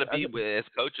how you got to be as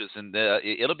coaches, and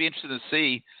it'll be interesting to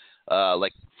see,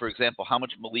 like for example, how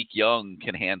much Malik Young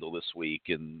can handle this week,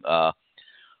 and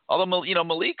although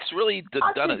Malik's really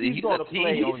done it. He's a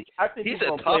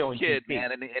tough kid,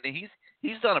 man, and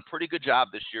he's done a pretty good job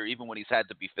this year, even when he's had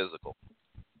to be physical.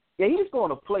 Yeah, he's going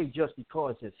to play just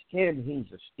because it's him.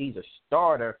 He's a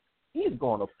starter. He's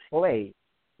going to play,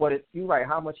 but you're right.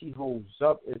 How much he holds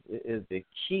up is the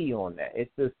key on that.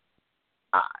 It's just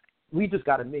we just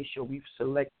got to make sure we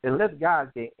select. Unless guys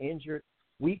get injured,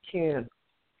 we can't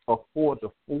afford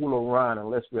to fool around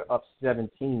unless we're up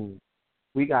 17.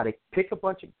 We got to pick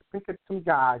some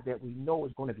guys that we know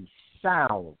is going to be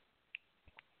sound.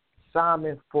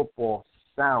 Simon football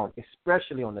sound,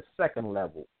 especially on the second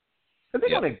level. Because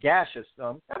they're going to gash us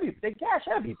some. They gash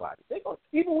everybody.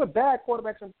 Even with bad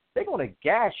quarterbacks, they're going to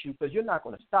gash you because you're not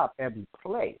going to stop every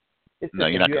play. No,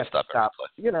 you're not going to stop every play.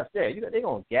 You're not there. They're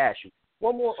going to gash you.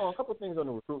 One more, a couple of things on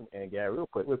the recruiting end, Gary, real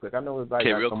quick. I know everybody.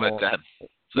 Okay, real quick, go ahead.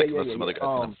 Some other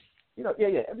guys.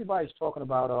 Everybody's talking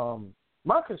about.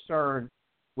 My concern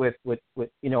with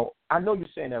I know you're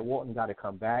saying that Walton got to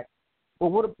come back, but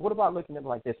what about looking at it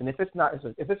like this? And if it's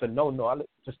a no,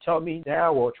 just tell me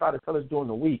now or try to tell us during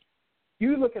the week.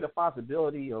 You look at the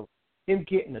possibility of him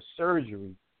getting a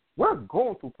surgery. We're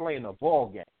going through playing a ball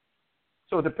game.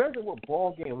 So it depends on what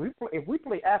ball game. If we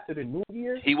play after the New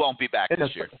Year, he won't be back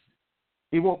this year.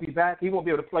 He won't be back. He won't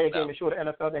be able to play a game and show the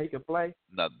NFL that he can play.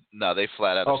 No, they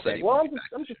flat out said he won't be back.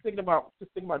 I'm just thinking about a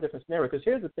different scenario. Because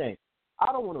here's the thing,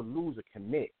 I don't want to lose a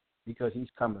commit because he's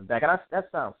coming back. And that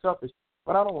sounds selfish,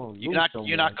 but I don't want to lose. You're not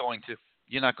going to.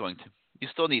 You're not going to. You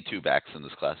still need 2 backs in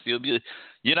this class. You're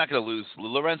not going to lose.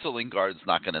 Lorenzo Lingard's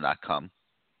not going to not come.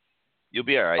 You'll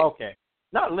be all right. Okay.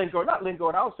 Not Lingard. I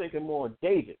was thinking more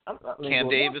Davis. Cam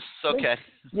Davis, okay.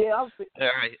 Yeah, I was thinking.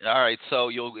 All right.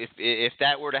 So if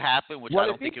that were to happen, which I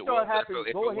don't think it will,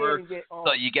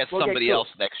 so you get somebody else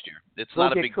next year. It's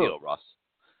not a big deal, Ross.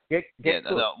 I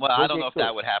don't know if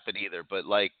that would happen either, but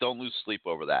don't lose sleep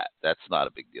over that. That's not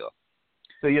a big deal.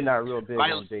 So you're not real big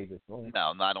on Davis. No,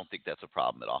 I don't think that's a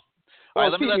problem at all. All right,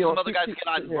 let me let some other guys get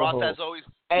on. Ross, as always,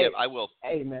 I will.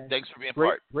 Hey, man. Thanks for being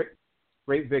part.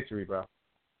 Great victory, bro.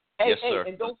 Yes, sir.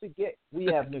 And don't forget, we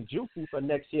have Njoku for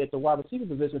next year at the wide receiver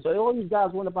position. So all these guys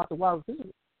wonder about the wide receiver.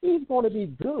 He's going to be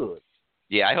good.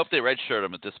 Yeah, I hope they redshirt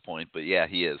him at this point, but yeah,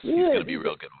 he is. He's going to be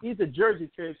real good. He's a Jersey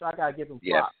kid, so I got to give him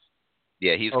props.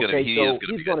 Yeah, he's going to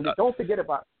be good. Don't forget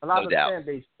about a lot of the fan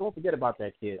base. Don't forget about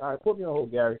that kid. All right, put me on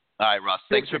hold, Gary. All right, Ross.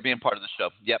 Thanks for being part of the show.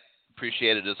 Yep.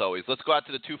 Appreciate it as always. Let's go out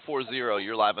to the 240.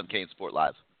 You're live on CaneSport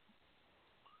Live.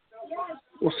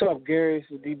 What's up, Gary?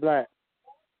 It's D Black.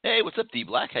 Hey, what's up, D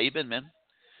Black? How you been, man?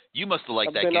 You must have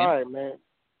liked that game. All right, man.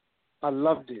 I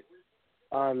loved it.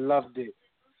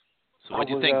 So what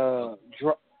do you think?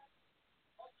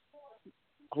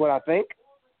 What I think?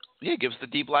 Yeah, give us the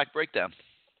D Black breakdown.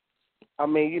 I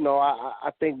mean,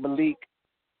 I think Malik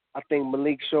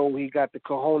showed he got the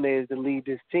cojones to lead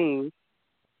this team.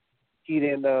 He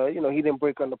didn't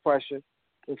break under pressure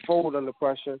and fold under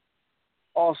pressure.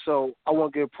 Also, I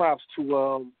want to give props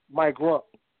to Mike Rump.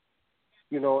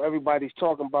 You know, everybody's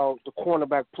talking about the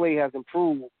cornerback play has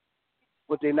improved,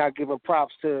 but they're not giving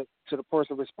props to the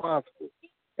person responsible,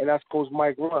 and that's Coach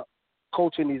Mike Rupp,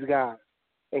 coaching these guys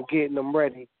and getting them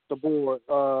ready. The board,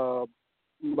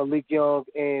 Malik Young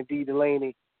and D.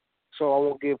 Delaney. So I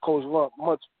won't give Coach Rupp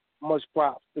much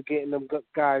props to getting them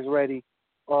guys ready.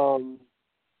 I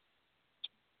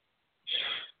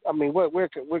mean, where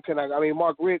can I? I mean,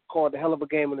 Mark Richt called a hell of a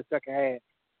game in the second half.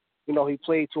 You know, he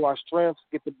played to our strengths,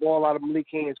 get the ball out of Malik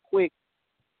hands quick,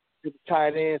 to the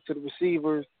tight ends, to the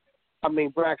receivers. I mean,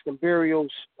 Braxton Berrios,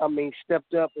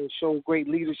 stepped up and showed great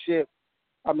leadership.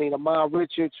 I mean, Amon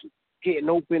Richards getting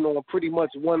open on pretty much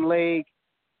one leg.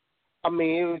 I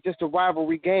mean, it was just a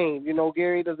rivalry game. You know,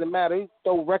 Gary, it doesn't matter. You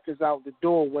throw records out the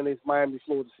door when it's Miami,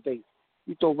 Florida State.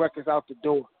 You throw records out the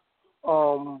door.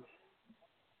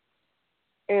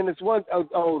 And it's one,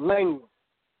 Langland,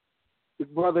 his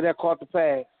brother that caught the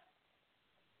pass.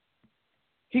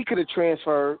 He could have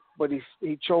transferred, but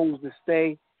he chose to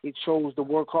stay. He chose to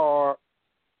work hard.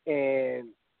 And,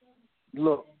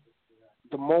 look,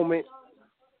 the moment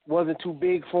wasn't too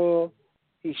big for him.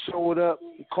 He showed up.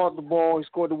 He caught the ball. He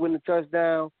scored the winning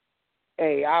touchdown.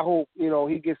 Hey, I hope, you know,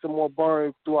 he gets some more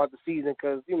burn throughout the season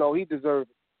because, you know, he deserves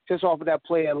it. Just off of that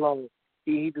play alone,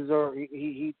 he deserves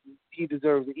it. He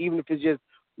deserves it. Even if it's just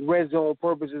red zone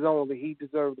purposes only, he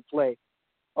deserves to play.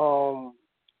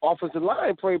 Offensive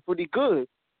line played pretty good.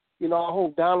 You know, I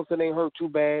hope Donaldson ain't hurt too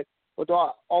bad. But the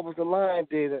offensive line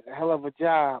did a hell of a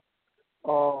job.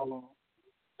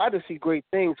 I just see great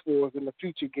things for us in the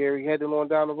future, Gary, heading on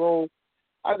down the road.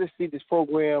 I just see this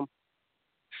program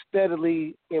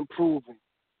steadily improving.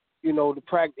 You know, the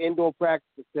indoor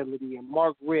practice facility and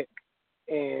Mark Richt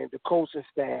and the coaching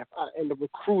staff and the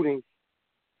recruiting.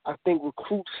 I think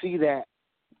recruits see that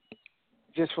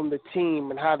just from the team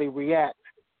and how they react.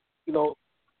 You know,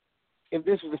 if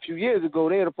this was a few years ago,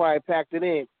 they would have probably packed it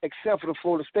in, except for the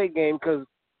Florida State game. Because,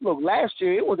 look, last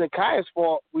year it wasn't Kaya's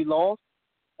fault we lost.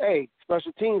 Hey,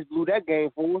 special teams blew that game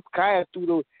for us. Kaya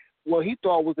threw what he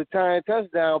thought was the tying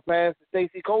touchdown pass to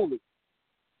Stacey Coley.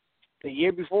 The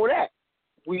year before that,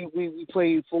 we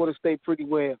played Florida State pretty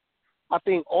well. I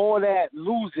think all that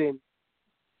losing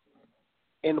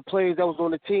and the players that was on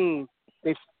the team,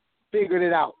 they figured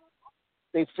it out.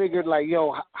 They figured, like,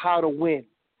 how to win.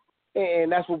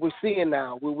 And that's what we're seeing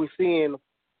now. We're seeing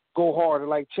go harder.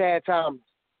 Like Chad Thomas,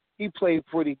 he played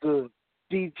pretty good.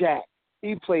 D. Jack,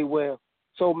 he played well.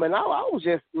 So, man, I was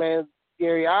just, man,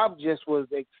 Gary, I just was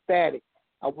ecstatic.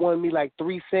 I wanted me like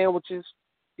 3 sandwiches,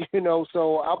 you know.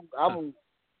 So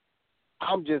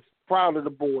I'm just proud of the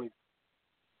boys.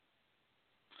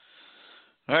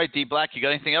 All right, D. Black, you got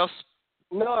anything else?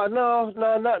 No,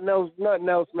 nothing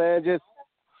else, man. Just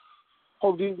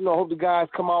hope the guys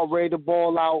come out ready to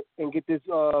ball out and get this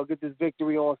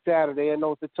victory on Saturday. I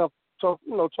know it's a tough,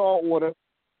 tall order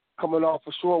coming off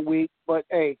a short week, but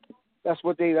hey, that's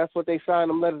what they signed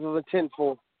them letters of intent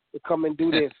for, to come and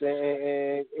do this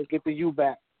and get the U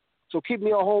back. So keep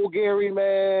me on hold, Gary,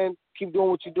 man. Keep doing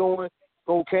what you're doing.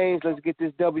 Go Canes. Let's get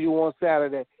this W on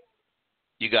Saturday.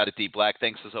 You got it, D. Black.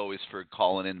 Thanks, as always, for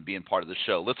calling in and being part of the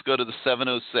show. Let's go to the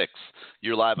 706.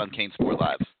 You're live on CaneSport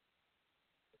Live.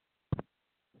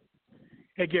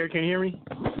 Hey, Gary, can you hear me?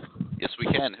 Yes, we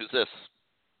can. Who's this?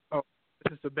 Oh,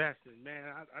 this is Sebastian. Man,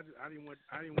 I didn't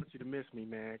want you to miss me,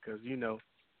 man, because, you know,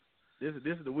 this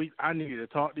is the week I needed to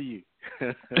talk to you.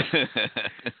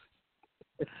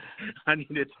 I need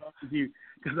to talk to you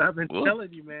because I've been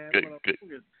telling you, man.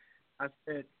 Good. I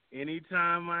said,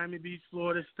 anytime Miami beats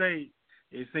Florida State,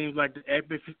 it seems like the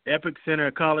epic center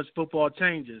of college football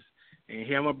changes. And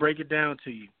here I'm going to break it down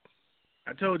to you.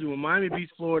 I told you, when Miami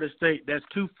beats Florida State, that's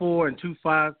 2 4 and 2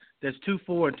 5. That's 2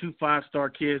 4 and 2 5-star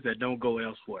kids that don't go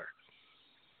elsewhere.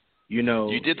 You know,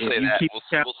 you did say that.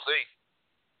 We'll see.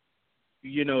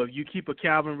 You know, if you keep a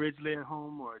Calvin Ridgely at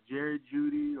home or a Jerry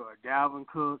Jeudy or a Dalvin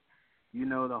Cook, you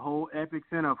know, the whole epic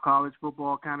center of college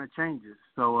football kind of changes.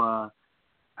 So,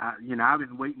 I've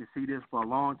been waiting to see this for a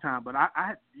long time. But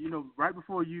I right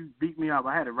before you beat me up,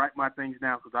 I had to write my things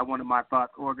down because I wanted my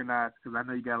thoughts organized because I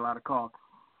know you got a lot of calls.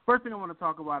 First thing I want to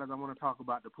talk about is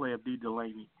the play of D.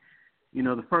 Delaney. You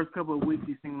know, the first couple of weeks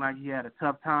he seemed like he had a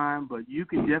tough time, but you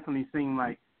can definitely seem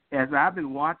like, as I've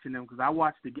been watching him, because I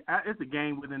watched it's a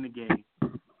game within the game,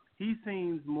 he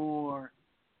seems more,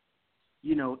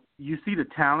 you know, you see the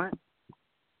talent.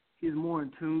 He's more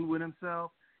in tune with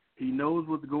himself. He knows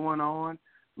what's going on.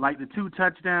 Like the 2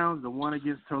 touchdowns, the one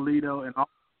against Toledo and the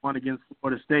one against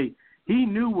Florida State, he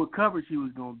knew what coverage he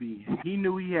was going to be in. He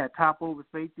knew he had top-over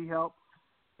safety help.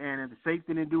 And if the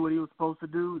safety didn't do what he was supposed to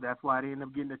do, that's why they ended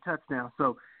up getting a touchdown.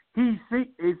 So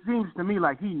it seems to me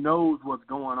like he knows what's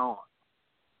going on.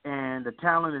 and the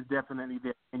talent is definitely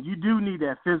there. And you do need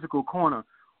that physical corner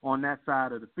on that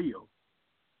side of the field.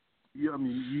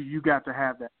 You got to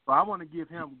have that. So I want to give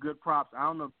him good props. I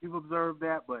don't know if you've observed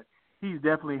that, but he's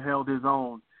definitely held his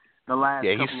own the last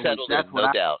couple of weeks. Yeah, he's settled in,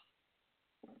 no doubt.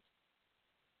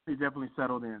 He definitely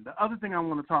settled in. The other thing I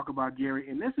want to talk about, Gary,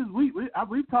 and this is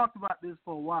we've talked about this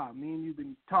for a while. Me and you've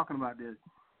been talking about this.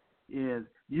 Is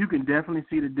you can definitely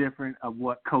see the difference of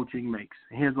what coaching makes.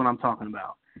 Here's what I'm talking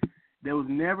about. There was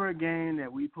never a game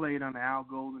that we played under Al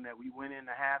Golden that we went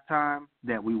into halftime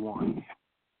that we won.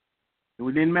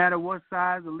 It didn't matter what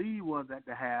size the lead was at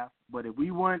the half, but if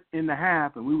we went in the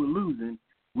half and we were losing,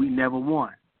 we never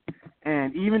won.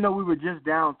 And even though we were just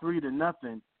down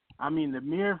 3-0, I mean, the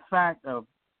mere fact of,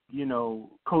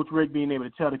 Coach Rick being able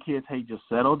to tell the kids, hey, just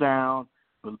settle down,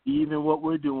 believe in what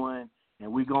we're doing,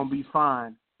 and we're going to be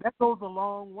fine, that goes a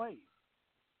long way.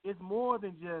 It's more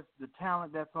than just the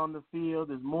talent that's on the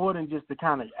field. It's more than just the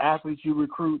kind of athletes you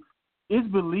recruit. It's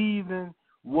believing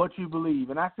what you believe.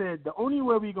 And I said the only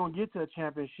way we're going to get to a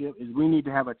championship is we need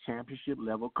to have a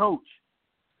championship-level coach.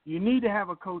 You need to have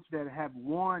a coach that have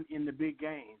won in the big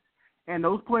games. And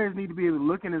those players need to be able to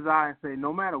look in his eye and say,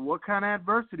 no matter what kind of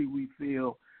adversity we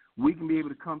feel, we can be able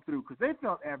to come through. Because they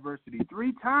felt adversity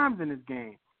 3 times in this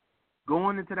game,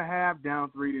 going into the half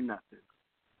down 3-0.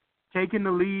 Taking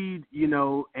the lead,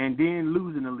 and then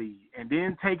losing the lead, and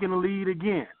then taking the lead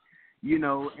again,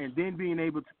 and then being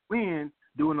able to win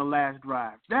during the last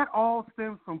drive. That all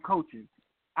stems from coaching.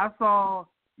 I saw,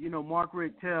 Mark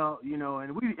Rick tell,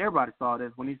 and everybody saw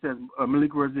this when he says,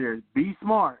 Malik Rozier, be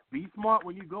smart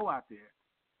when you go out there.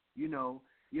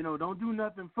 Don't do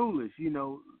nothing foolish.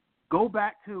 Go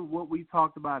back to what we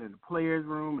talked about in the players'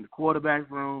 room, and the quarterback's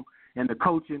room, and the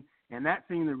coaching, and that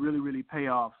seemed to really, really pay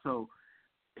off. So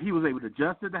he was able to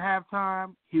adjust at the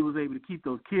halftime. He was able to keep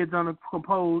those kids under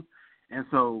composed. And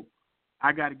so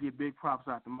I got to give big props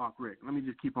out to Mark Rick. Let me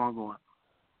just keep on going.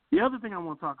 The other thing I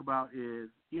want to talk about is,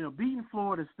 beating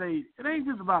Florida State, it ain't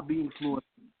just about beating Florida.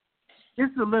 It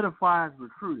solidifies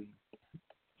recruiting.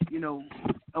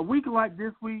 A week like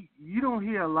this week, you don't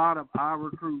hear a lot of our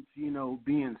recruits,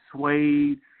 being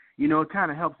swayed. It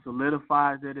kind of helps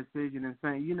solidify their decision and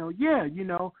saying,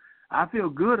 I feel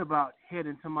good about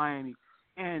heading to Miami.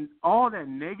 And all that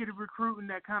negative recruiting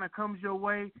that kind of comes your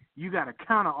way, you got a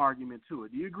counter argument to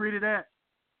it. Do you agree to that?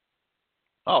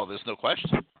 Oh, there's no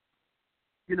question.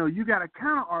 You got a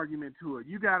counter argument to it.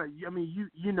 You got to,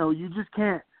 you just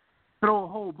can't throw a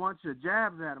whole bunch of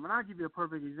jabs at them. And I'll give you a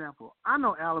perfect example. I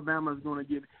know Alabama is going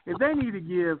to give, if they need to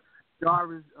give Josh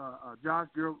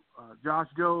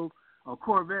Jobe a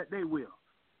Corvette, they will.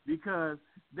 Because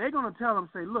they're going to tell him,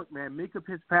 say, look, man, Micah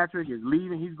Fitzpatrick is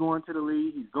leaving. He's going to the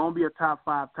league. He's going to be a top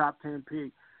 5, top 10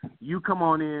 pick. You come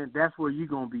on in. That's where you're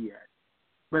going to be at.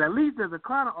 But at least there's a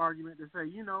counter argument to say,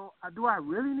 do I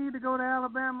really need to go to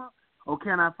Alabama? Or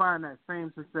can I find that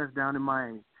same success down in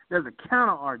Miami? There's a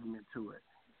counter argument to it.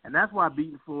 And that's why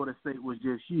beating Florida State was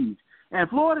just huge. And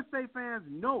Florida State fans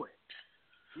know it.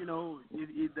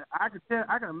 I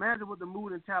can imagine what the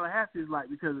mood in Tallahassee is like,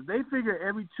 because if they figure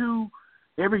every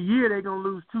year they're going to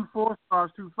lose 2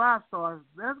 4-stars, 2 5-stars,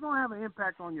 that's going to have an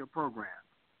impact on your program.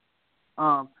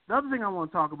 The other thing I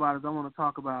want to talk about is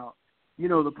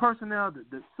the personnel.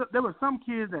 There were some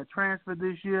kids that transferred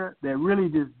this year that really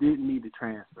just didn't need to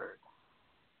transfer.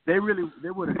 They would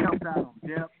have helped out on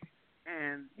depth.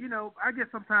 And, I guess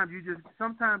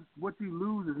sometimes what you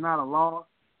lose is not a loss.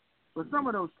 But some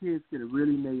of those kids could have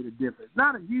really made a difference.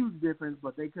 Not a huge difference,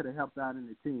 but they could have helped out in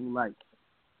the team. Like,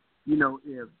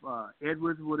 if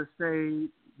Edwards would have stayed,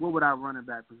 what would our running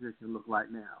back position look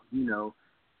like now?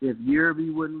 If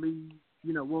Yerby wouldn't leave,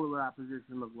 what would our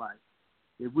position look like?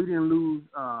 If we didn't lose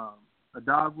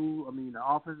Adagu, the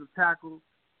offensive tackle,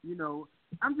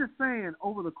 I'm just saying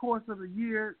over the course of the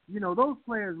year, those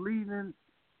players leaving,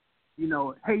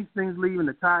 Hastings leaving,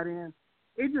 the tight end,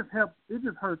 it just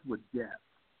hurts with depth.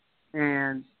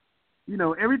 And,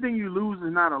 everything you lose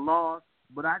is not a loss.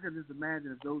 But I could just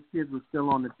imagine if those kids were still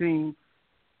on the team,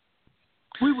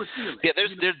 we would feel it. Yeah,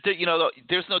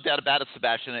 there's no doubt about it,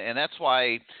 Sebastian, and that's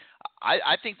why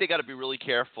I think they got to be really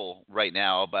careful right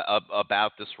now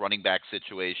about this running back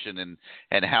situation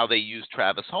and how they use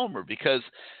Travis Homer, because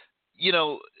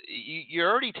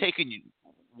you're already taking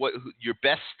your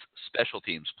best special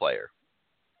teams player,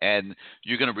 and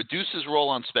you're going to reduce his role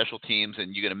on special teams,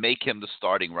 and you're going to make him the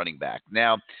starting running back.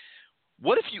 Now,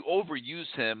 what if you overuse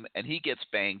him and he gets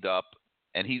banged up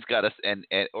and he's got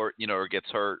or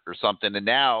gets hurt or something, and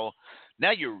now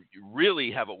you really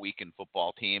have a weakened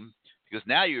football team, because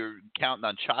now you're counting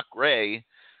on Chuck Ray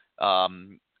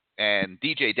and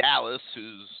DJ Dallas,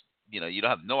 who's you don't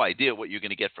have no idea what you're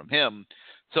going to get from him.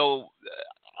 So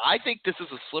I think this is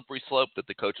a slippery slope that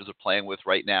the coaches are playing with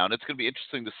right now, and it's going to be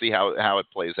interesting to see how it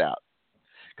plays out.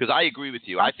 Because I agree with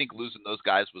you. I think losing those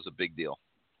guys was a big deal.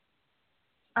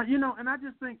 And I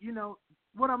just think,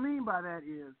 what I mean by that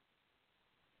is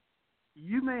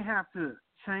you may have to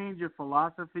change your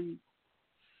philosophy,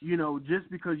 just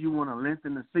because you want to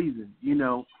lengthen the season.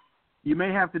 You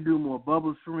may have to do more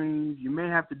bubble screens. You may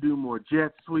have to do more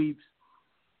jet sweeps.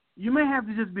 You may have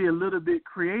to just be a little bit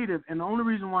creative. And the only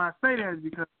reason why I say that is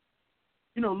because,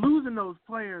 losing those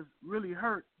players really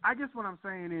hurt. I guess what I'm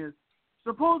saying is,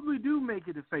 suppose we do make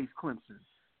it to face Clemson.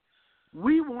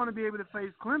 We want to be able to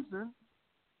face Clemson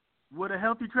with a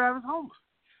healthy Travis Homer.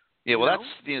 Yeah, well,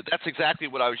 that's exactly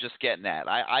what I was just getting at.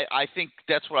 I think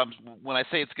that's what when I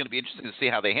say it's going to be interesting to see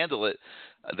how they handle it.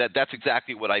 That's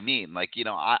exactly what I mean. Like,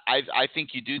 I think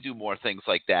you do more things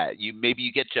like that. Maybe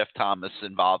you get Jeff Thomas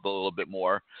involved a little bit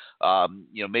more.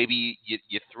 Maybe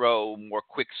you throw more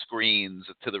quick screens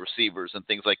to the receivers and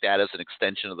things like that as an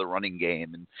extension of the running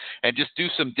game, and just do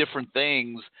some different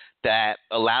things that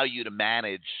allow you to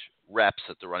manage reps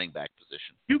at the running back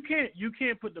position. You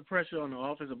can't put the pressure on the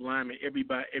offensive lineman every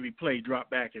play, drop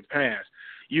back and pass.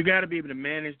 You got to be able to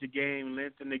manage the game,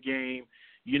 lengthen the game,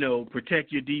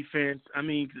 protect your defense. I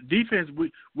mean, defense,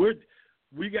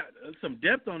 we got some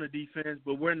depth on the defense,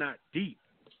 but we're not deep.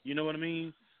 You know what I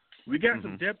mean? We got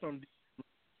some depth on defense,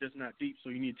 just not deep. So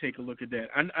you need to take a look at that.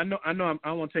 I know I don't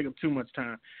want to take up too much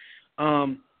time.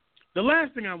 The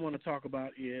last thing I want to talk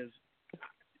about is,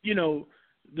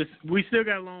 we still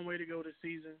got a long way to go this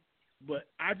season, but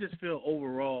I just feel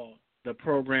overall the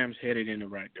program's headed in the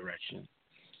right direction.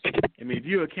 I mean, if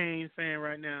you're a Canes fan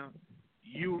right now,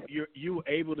 you're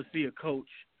able to see a coach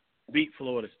beat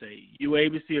Florida State. You're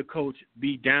able to see a coach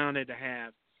be down at the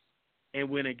half and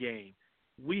win a game.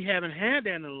 We haven't had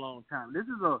that in a long time. This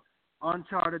is a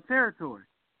uncharted territory.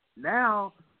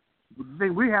 Now, the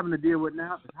thing we're having to deal with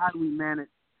now is how do we manage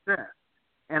success?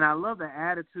 And I love the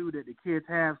attitude that the kids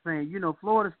have saying,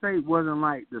 Florida State wasn't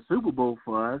like the Super Bowl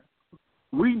for us.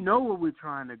 We know where we're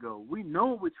trying to go. We know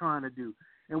what we're trying to do.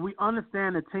 And we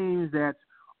understand the teams that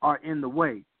are in the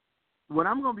way. What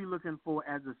I'm going to be looking for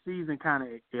as the season kind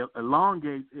of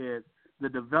elongates is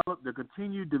the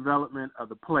continued development of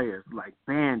the players, like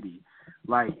Bandy,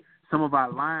 like some of our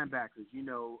linebackers,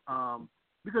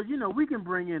 because, we can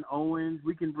bring in Owens.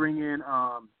 We can bring in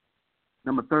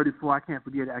number 34, I can't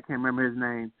remember his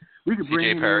name. We could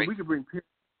bring Perry. We could bring Perry.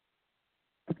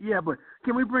 Yeah, but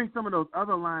can we bring some of those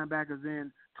other linebackers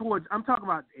in towards, I'm talking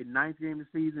about a 9th game of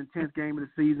the season, 10th game of the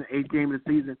season, 8th game of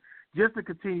the season, just to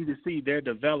continue to see their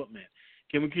development.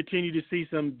 Can we continue to see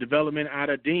some development out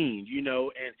of Dean,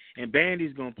 and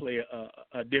Bandy's going to play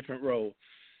a different role.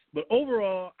 But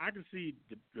overall, I can see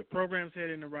the program's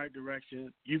headed in the right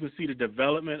direction. You can see the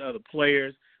development of the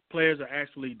players. Players are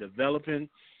actually developing.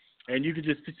 And you can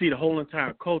just see the whole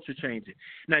entire culture changing.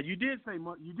 Now, you did say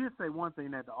one thing,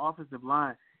 that the offensive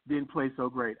line didn't play so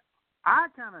great. I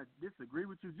kind of disagree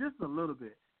with you just a little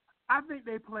bit. I think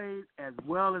they played as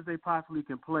well as they possibly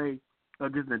can play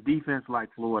against a defense like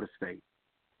Florida State.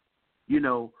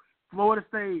 Florida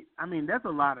State, I mean, that's a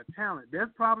lot of talent. There's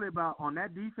probably about, on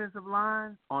that defensive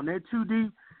line, on that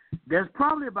 2D, there's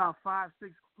probably about 5-6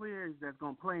 players that's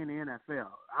going to play in the NFL.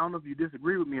 I don't know if you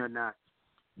disagree with me or not.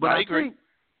 But I agree.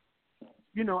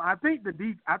 I think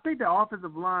the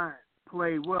offensive line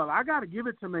played well. I got to give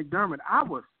it to McDermott. I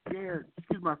was scared,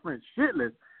 excuse my French,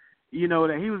 shitless,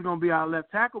 that he was going to be our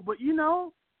left tackle. But,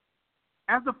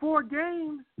 after 4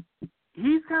 games,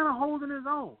 he's kind of holding his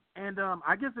own. And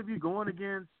I guess if you're going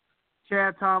against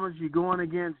Chad Thomas, you're going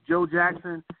against Joe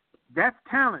Jackson, that's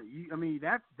talent.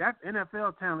 That's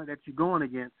NFL talent that you're going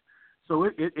against. So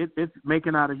it's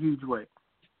making out a huge way.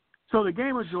 So the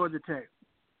game with Georgia Tech,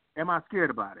 am I scared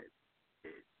about it?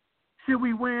 Should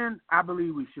we win? I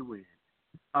believe we should win.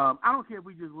 I don't care if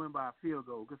we just win by a field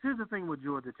goal. Because here's the thing with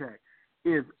Georgia Tech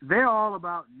is they're all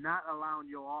about not allowing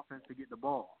your offense to get the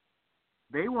ball.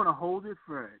 They want to hold it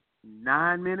for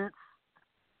 9 minutes,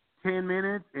 10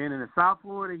 minutes, and in the South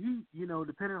Florida Heat,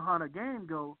 depending on how the game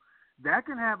goes, that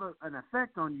can have an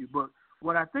effect on you. But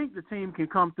what I think the team can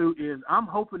come through is I'm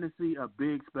hoping to see a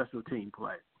big special team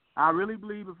play. I really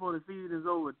believe before the season is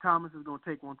over, Thomas is going to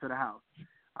take one to the house.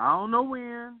 I don't know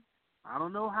when. I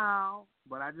don't know how,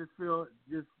 but I just feel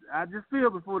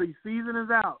before the season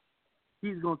is out,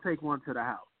 he's going to take one to the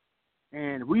house.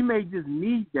 And we may just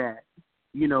need that,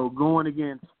 going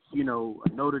against,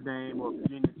 Notre Dame or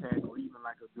Virginia Tech or even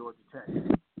like a Georgia Tech.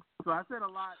 So I said a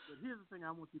lot, but here's the thing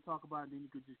I want you to talk about, and then you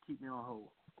could just keep me on hold.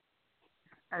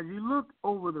 As you look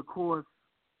over the course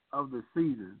of the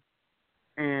season,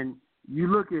 and you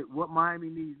look at what Miami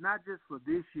needs, not just for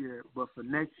this year, but for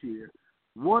next year.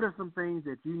 What are some things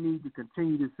that you need to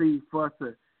continue to see for us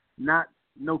to not,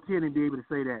 no kidding, be able to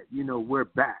say that, we're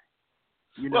back?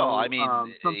 Well, I mean,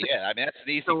 that's an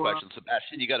easy question,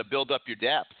 Sebastian. You got to build up your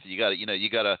depth. You got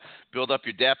to build up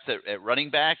your depth at running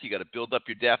back. You got to build up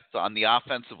your depth on the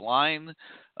offensive line.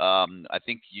 I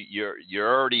think you're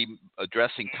already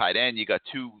addressing tight end. You got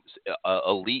two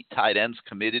elite tight ends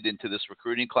committed into this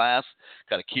recruiting class.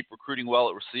 Got to keep recruiting well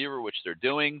at receiver, which they're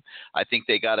doing. I think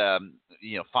they got to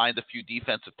find a few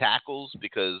defensive tackles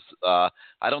because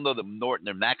I don't know that Norton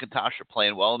and McIntosh are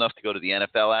playing well enough to go to the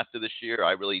NFL after this year.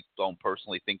 I really don't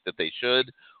personally think that they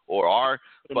should or are,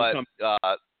 but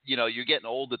you're getting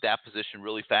old at that position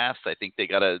really fast. I think they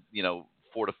got to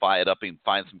fortify it up and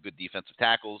find some good defensive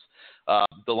tackles.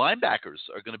 The linebackers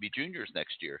are going to be juniors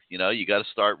next year. You got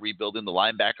to start rebuilding the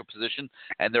linebacker position,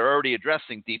 and they're already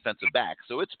addressing defensive backs.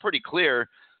 So it's pretty clear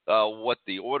what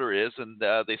the order is, and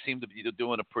they seem to be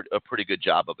doing a pretty good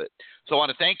job of it. So I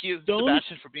want to thank you,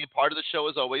 Sebastian, for being part of the show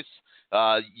as always.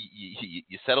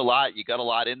 You said a lot. You got a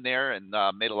lot in there and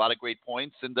made a lot of great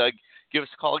points. And give us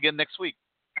a call again next week.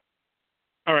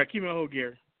 All right. Keep me on hold,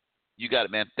 Gary. You got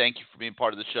it, man. Thank you for being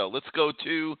part of the show. Let's go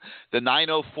to the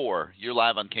 904. You're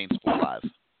live on CaneSport Live.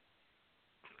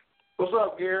 What's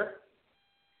up, Gary?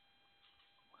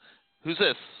 Who's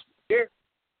this? Gary.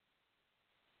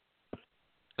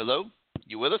 Hello?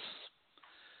 You with us?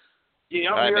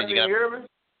 Yeah, I'm here. man, Can you hear me?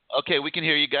 Okay, we can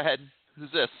hear you. Go ahead.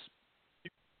 Who's this?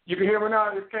 You can hear me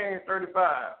now? It's Kane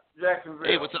 35, Jacksonville.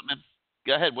 Hey, what's up, man?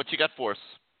 Go ahead. What you got for us?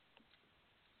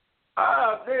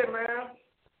 Man.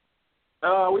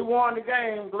 We won the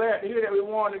game. Glad to hear that we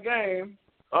won the game.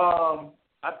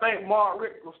 I think Mark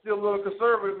Richt was still a little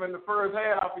conservative in the first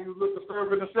half. He was a little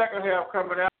conservative in the second half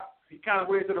coming out. He kind of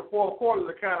waited to the fourth quarter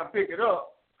to kind of pick it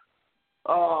up.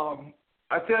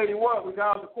 I tell you what, we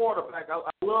got the quarterback.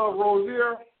 I love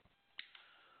Rozier,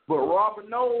 but Robert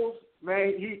Knowles,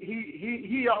 man,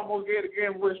 he almost gave the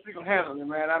game away speaking handling,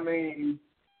 man. I mean,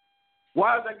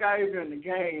 why is that guy even in the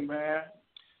game, man?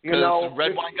 Because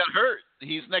Redwine got hurt.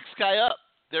 He's next guy up.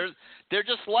 They're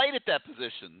just light at that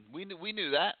position. We knew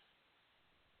that.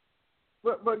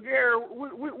 But Gary,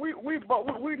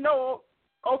 we know.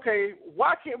 Okay,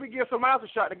 why can't we give some else a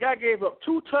shot? The guy gave up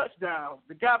 2 touchdowns.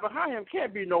 The guy behind him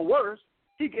can't be no worse.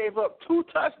 He gave up 2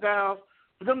 touchdowns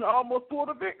for them to almost pull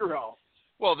the victory off.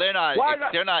 Well, they're not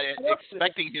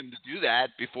expecting him to do that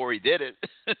before he did it.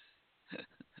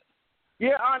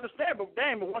 Yeah, I understand, but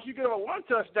once you give up 1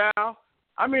 touchdown,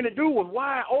 I mean, the dude was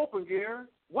wide open, Gary.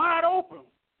 Wide open.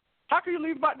 How can you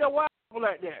leave him out there wide open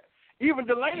like that? Even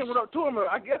Delaney went up to him.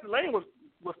 I guess Delaney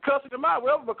was cussing him out,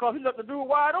 well, because he left the dude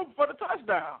wide open for the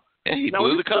touchdown. Yeah, he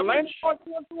blew the coverage.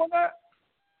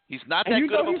 He's not that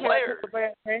good of a player.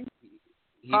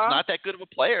 He's not that good of a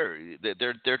player.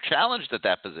 They're challenged at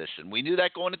that position. We knew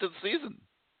that going into the season.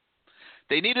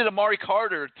 They needed Amari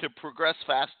Carter to progress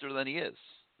faster than he is.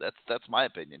 That's my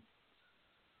opinion.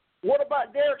 What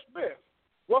about Derek Smith?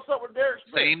 What's up with Derek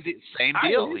Smith? Same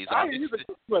deal. He's a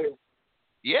good player.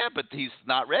 Yeah, but he's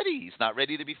not ready. He's not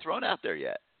ready to be thrown out there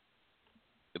yet.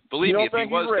 Believe me,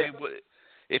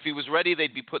 if he was ready,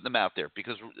 they'd be putting him out there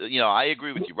because I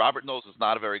agree with you. Robert Knowles is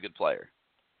not a very good player.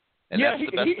 And that's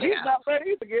the best he's not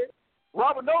ready either, Gary.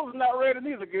 Robert Knowles is not ready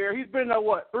either, Gary. He's been there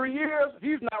 3 years?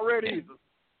 He's not ready either.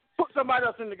 Put somebody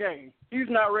else in the game. He's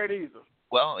not ready either.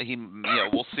 Well,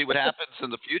 we'll see what happens in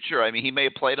the future. I mean, he may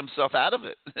have played himself out of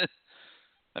it.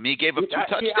 I mean, he gave up 2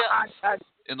 touchdowns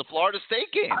in the Florida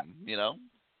State game.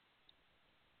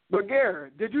 But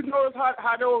Gary, did you notice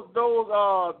how those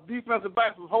defensive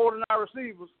backs was holding our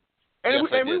receivers? And,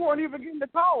 we weren't even getting the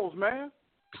calls, man.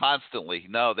 Constantly.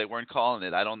 No, they weren't calling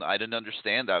it. I didn't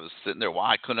understand. I was sitting there.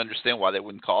 I couldn't understand why they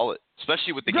wouldn't call it,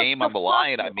 especially with the game on the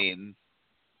line. I mean,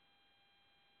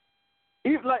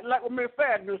 like with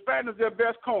McFadden. McFadden is their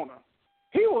best corner.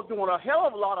 He was doing a hell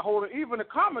of a lot of holding. Even the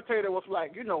commentator was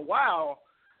like, wow,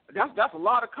 that's a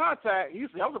lot of contact. He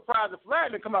said, I'm surprised the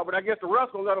flag didn't come out, but I guess the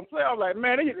refs gonna let him play. I was like,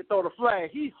 man, they need to throw the flag.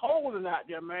 He holding out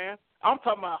there, man. I'm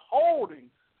talking about holding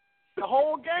the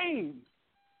whole game.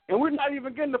 And we're not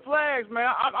even getting the flags, man.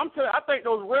 I'm telling you, I think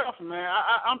those refs, man,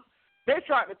 they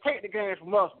trying to take the game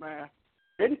from us, man.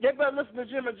 They better listen to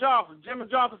Jimmy Johnson. Jimmy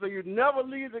Johnson said you never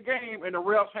leave the game in the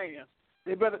refs' hands.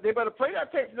 They better play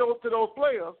that tape to those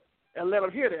players and let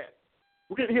them hear that.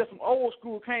 We get to hear some old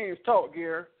school Canes talk,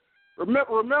 Gary.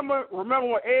 Remember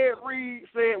what Ed Reed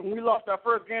said when we lost our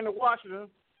first game to Washington?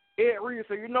 Ed Reed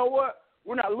said, you know what?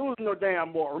 We're not losing no damn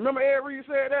more. Remember Ed Reed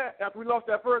said that after we lost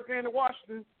that first game to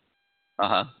Washington?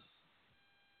 Uh-huh.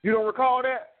 You don't recall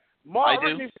that? Mark I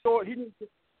do. Needs to, he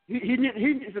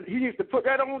needs to put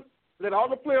that on let all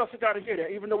the players sit down and hear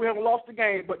that, even though we haven't lost the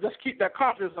game, but just keep that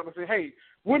confidence up and say, hey,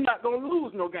 we're not going to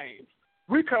lose no games.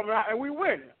 We coming out and we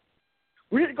winning.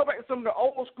 We need to go back to some of the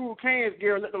old school Canes,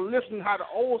 Gary, let them listen how the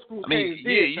old school Canes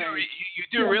did. You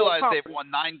do realize they've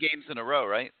won 9 games in a row,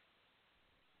 right?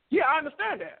 Yeah, I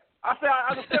understand that. I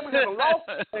understand we haven't lost,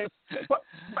 but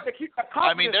they keep that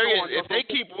confidence going. If they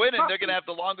keep winning, they're going to have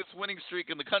the longest winning streak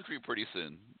in the country pretty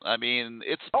soon. I mean,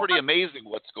 it's pretty amazing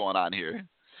what's going on here.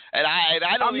 And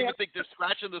I don't even think they're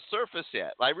scratching the surface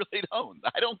yet. I really don't.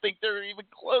 I don't think they're even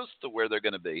close to where they're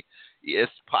going to be.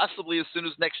 It's possibly as soon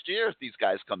as next year if these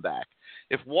guys come back.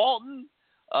 If Walton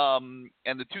and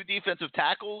the 2 defensive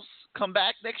tackles come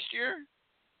back next year,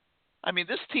 I mean,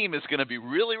 this team is going to be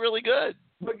really, really good.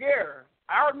 But, Gary,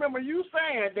 I remember you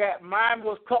saying that mine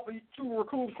was 2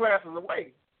 recruiting classes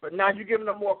away. But now you're giving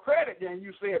them more credit than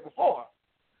you said before.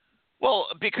 Well,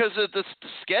 because the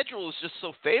schedule is just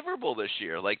so favorable this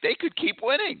year. Like, they could keep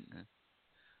winning.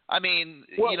 I mean,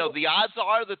 the odds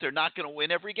are that they're not going to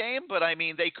win every game, but, I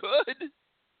mean, they could.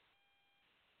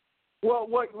 Let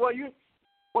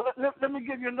me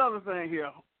give you another thing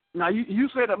here. Now, you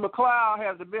said that McLeod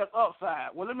has the best upside.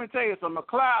 Well, let me tell you something.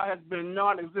 McLeod has been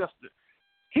non-existent.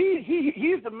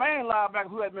 He's the main linebacker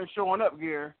who has been showing up,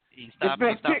 Gary. He's not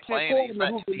playing.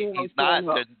 He's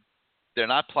not. They're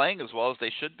not playing as well as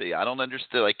they should be. I don't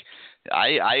understand. Like,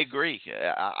 I agree.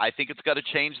 I think it's got to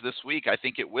change this week. I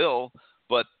think it will.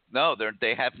 But, no,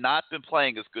 they have not been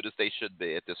playing as good as they should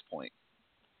be at this point.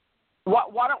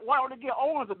 Why don't they get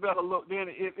Owens a better look then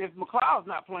if McLeod's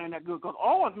not playing that good? Because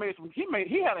Owens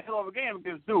he had a hell of a game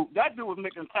against Duke. That dude was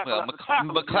making tackles. Well,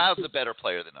 McLeod's a better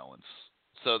player than Owens.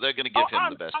 So they're going to give him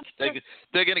the best.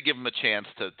 They're going to give him a chance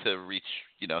to reach,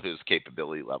 his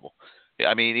capability level.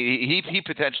 I mean, he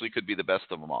potentially could be the best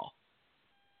of them all.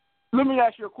 Let me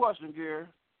ask you a question, Gary.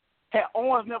 Had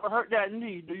Owens never hurt that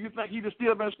knee, do you think he'd have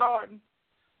still been starting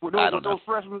with those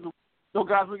freshmen, those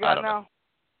guys we got now?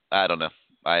 I don't know.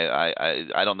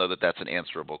 I don't know that that's an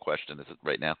answerable question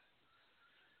right now.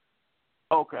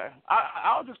 Okay.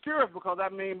 I was just curious because, I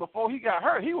mean, before he got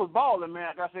hurt, he was balling,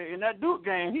 man. Like I said, in that Duke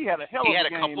game, he had a hell of a game, man.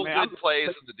 He had a couple good plays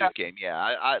in the Duke game,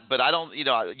 yeah. But I don't, you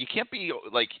can't be,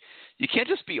 you can't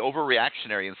just be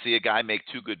overreactionary and see a guy make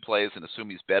 2 good plays and assume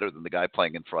he's better than the guy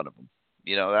playing in front of him.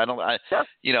 I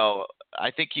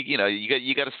think, you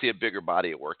got to see a bigger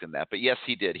body at work than that. But, yes,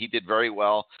 he did. He did very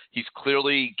well. He's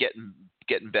clearly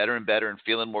getting better and better and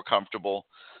feeling more comfortable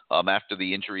after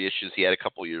the injury issues he had a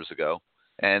couple years ago.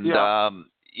 And,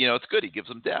 it's good. He gives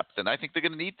them depth. And I think they're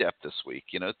going to need depth this week.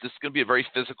 This is going to be a very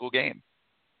physical game.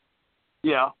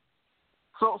 Yeah.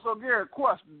 So Gary,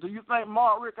 question. Do you think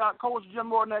Mark Richt out-coached Jim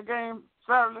Moore in that game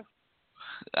Saturday?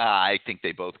 I think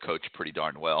they both coached pretty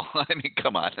darn well. I mean,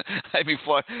 come on. I mean,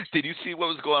 did you see what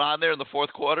was going on there in the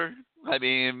fourth quarter? I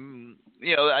mean,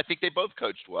 I think they both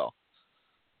coached well.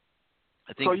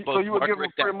 I think so you would give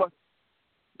them pretty much.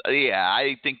 Yeah,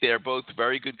 I think they're both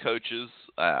very good coaches.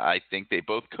 I think they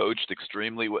both coached at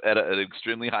an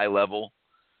extremely high level,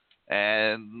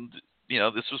 and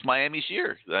this was Miami's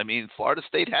year. I mean, Florida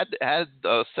State had a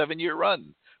 7-year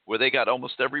run where they got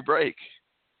almost every break.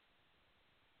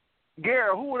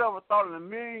 Gary, who would ever thought in a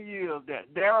million years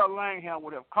that Darrell Langham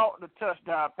would have caught the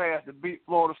touchdown pass to beat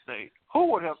Florida State?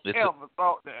 Who would have ever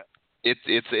thought that?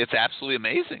 It's absolutely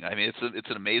amazing. I mean, it's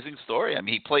an amazing story. I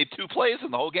mean, he played 2 plays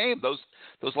in the whole game. Those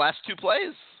last 2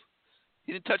 plays,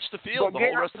 he didn't touch the field the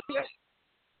whole rest of the game.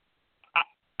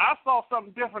 I saw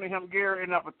something different in him, Gary,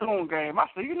 in that Bethune game. I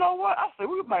said, you know what? I said,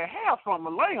 we might have something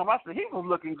to Langham. I said, he was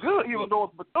looking good, even though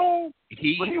it's Bethune,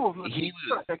 but he was looking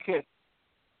good.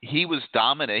 He was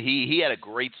dominant. He had a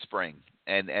great spring,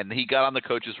 and he got on the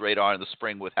coach's radar in the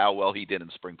spring with how well he did in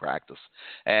spring practice.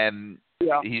 And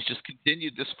he's just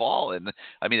continued this fall. And,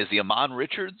 I mean, is he Amon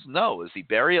Richards? No. Is he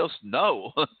Berrios?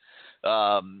 No.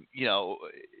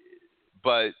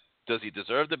 But does he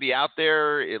deserve to be out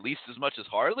there at least as much as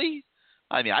Harley?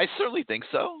 I mean, I certainly think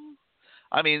so.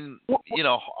 I mean,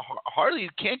 Harley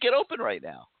can't get open right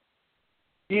now.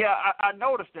 Yeah, I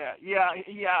noticed that. Yeah,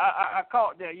 I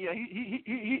caught that. Yeah,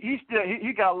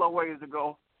 he got a little ways to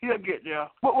go. He'll get there.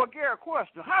 But Gary,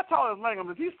 question: how tall is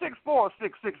Langham? Is he 6'4" or 6'6"?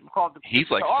 Because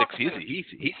he's like 6. He's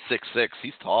 6'6".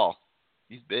 He's tall.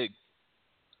 He's big.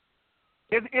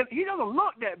 He doesn't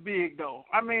look that big though.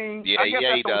 I mean, yeah, I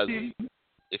guess he does.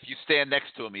 If you stand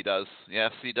next to him, he does.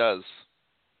 Yes, he does.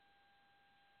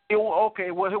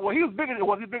 Okay. Well, he was bigger.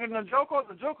 Was he bigger than the Joker?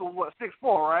 The Joker was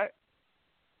 6'4", right?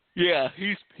 Yeah,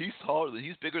 he's taller.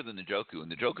 He's bigger than Njoku,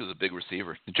 and Njoku's a big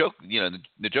receiver. Njoku's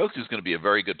going to be a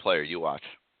very good player. You watch.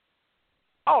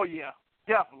 Oh yeah,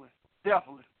 definitely.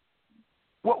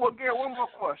 Well, Gary, one more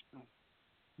question.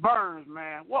 Burns,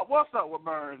 man. What's up with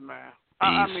Burns, man?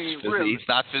 Really. He's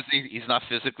not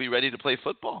physically ready to play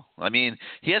football. I mean,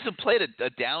 he hasn't played a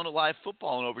down alive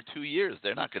football in over 2 years.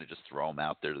 They're not going to just throw him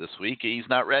out there this week. He's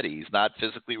not ready. He's not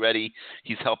physically ready.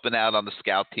 He's helping out on the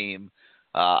scout team.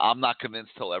 I'm not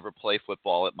convinced he'll ever play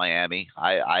football at Miami.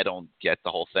 I don't get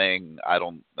the whole thing. I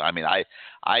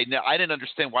didn't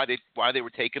understand why they were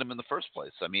taking him in the first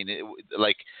place. I mean,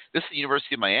 this is the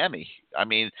University of Miami. I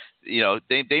mean,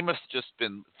 they must have just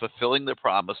been fulfilling their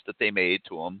promise that they made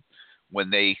to him when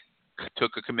they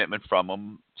took a commitment from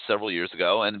him several years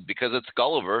ago, and because it's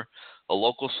Gulliver, a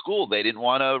local school, they didn't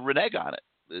want to renege on it.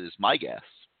 Is my guess.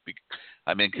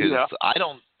 I mean, because I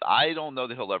don't know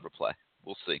that he'll ever play.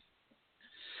 We'll see.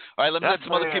 All right, let me let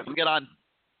some other people get on.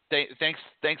 Thanks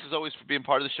as always for being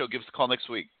part of the show. Give us a call next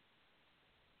week.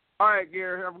 All right,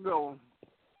 Gary, have a good one.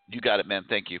 You got it, man.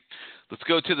 Thank you. Let's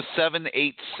go to the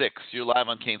 786. You're live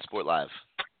on CaneSport Live.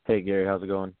 Hey, Gary, how's it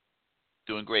going?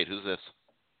 Doing great. Who's this?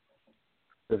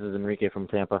 This is Enrique from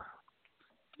Tampa.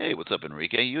 Hey, what's up,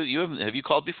 Enrique? Have you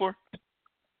called before?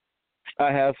 I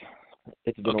have.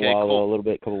 It's been a while, cool. A little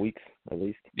bit, a couple weeks at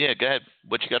least. Yeah, go ahead.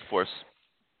 What you got for us?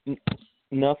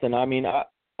 Nothing. I mean, I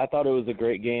thought it was a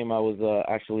great game. I was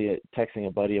actually texting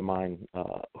a buddy of mine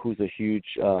who's a huge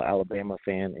Alabama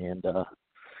fan, and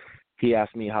he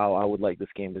asked me how I would like this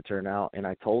game to turn out, and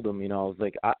I told him, I was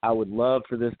like, I would love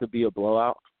for this to be a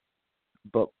blowout.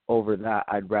 But over that,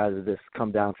 I'd rather this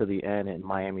come down to the end and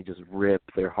Miami just rip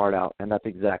their heart out, and that's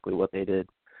exactly what they did.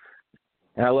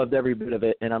 And I loved every bit of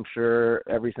it, and I'm sure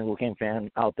every single Cane fan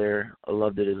out there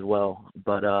loved it as well.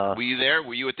 But were you there?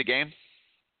 Were you at the game?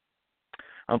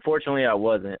 Unfortunately, I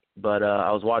wasn't, but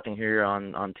I was watching here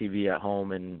on TV at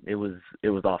home, and it was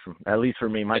awesome. At least for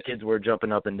me, my kids were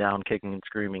jumping up and down, kicking and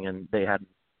screaming, and they had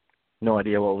no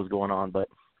idea what was going on. But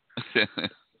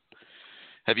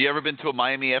have you ever been to a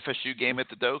Miami FSU game at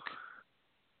the Doak?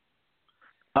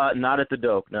 Not at the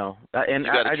Doak, no. And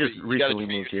I just recently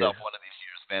moved here. One of these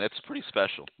years, man. It's pretty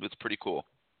special. It's pretty cool.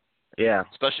 Yeah,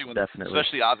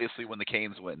 especially obviously when the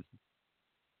Canes win.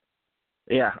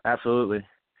 Yeah, absolutely.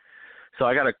 So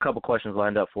I got a couple questions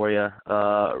lined up for you.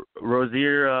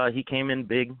 Rozier, he came in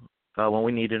big when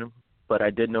we needed him, but I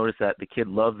did notice that the kid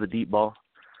loves the deep ball,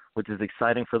 which is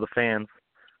exciting for the fans.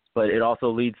 But it also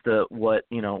leads to what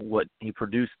he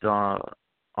produced on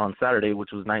Saturday,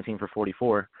 which was 19 for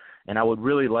 44. And I would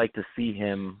really like to see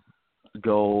him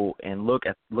go and look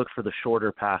for the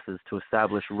shorter passes to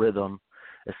establish rhythm,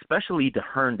 especially to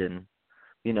Herndon,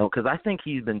 because I think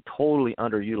he's been totally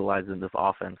underutilized in this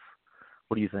offense.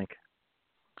 What do you think?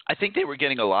 I think they were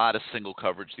getting a lot of single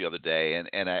coverage the other day,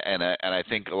 and I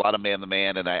think a lot of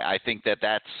man-to-man, and I think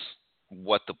that's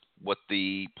what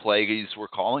the plays were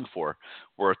calling for,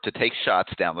 were to take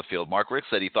shots down the field. Mark Richt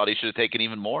said he thought he should have taken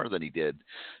even more than he did,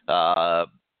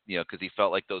 because he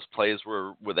felt like those plays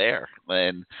were there.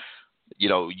 And,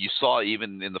 you saw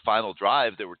even in the final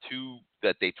drive, there were two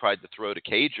that they tried to throw to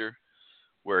Cager,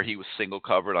 where he was single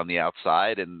covered on the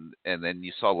outside, and then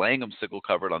you saw Langham single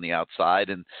covered on the outside,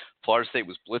 and Florida State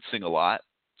was blitzing a lot.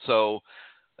 So,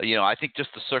 I think just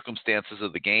the circumstances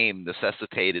of the game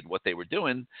necessitated what they were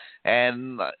doing,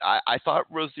 and I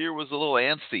thought Rozier was a little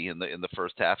antsy in the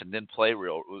first half and didn't play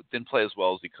as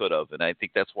well as he could have, and I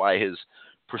think that's why his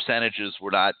percentages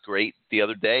were not great the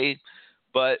other day.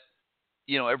 But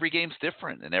every game's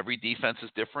different and every defense is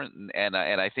different, and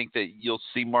I think that you'll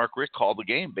see Mark Richt call the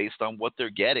game based on what they're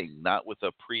getting, not with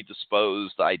a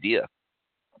predisposed idea.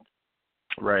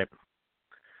 Right.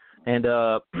 And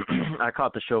I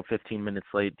caught the show 15 minutes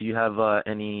late. Do you have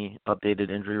any updated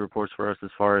injury reports for us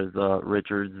as far as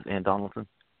Richards and Donaldson?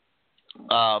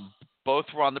 Both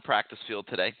were on the practice field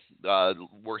today,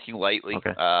 working lightly.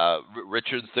 Okay.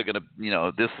 Richards, they're going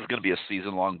to, this is going to be a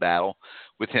season-long battle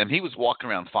with him. He was walking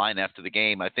around fine after the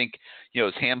game. I think,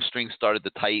 his hamstring started to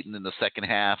tighten in the second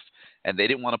half, and they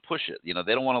didn't want to push it.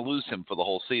 They don't want to lose him for the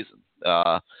whole season.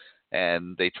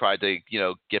 And they tried to,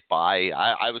 get by.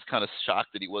 I was kind of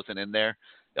shocked that he wasn't in there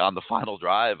on the final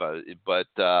drive, but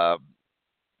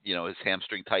his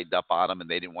hamstring tightened up on him, and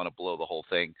they didn't want to blow the whole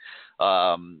thing.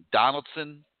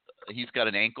 Donaldson, he's got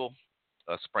an ankle,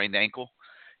 a sprained ankle.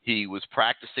 He was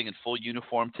practicing in full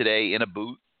uniform today in a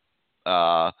boot.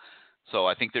 So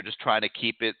I think they're just trying to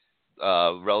keep it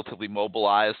relatively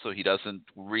mobilized so he doesn't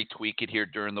retweak it here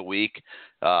during the week.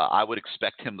 I would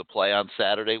expect him to play on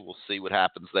Saturday. We'll see what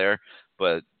happens there.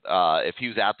 But if he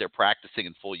was out there practicing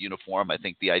in full uniform, I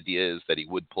think the idea is that he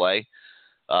would play.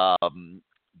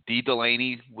 D.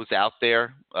 Delaney was out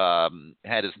there,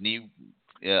 had his knee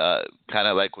kind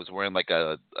of like was wearing like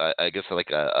a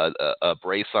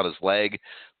brace on his leg,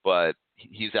 but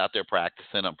he's out there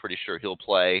practicing. I'm pretty sure he'll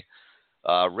play.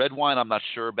 Red Wine, I'm not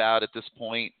sure about at this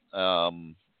point.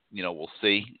 We'll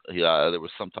see. There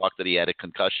was some talk that he had a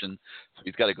concussion, so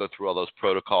he's got to go through all those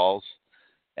protocols.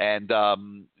 And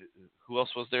who else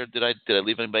was there? Did I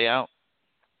leave anybody out?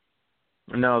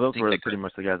 No, those were pretty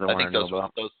much the guys I wanted to know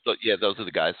about. Those are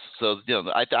the guys. So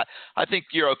I think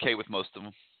you're okay with most of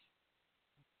them.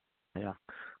 Yeah,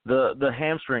 the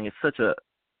hamstring is such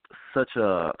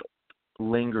a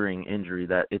lingering injury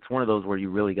that it's one of those where you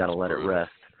really got to let it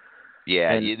rest.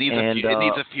 Yeah, it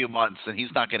needs a few months, and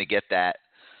he's not going to get that.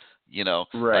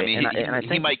 Right. I mean, I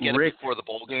think he might get Rick, it before the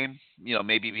bowl game.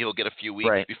 Maybe he'll get a few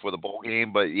weeks before the bowl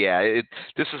game. But yeah,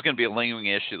 this is going to be a lingering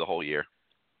issue the whole year.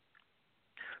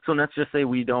 So let's just say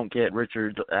we don't get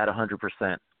Richards at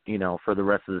 100%, for the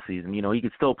rest of the season. He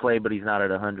could still play, but he's not at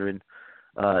 100.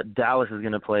 Dallas is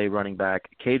going to play running back.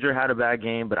 Cager had a bad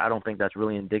game, but I don't think that's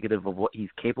really indicative of what he's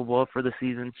capable of for the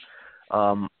season.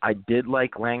 I did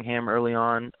like Langham early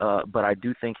on, but I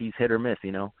do think he's hit or miss,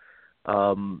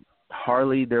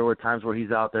 Harley, there were times where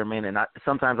he's out there, man, and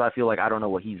sometimes I feel like I don't know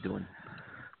what he's doing,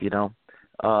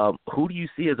 Who do you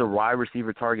see as a wide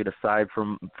receiver target aside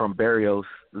from Berrios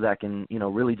that can,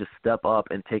 really just step up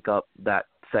and take up that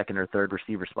second or third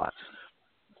receiver spot?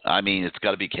 I mean, it's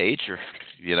got to be Cager,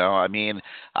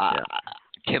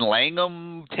 Can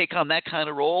Langham take on that kind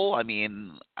of role? I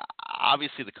mean,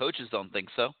 obviously the coaches don't think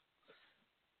so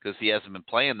because he hasn't been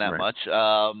playing that much.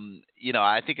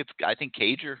 I think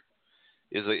Cager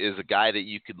is a guy that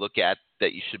you could look at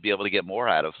that you should be able to get more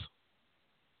out of.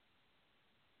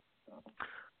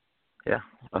 Yeah,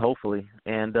 hopefully.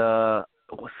 And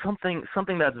something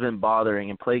that's been bothering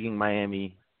and plaguing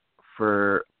Miami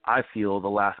for, I feel, the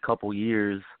last couple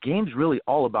years, game's really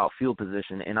all about field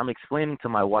position. And I'm explaining to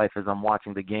my wife as I'm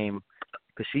watching the game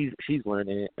because she's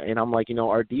learning it. And I'm like,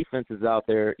 our defense is out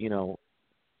there,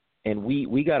 and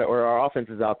we got it, or our offense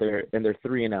is out there and they're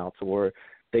 3 and outs, or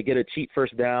they get a cheap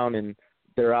first down and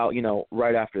they're out,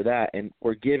 right after that. And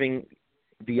we're giving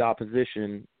the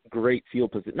opposition great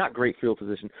field position, not great field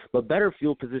position, but better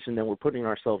field position than we're putting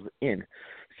ourselves in.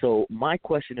 So my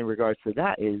question in regards to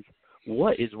that is,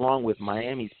 what is wrong with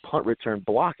Miami's punt return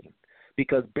blocking?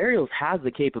 Because Berrios has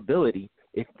the capability,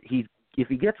 if he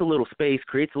gets a little space,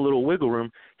 creates a little wiggle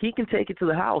room, he can take it to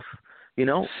the house. But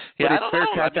it's fair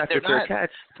catch after fair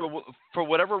catch. For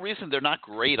whatever reason, they're not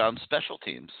great on special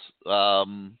teams.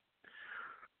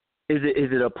 Is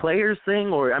it a players thing,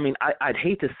 or I'd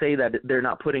hate to say that they're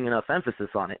not putting enough emphasis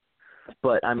on it,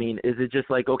 but is it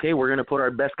just like, okay, we're going to put our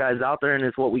best guys out there and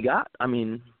it's what we got? I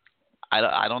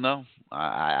don't know.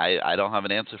 I don't have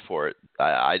an answer for it.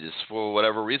 I just, for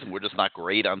whatever reason, we're just not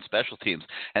great on special teams,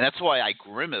 and that's why I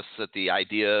grimace at the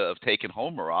idea of taking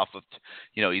Homer off of.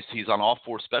 He's on all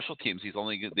 4 special teams. He's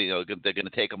only they're going to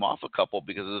take him off a couple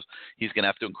because he's going to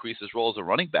have to increase his role as a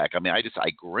running back. I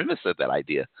grimace at that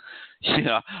idea.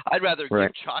 I'd rather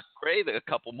give Chalk Gray a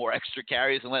couple more extra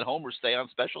carries and let Homer stay on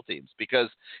special teams because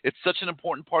it's such an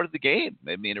important part of the game.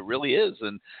 It really is,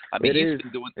 and he's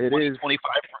been doing 25.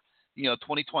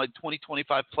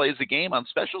 25 plays a game on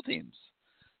special teams.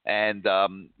 And,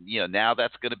 now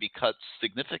that's going to be cut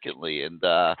significantly. And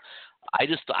I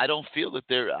don't feel that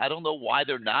I don't know why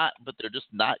they're not, but they're just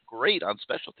not great on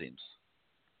special teams.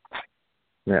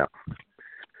 Yeah.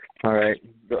 All right.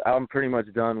 I'm pretty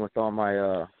much done with all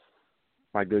my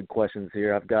my good questions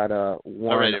here. I've got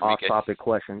one off-topic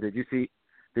question. Did you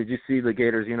see the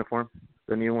Gators uniform,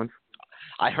 the new ones?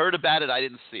 I heard about it. I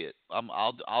didn't see it.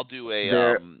 I'll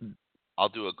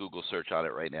do a Google search on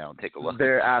it right now and take a look.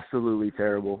 They're absolutely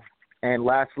terrible. And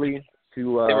lastly, they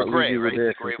were gray, right?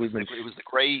 It was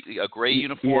a gray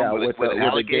uniform with an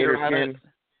alligator on it.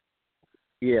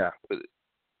 Yeah,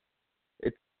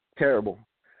 it's terrible.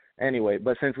 Anyway,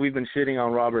 but since we've been shitting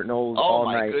on Robert Knowles all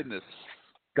night, my goodness,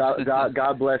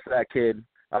 God bless that kid.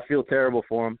 I feel terrible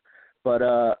for him. But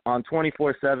on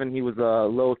 24/7, he was a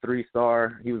low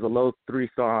 3-star. He was a low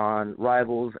 3-star on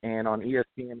Rivals, and on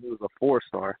ESPN, he was a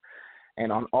 4-star.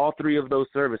 And on all 3 of those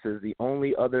services, the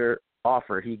only other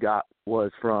offer he got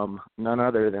was from none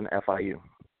other than FIU.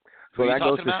 So that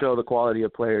goes to show the quality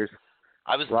of players.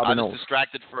 I was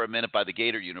distracted for a minute by the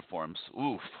Gator uniforms.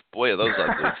 Oof, boy, are those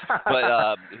ugly.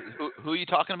 But who are you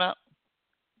talking about?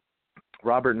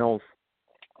 Robert Knowles.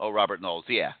 Oh, Robert Knowles.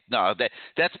 Yeah, no,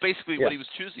 that's basically what he was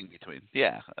choosing between.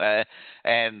 Yeah,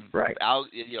 and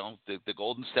the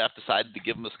Golden Staff decided to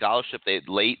give him a scholarship. They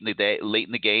late in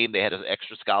the game, they had an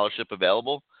extra scholarship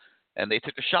available, and they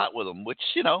took a shot with him, which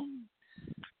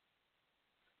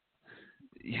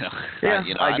Yeah,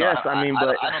 I guess. I don't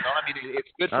know. It's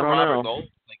good for Robert Knowles,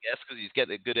 I guess, because he's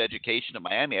getting a good education in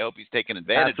Miami. I hope he's taking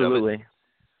advantage of it.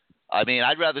 I mean,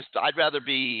 I'd rather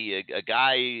be a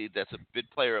guy that's a good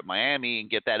player at Miami and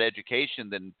get that education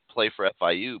than play for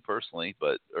FIU personally.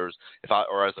 But or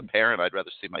as a parent, I'd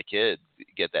rather see my kid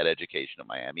get that education at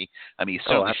Miami. I mean,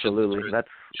 absolutely, that's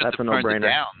a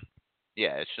no-brainer.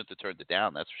 Yeah, it shouldn't have turned it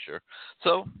down. That's for sure.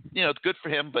 So it's good for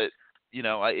him, but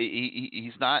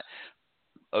he's not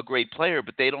a great player.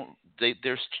 But they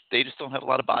just don't have a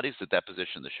lot of bodies at that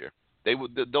position this year.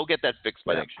 They'll get that fixed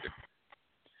by next year.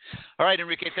 All right,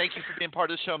 Enrique, thank you for being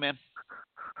part of the show, man.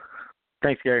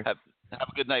 Thanks, Gary. Have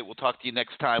a good night. We'll talk to you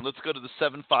next time. Let's go to the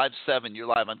 757. You're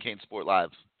live on CaneSport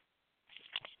Live.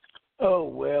 Oh,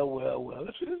 well.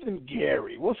 This isn't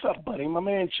Gary. What's up, buddy? My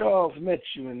man Charles met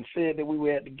you and said that we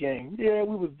were at the game. Yeah,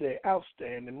 we was there.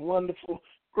 Outstanding. Wonderful.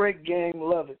 Great game.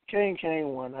 Love it. Kane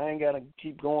won. I ain't got to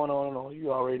keep going on and on.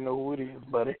 You already know who it is,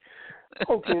 buddy.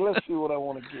 Okay, let's see what I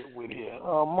want to get with here.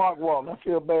 Mark Walton, I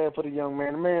feel bad for the young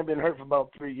man. The man been hurt for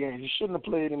about 3 games. He shouldn't have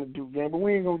played in the Duke game, but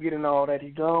we ain't going to get into all that. He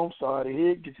gone. Sorry to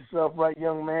hear. Get yourself right,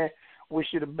 young man. Wish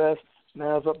you the best.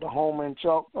 Now it's up to Homer and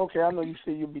Chalk. Okay, I know you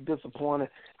say you'll be disappointed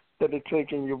that they're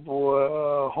taking your boy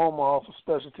Homer off of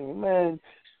special team. Man,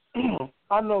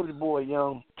 I know the boy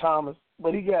young, Thomas,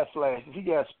 but he got flashes. He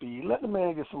got speed. Let the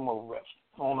man get some more reps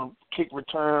on them kick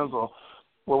returns or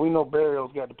well, we know Barrios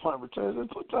got the punt returns.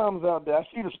 Let's put Thomas out there. I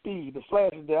see the speed, the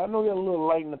flash is there. I know he's a little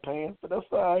light in the pants, but that's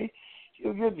all right.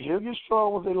 He'll get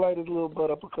strong once they light his little butt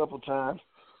up a couple times.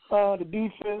 The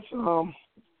defense,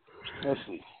 let's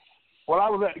see. Well,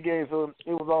 I was at the game, so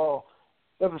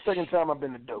that's the second time I've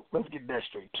been to Dope. Let's get that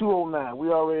straight. 209, we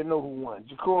already know who won.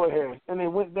 Ja'Cory Harris. And it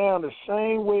went down the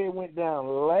same way it went down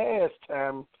last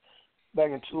time back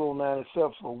in 209,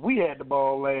 except for we had the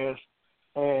ball last.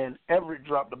 And Everett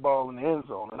dropped the ball in the end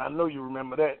zone, and I know you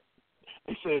remember that.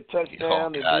 They said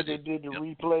touchdown, they did the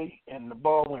replay, and the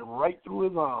ball went right through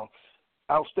his arm.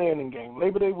 Outstanding game.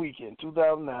 Labor Day weekend,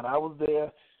 2009. I was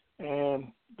there,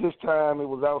 and this time it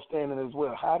was outstanding as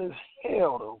well. Hot as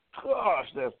hell, though. Gosh,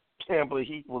 that Tampa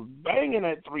Heat was banging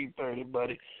at 3:30,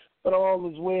 buddy. But all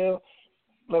is well.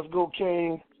 Let's go,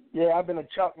 Kane. Yeah, I've been a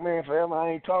chalk man forever.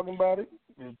 I ain't talking about it.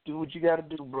 Just do what you got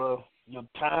to do, bro. Your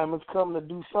time has come to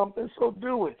do something, so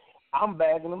do it. I'm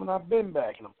backing him, and I've been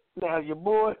backing him. Now, your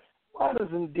boy, why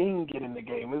doesn't Dean get in the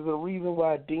game? Is there a reason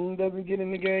why Dean doesn't get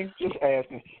in the game? Just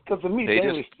asking. Because to me, they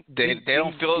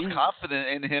don't feel as confident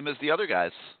in him as the other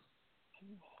guys.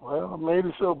 Well,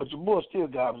 maybe so, but your boy still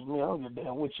garbage me. I don't give a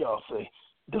damn what y'all say.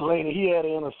 Delaney, he had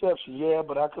an interception, yeah,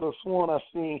 but I could have sworn I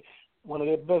seen one of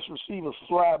their best receivers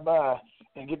fly by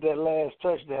and get that last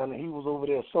touchdown, and he was over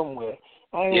there somewhere.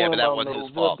 Yeah, but that wasn't his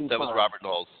fault. That was Robert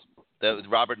Knowles.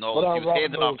 He was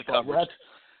handing off the coverage.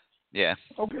 Yeah.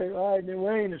 Okay, all right, then it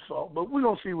ain't his fault. But we're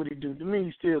going to see what he do. To me,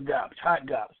 he's still garbage, hot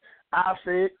garbage. I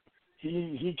said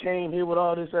he came here with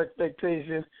all this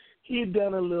expectation. He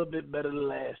done a little bit better the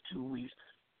last 2 weeks.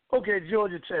 Okay,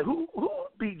 Georgia Tech. Who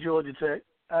beat Georgia Tech?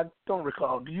 I don't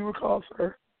recall. Do you recall,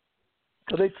 sir?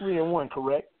 Because they 3-1,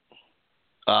 correct?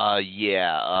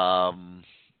 Yeah.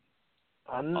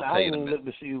 I didn't look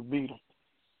to see who beat them.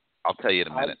 I'll tell you in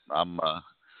a minute. I'm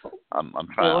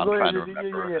trying to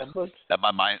remember. Yeah. That my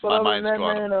mind's gone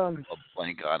a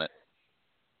blank on it.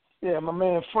 Yeah, my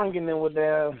man Frank and them were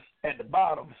there at the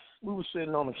bottom. We were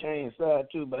sitting on the Cane side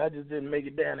too, but I just didn't make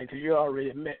it down there because you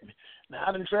already met me. Now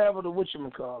I didn't travel to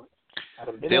whatchamacallit.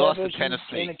 They lost to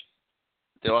Tennessee.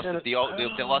 They lost the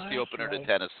opener to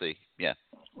Tennessee. Yeah.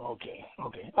 Okay.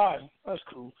 All right, that's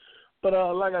cool. But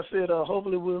like I said,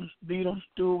 hopefully we'll beat them,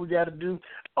 do what we got to do.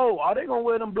 Oh, are they going to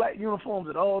wear them black uniforms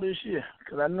at all this year?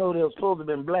 Because I know they were supposed to have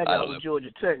been black out of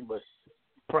Georgia Tech, but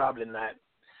probably not.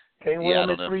 Can't wear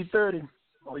them at 3:30.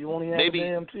 Or you won't even have a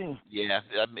damn team. Yeah,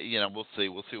 we'll see.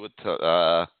 We'll see what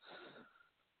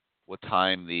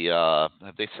time the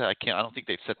have they said. I don't think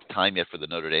they've set the time yet for the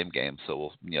Notre Dame game.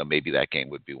 So maybe that game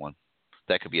would be one.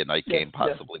 That could be a night game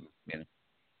possibly. Yeah.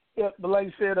 Yeah, but like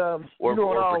you said, or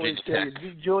always Virginia Tech.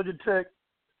 Beat Georgia Tech,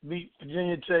 beat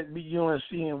Virginia Tech, beat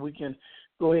UNC, and we can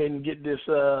go ahead and get this,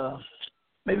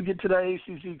 maybe get to the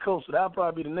ACC coast. So that'll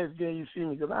probably be the next game you see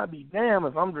me, because I'd be damn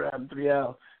if I'm driving 3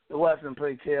 hours to watch them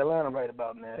play Carolina right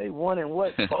about now. They won in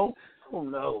what, 4? Oh,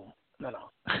 no.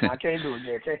 I can't do it,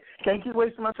 Gary. Can't keep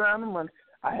wasting my time and money.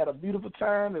 I had a beautiful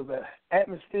time. It was an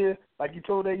atmosphere, like you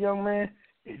told that young man.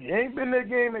 If you ain't been to that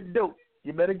game at Dope,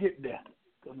 you better get there.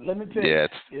 Let me tell you,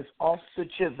 it's off the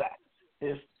Chizak.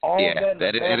 It's all that.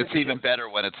 And it's even better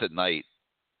when it's at night.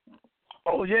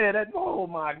 Oh, yeah. Oh,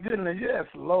 my goodness. Yes,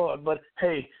 Lord. But,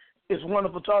 hey, it's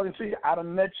wonderful talking to you. I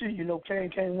done met you. You know Kane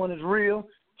one is real.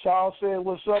 Charles said,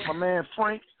 what's up? My man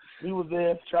Frank, he was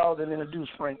there. Charles didn't introduce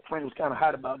Frank. Frank was kind of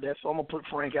hot about that, so I'm going to put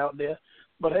Frank out there.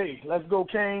 But, hey, let's go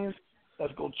Canes.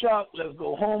 Let's go Chuck. Let's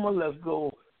go Homer. Let's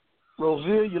go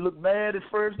Rozier. You look bad at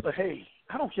first, but hey,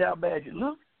 I don't care how bad you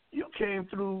look. You came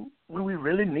through when we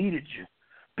really needed you.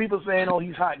 People saying, oh,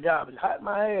 he's hot garbage. Hot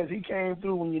my ass. He came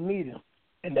through when you need him,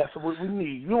 and that's what we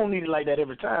need. You don't need it like that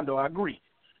every time, though. I agree.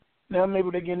 Now maybe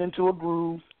they're getting into a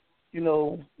groove,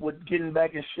 with getting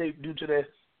back in shape due to that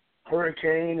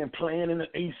hurricane and playing in the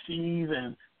ACs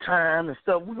and time and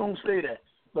stuff. We're going to say that.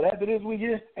 But after this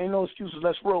weekend, ain't no excuses.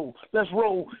 Let's roll. Let's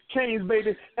roll. Canes,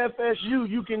 baby. FSU,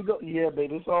 you can go. Yeah,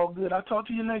 baby, it's all good. I'll talk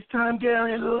to you next time,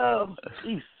 Gary, and love.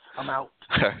 Peace. I'm out.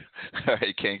 All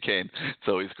right, Kane. It's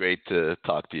always great to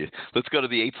talk to you. Let's go to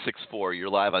the 864. You're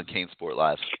live on CaneSport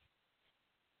Live.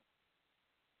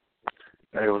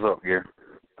 Hey, what's up, Gary?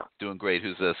 Doing great.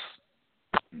 Who's this?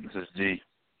 This is G.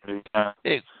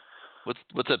 Hey,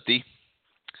 what's up, D?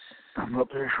 I'm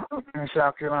up here in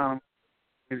South Carolina.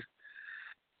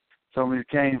 Some of these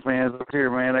Canes fans up here,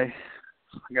 man, I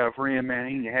got a friend, man,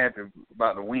 he ain't happy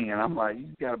about the win. I'm like, you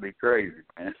got to be crazy,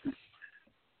 man.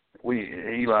 We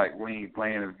ain't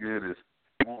playing as good as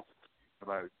we want.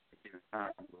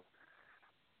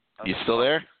 You still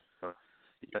there?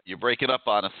 You're breaking up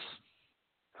on us.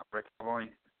 I'm breaking up on you.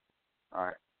 All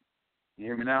right. You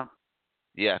hear me now?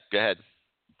 Yeah, go ahead.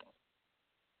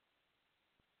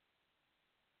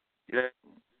 Yeah.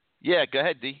 Yeah, go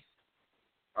ahead, D.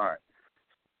 All right.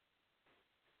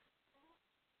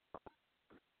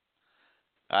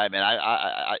 All right, man.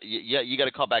 You got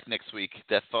to call back next week.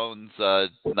 That phone's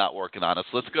not working on us.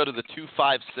 Let's go to the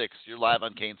 256. You're live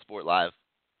on CaneSport Live.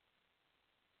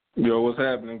 Yo, what's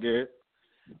happening, Garrett?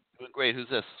 Doing great. Who's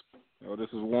this? Oh, this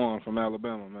is Juan from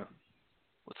Alabama, man.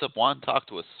 What's up, Juan? Talk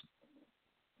to us.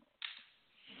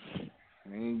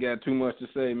 I ain't got too much to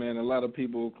say, man. A lot of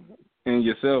people and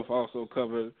yourself also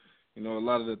covered, a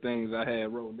lot of the things I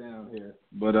had wrote down here.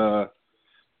 But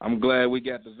I'm glad we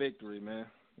got the victory, man.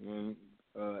 When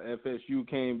FSU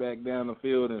came back down the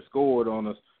field and scored on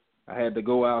us, I had to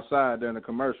go outside during the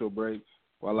commercial break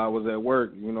while I was at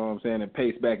work, and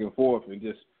pace back and forth and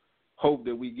just hope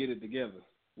that we get it together,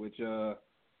 which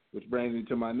brings me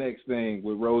to my next thing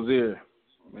with Rozier.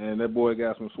 Man, that boy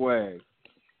got some swag.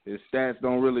 His stats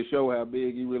don't really show how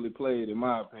big he really played, in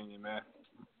my opinion, man.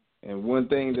 And one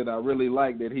thing that I really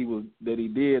liked that he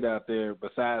did out there,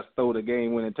 besides throw the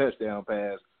game-winning touchdown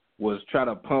pass, was try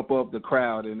to pump up the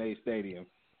crowd in a stadium.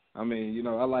 I mean,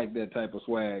 I like that type of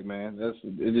swag, man.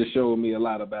 It just showed me a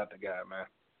lot about the guy, man.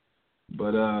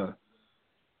 But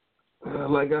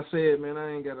like I said, man,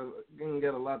 I ain't got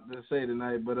a lot to say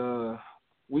tonight. But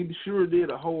we sure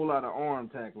did a whole lot of arm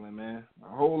tackling, man.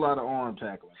 A whole lot of arm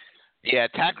tackling. Yeah,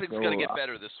 tackling's going to get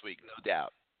better this week, no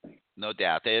doubt. No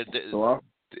doubt. It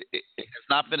has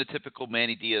not been a typical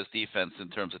Manny Diaz defense in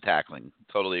terms of tackling.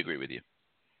 Totally agree with you.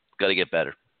 Got to get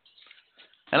better.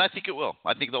 And I think it will.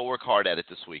 I think they'll work hard at it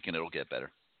this week, and it'll get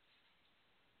better.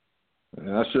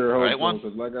 And I sure hope so,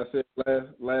 because like I said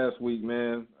last week,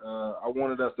 man, I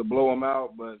wanted us to blow them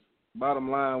out, but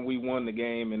bottom line, we won the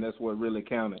game, and that's what really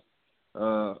counted.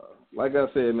 Like I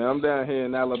said, man, I'm down here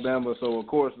in Alabama, so of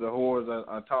course the whores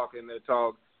are talking their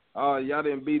talk. Oh, y'all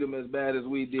didn't beat them as bad as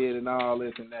we did and all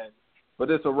this and that.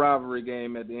 But it's a rivalry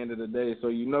game at the end of the day, so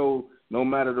no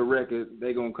matter the record,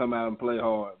 they're going to come out and play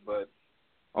hard. But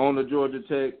on the Georgia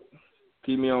Tech,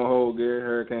 keep me on hold, Gary.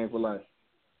 Hurricane for life.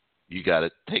 You got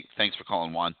it. Thanks for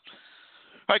calling, Juan.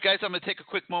 All right, guys, I'm going to take a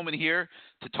quick moment here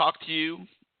to talk to you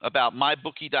about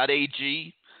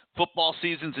mybookie.ag. Football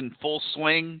season's in full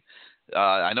swing.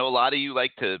 I know a lot of you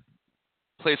like to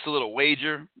place a little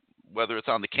wager, whether it's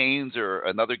on the Canes or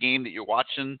another game that you're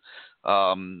watching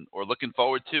or looking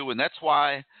forward to. And that's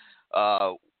why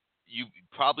you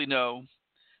probably know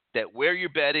that where you're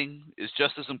betting is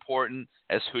just as important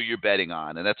as who you're betting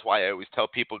on. And that's why I always tell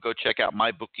people, go check out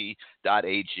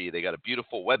mybookie.ag. They got a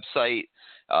beautiful website.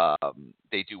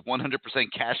 They do 100%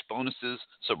 cash bonuses.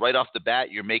 So right off the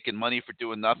bat, you're making money for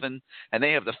doing nothing. And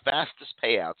they have the fastest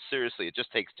payouts. Seriously, it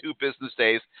just takes 2 business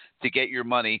days to get your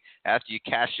money after you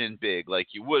cash in big, like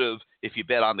you would have if you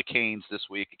bet on the Canes this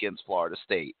week against Florida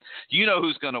State. You know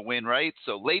who's going to win, right?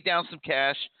 So lay down some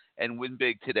cash and win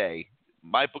big today.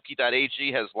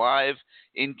 MyBookie.ag has live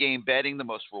in-game betting, the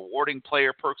most rewarding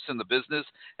player perks in the business,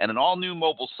 and an all-new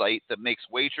mobile site that makes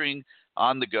wagering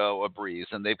on the go a breeze.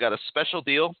 And they've got a special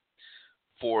deal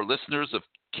for listeners of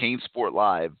CaneSport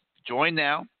Live. Join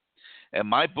now, and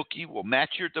MyBookie will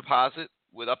match your deposit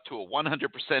with up to a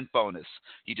 100% bonus.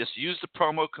 You just use the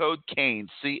promo code CANE,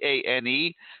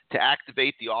 C-A-N-E, to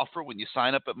activate the offer when you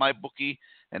sign up at MyBookie,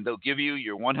 and they'll give you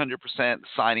your 100%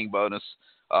 signing bonus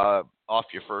off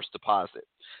your first deposit.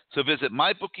 So visit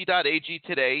mybookie.ag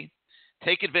today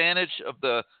Take advantage of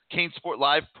the CaneSport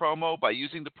Live promo by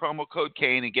using the promo code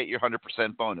Kane and get your 100%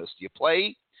 bonus. You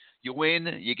play, you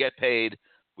win, you get paid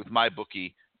with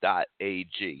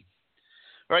mybookie.ag.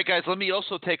 All right, guys, let me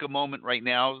also take a moment right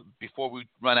now before we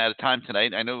run out of time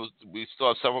tonight. I know we still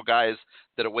have several guys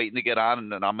that are waiting to get on,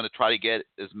 and I'm going to try to get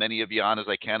as many of you on as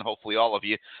I can, hopefully all of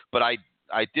you. But I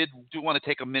do want to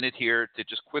take a minute here to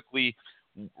just quickly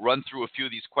run through a few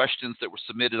of these questions that were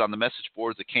submitted on the message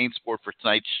boards at CaneSport for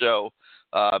tonight's show,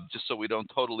 just so we don't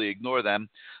totally ignore them.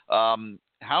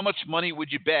 How much money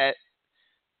would you bet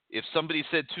if somebody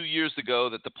said 2 years ago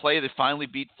that the play that finally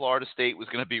beat Florida State was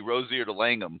going to be Rozier to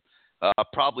Langham?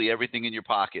 Probably everything in your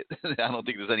pocket. I don't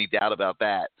think there's any doubt about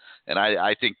that. And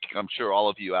I'm sure all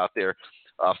of you out there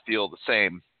feel the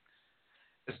same.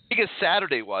 As big as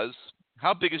Saturday was,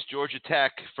 how big is Georgia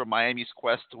Tech for Miami's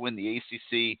quest to win the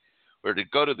ACC or to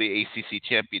go to the ACC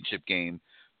championship game?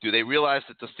 Do they realize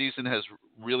that the season has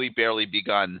really barely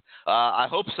begun? I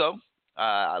hope so.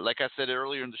 Like I said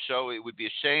earlier in the show, it would be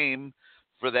a shame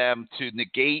for them to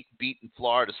negate beating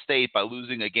Florida State by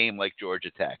losing a game like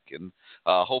Georgia Tech. And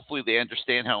hopefully they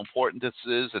understand how important this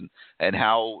is and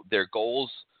how their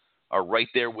goals are right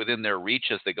there within their reach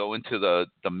as they go into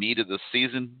the meat of the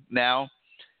season now,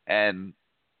 and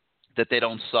that they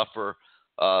don't suffer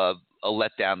a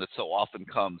letdown that so often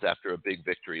comes after a big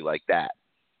victory like that.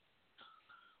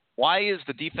 Why is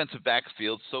the defensive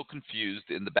backfield so confused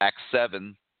in the back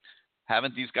seven?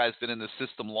 Haven't these guys been in the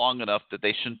system long enough that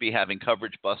they shouldn't be having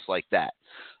coverage busts like that?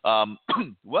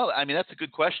 Well, I mean, that's a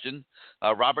good question.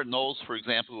 Robert Knowles, for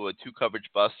example, who had 2 coverage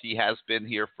busts, he has been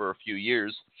here for a few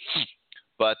years.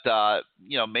 But,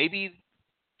 maybe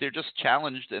they're just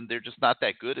challenged and they're just not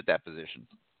that good at that position.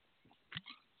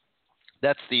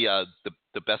 That's the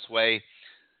best way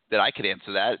that I could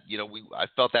answer that. I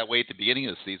felt that way at the beginning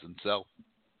of the season. So,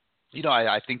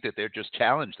 I think that they're just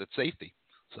challenged at safety.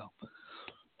 So.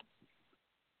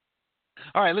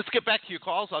 All right, let's get back to your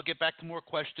calls. I'll get back to more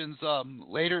questions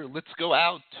later. Let's go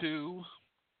out to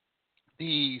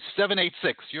the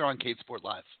 786. You're on CaneSport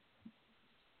Live.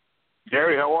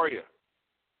 Gary, how are you?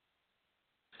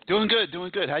 Doing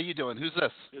good. How you doing? Who's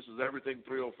this? This is Everything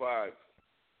 305.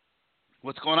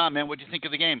 What's going on, man? What do you think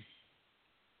of the game?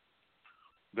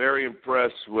 Very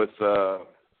impressed with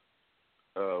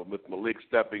Malik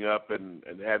stepping up and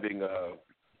having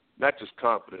not just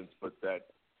confidence, but that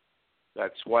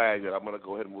swag that I'm going to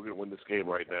go ahead and we're going to win this game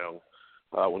right now.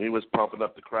 When he was pumping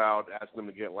up the crowd, asking them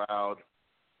to get loud,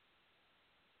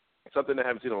 something I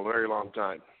haven't seen in a very long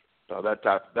time.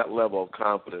 That level of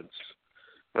confidence,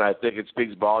 and I think it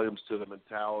speaks volumes to the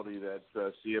mentality that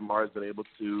CMR has been able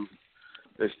to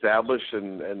establish,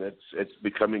 and it's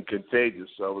becoming contagious.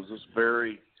 So I was just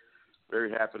very, very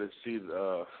happy to see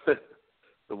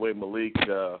the way Malik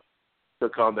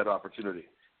took on that opportunity.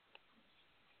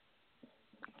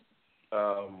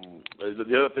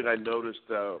 The other thing I noticed,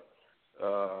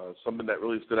 something that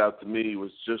really stood out to me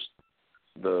was just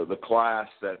the class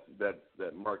that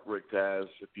Mark Richt has.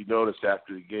 If you noticed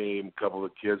after the game, a couple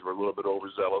of the kids were a little bit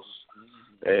overzealous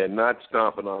and not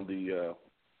stomping on the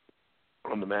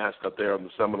mascot there on the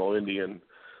Seminole Indian.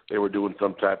 They were doing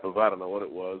some type of, I don't know what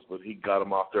it was, but he got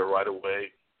them off there right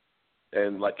away.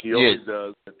 And like he always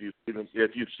does, if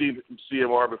you've seen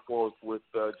CMR before with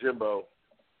Jimbo,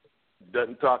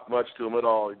 doesn't talk much to him at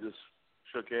all. He just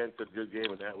shook hands, said good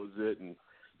game, and that was it. And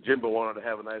Jimbo wanted to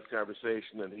have a nice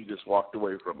conversation, and he just walked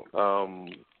away from him.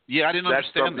 I didn't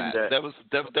understand that. That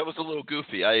was a little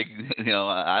goofy. I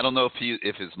don't know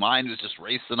if his mind was just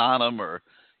racing on him, or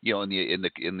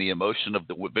in the emotion of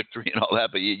the victory and all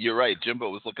that. But you're right. Jimbo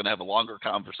was looking to have a longer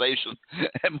conversation,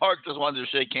 and Mark just wanted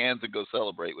to shake hands and go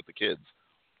celebrate with the kids.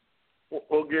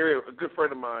 Well, Gary, a good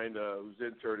friend of mine who's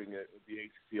interning at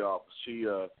the ACC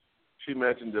office, she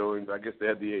mentioned during, I guess they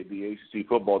had the ACC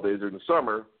football days during the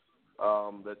summer,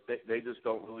 that they just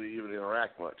don't really even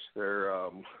interact much.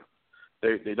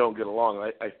 They don't get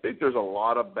along. I think there's a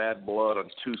lot of bad blood on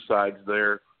two sides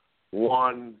there.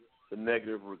 One, the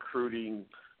negative recruiting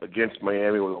against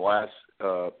Miami over the last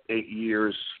 8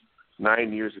 years,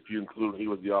 9 years if you include he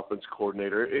was the offense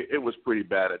coordinator. It was pretty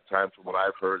bad at times from what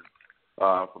I've heard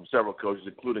from several coaches,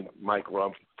 including Mike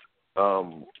Rump.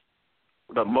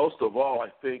 But most of all, I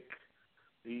think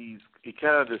he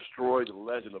kind of destroyed the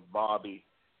legend of Bobby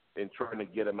in trying to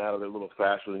get him out of there a little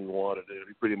faster than he wanted.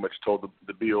 He pretty much told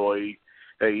the BOE,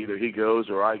 hey, either he goes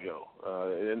or I go.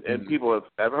 And people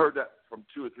I've heard that from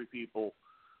 2 or 3 people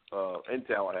in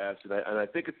Tallahassee, and I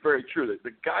think it's very true that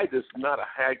the guy is not a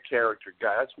high character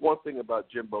guy. That's one thing about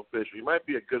Jimbo Fisher. He might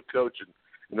be a good coach, and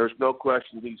there's no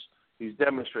question he's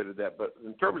demonstrated that. But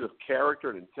in terms of character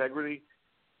and integrity,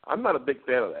 I'm not a big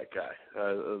fan of that guy.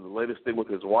 The latest thing with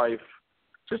his wife,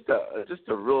 just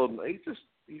a real.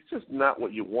 He's just not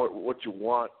what you want. What you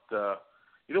want.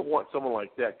 You don't want someone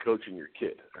like that coaching your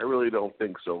kid. I really don't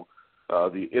think so.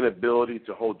 The inability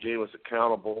to hold Jameis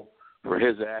accountable for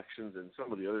his actions and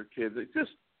some of the other kids.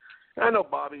 I know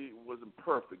Bobby wasn't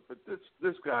perfect, but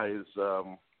this guy is.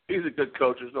 He's a good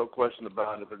coach. There's no question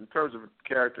about it. But in terms of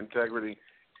character integrity,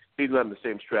 he's not in the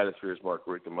same stratosphere as Mark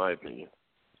Richt, in my opinion.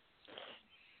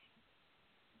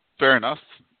 Fair enough.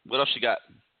 What else you got?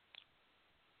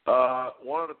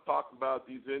 Wanted to talk about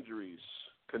these injuries.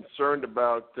 Concerned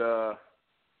about the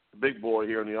big boy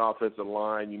here on the offensive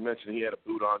line. You mentioned he had a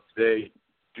boot on today.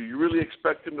 Do you really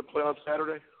expect him to play on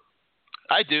Saturday?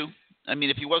 I do. I mean,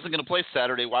 if he wasn't going to play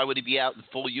Saturday, why would he be out in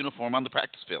full uniform on the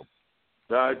practice field?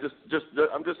 I'm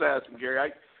just asking,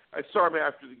 Gary. I saw him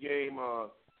after the game on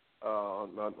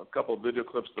a couple of video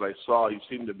clips that I saw. He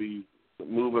seemed to be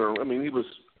moving around. I mean,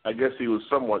 I guess he was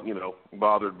somewhat,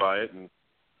 bothered by it and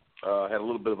had a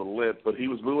little bit of a limp, but he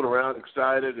was moving around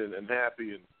excited and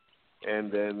happy.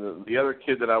 And then the other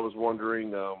kid that I was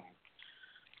wondering,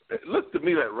 it looked to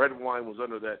me that Redwine was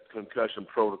under that concussion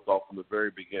protocol from the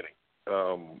very beginning.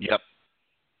 Yep.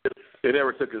 They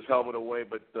never took his helmet away,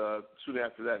 but soon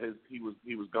after that, he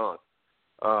was gone.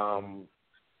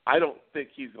 I don't think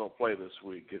he's going to play this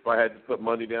week. If I had to put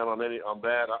money down on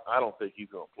that, I don't think he's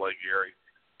going to play, Gary.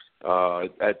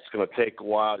 That's going to take a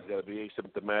while. He's got to be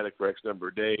asymptomatic for X number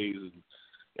of days. And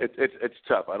it's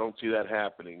tough. I don't see that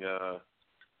happening.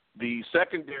 The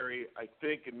secondary, I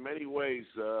think, in many ways,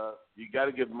 you got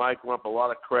to give Mike Rump a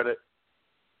lot of credit.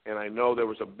 And I know there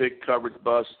was a big coverage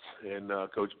bust, and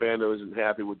Coach Bando isn't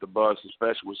happy with the bust,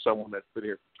 especially with someone that's been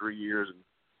here for 3 years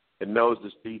and knows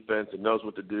this defense and knows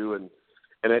what to do. And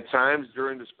at times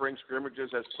during the spring scrimmages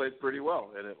has played pretty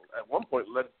well. And at one point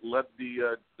led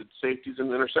the safeties and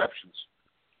interceptions.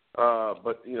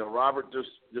 But Robert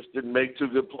just didn't make two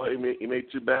good plays. He made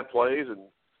two bad plays, and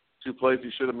two plays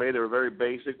he should have made. They were very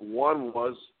basic. One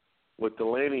was with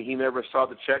Delaney, he never saw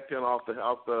the check down off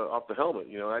the helmet.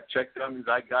 That check down,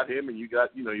 I got him, and you're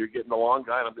getting the long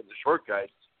guy, and I'm getting the short guy.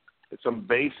 It's some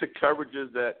basic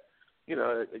coverages that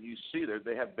you see there.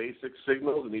 They have basic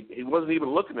signals, and he wasn't even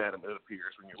looking at him. It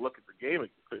appears when you look at the game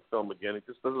film again, it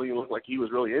just doesn't even look like he was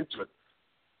really into it.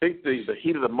 I think the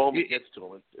heat of the moment gets to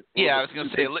him. I was going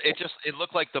to say it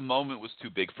looked like the moment was too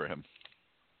big for him.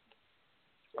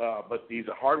 But he's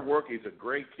a hard worker. He's a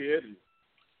great kid.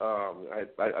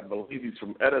 I believe he's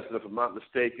from Edison, if I'm not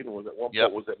mistaken. At one point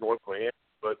was at North Miami,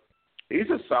 but he's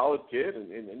a solid kid,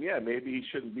 and maybe he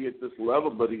shouldn't be at this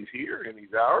level, but he's here and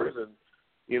he's ours, and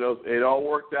it all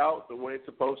worked out the way it's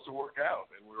supposed to work out,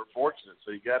 and we were fortunate.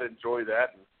 So you got to enjoy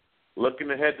that. And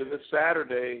looking ahead to this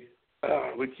Saturday,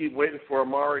 we keep waiting for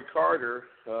Amari Carter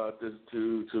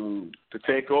to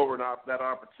take over that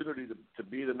opportunity to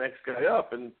be the next guy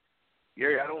up, and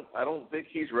Gary, I don't think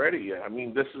he's ready yet. I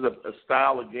mean, this is a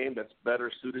style of game that's better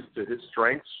suited to his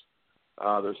strengths.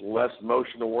 There's less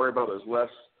motion to worry about. There's less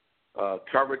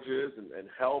coverages and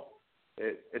help.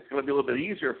 It's going to be a little bit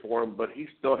easier for him, but he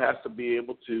still has to be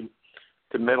able to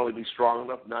mentally be strong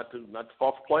enough not to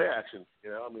fall for play action.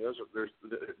 I mean,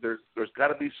 there's got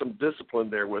to be some discipline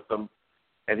there with him,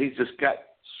 and he's just got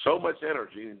so much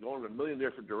energy and going in a million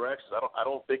different directions. I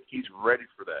don't think he's ready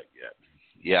for that yet.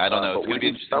 Yeah, I don't know. It's going to be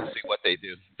interesting to see what they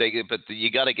do. But you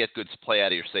got to get good play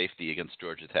out of your safety against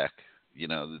Georgia Tech.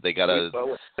 They got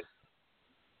to.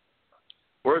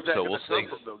 Where's that? So we'll see.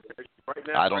 From, right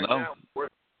now, I don't know.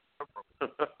 Where's that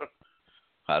from?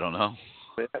 I don't know.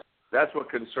 That's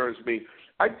what concerns me.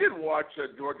 I did watch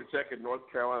Georgia Tech and North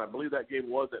Carolina. I believe that game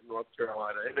was at North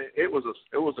Carolina, and it was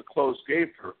a close game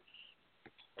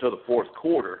till the fourth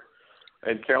quarter.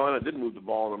 And Carolina did move the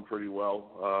ball on them pretty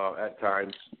well at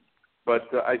times. But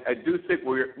I do think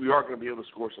we are going to be able to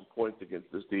score some points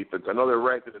against this defense. I know they're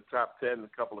ranked in the top 10 in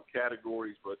a couple of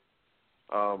categories, but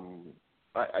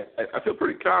I feel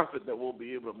pretty confident that we'll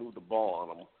be able to move the ball on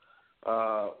them.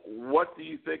 What do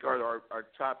you think are our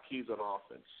top keys on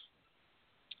offense?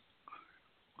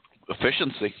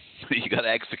 Efficiency. You got to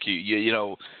execute.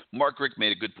 Mark Richt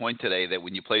made a good point today that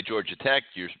when you play Georgia Tech,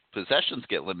 your possessions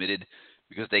get limited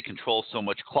because they control so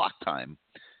much clock time.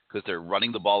 Because they're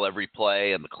running the ball every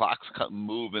play and the clock's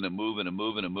moving and moving and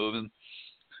moving and moving.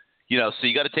 So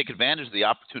you got to take advantage of the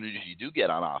opportunities you do get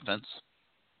on offense.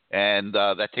 And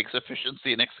that takes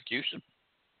efficiency and execution.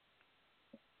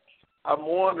 I'm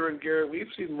wondering, Garrett, we've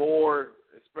seen more,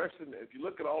 especially if you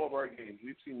look at all of our games,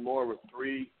 we've seen more with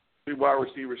three wide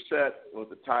receiver set with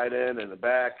the tight end and the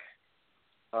back.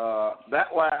 The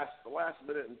last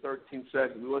minute and 13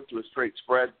 seconds, we went to a straight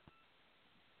spread,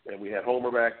 and we had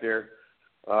Homer back there.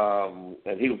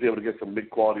 and he was able to get some big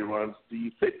quality runs. Do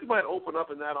you think he might open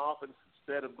up in that offense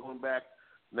instead of going back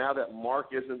now that Mark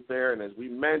isn't there? And as we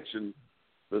mentioned,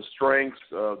 the strengths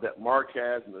that Mark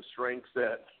has and the strengths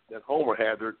that Homer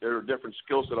had, they're a different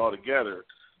skill set altogether.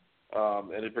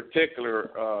 And in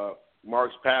particular,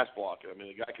 Mark's pass blocking. I mean,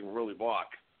 the guy can really block.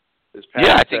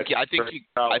 I think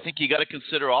you got to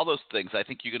consider all those things. I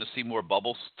think you're going to see more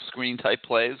bubble screen type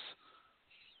plays.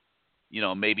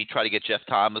 Maybe try to get Jeff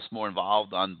Thomas more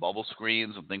involved on bubble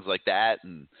screens and things like that,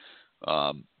 and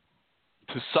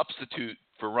to substitute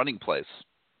for running plays.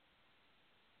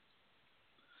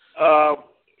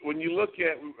 When you look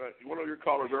at one of your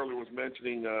callers earlier was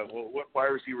mentioning what wide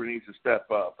receiver needs to step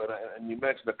up, and you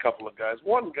mentioned a couple of guys.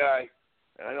 One guy,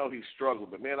 and I know he's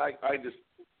struggled, but man, I just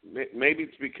maybe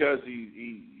it's because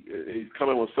he's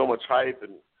coming with so much hype,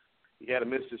 and he had to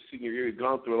miss his senior year. He's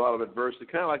gone through a lot of adversity,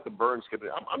 kind of like the Burns kid.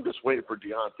 I'm just waiting for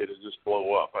Deontay to just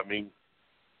blow up. I mean,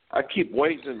 I keep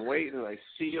waiting, and I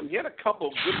see him. He had a couple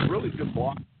of really good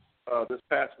blocks this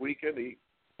past weekend. He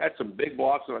had some big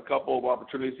blocks on a couple of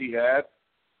opportunities he had.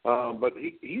 But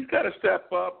he's got to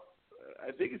step up.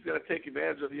 I think he's got to take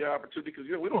advantage of the opportunity because,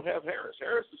 we don't have Harris.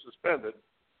 Harris is suspended.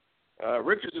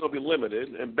 Richards will be limited,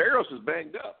 and Barrows is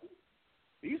banged up.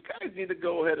 These guys need to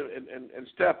go ahead and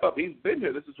step up. He's been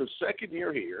here. This is his second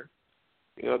year here.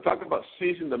 Talking about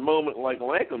seizing the moment like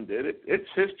Lankham did, it's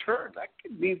his turn. That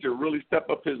kid needs to really step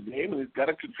up his game, and he's got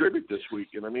to contribute this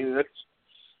weekend. I mean,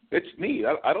 it's neat.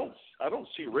 I don't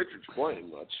see Richards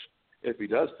playing much. If he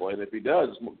does play, and if he does,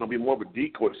 it's going to be more of a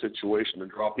decoy situation to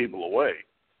draw people away.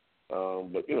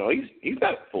 But he's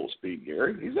not at full speed,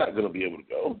 Gary. He's not going to be able to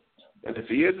go. And if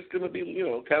he is, it's going to be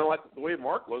kind of like the way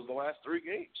Mark was the last 3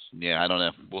 games. Yeah, I don't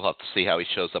know. We'll have to see how he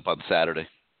shows up on Saturday.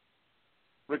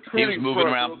 He was moving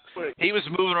around. He was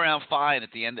moving around fine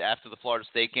at the end after the Florida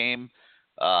State game.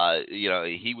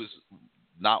 He was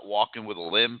not walking with a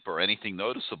limp or anything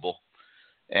noticeable.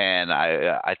 And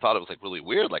I thought it was really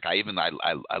weird.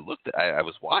 I looked at, I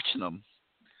was watching him,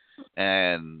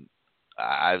 and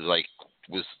I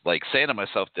was saying to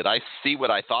myself, did I see what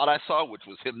I thought I saw, which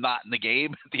was him not in the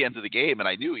game at the end of the game? And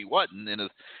I knew he wasn't. And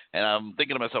I'm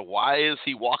thinking to myself, why is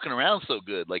he walking around so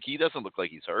good? He doesn't look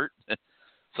like he's hurt.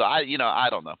 So I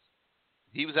don't know.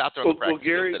 He was out there on the practice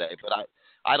field today, but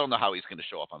I don't know how he's going to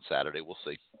show up on Saturday. We'll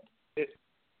see.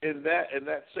 In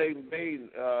that same vein,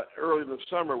 early in the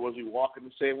summer, was he walking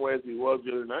the same way as he was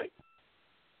the other night?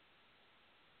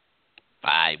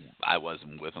 I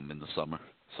wasn't with him in the summer,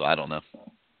 so I don't know.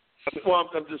 Well,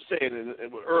 I'm just saying,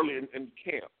 early in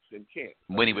camp.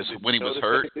 When he was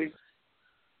hurt.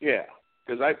 Yeah,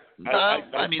 because I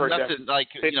mean, heard nothing that,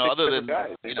 other than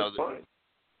guys,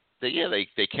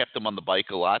 they kept him on the bike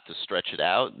a lot to stretch it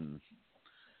out and.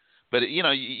 But, you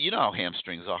know how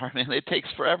hamstrings are, man. It takes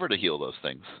forever to heal those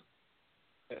things.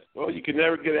 Well, you can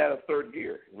never get out of third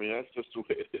gear. I mean, that's just the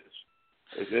way it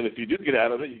is. And if you do get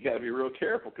out of it, you got to be real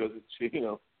careful because it's,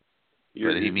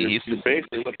 you're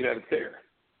basically looking at a tear.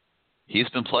 He's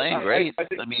been playing great.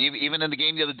 I mean, even in the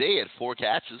game the other day, he had 4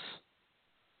 catches.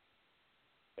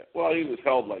 Well, he was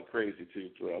held like crazy, too,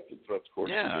 throughout the course.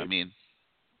 Yeah, I mean,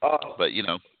 but,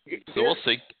 so we'll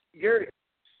see. Gary,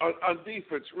 on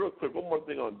defense, real quick, one more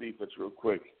thing on defense real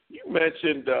quick. You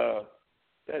mentioned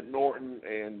that Norton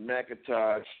and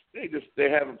McIntosh, they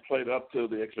haven't played up to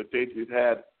the expectations we've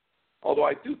had. Although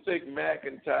I do think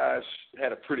McIntosh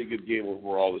had a pretty good game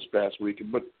overall this past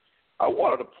weekend. But I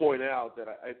wanted to point out that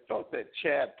I felt that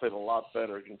Chad played a lot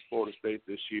better against Florida State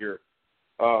this year.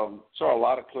 Saw a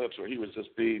lot of clips where he was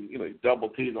just being,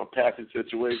 double-teamed on passing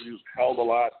situations. He was held a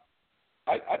lot.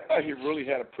 I thought he really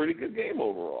had a pretty good game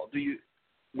overall.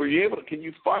 Were you able to? Can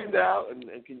you find out and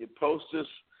can you post this?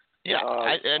 Yeah,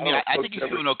 I think he's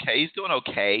doing okay. He's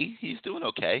doing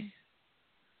okay.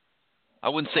 I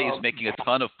wouldn't say he's making a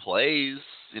ton of plays.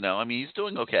 He's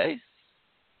doing okay.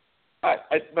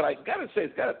 But I gotta say,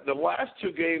 the last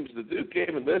 2 games, the Duke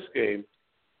game and this game,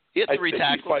 he had 3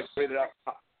 tackles. He's probably graded out.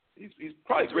 He's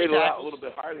probably graded out a little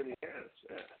bit higher than he has.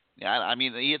 Yeah,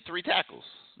 he had 3 tackles.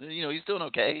 He's doing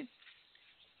okay.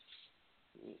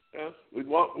 Yeah, we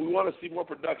want to see more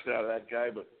production out of that guy,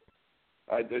 but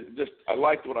I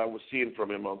liked what I was seeing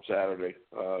from him on Saturday.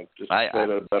 At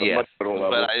a much better level.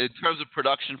 But in terms of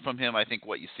production from him, I think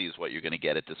what you see is what you're going to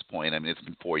get at this point. I mean, it's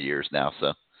been 4 years now,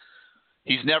 so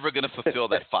he's never going to fulfill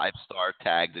that 5-star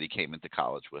tag that he came into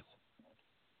college with.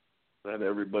 Not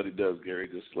everybody does, Gary.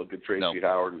 Just look at Tracy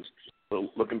Howard, who's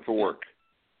looking for work.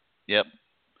 Yep.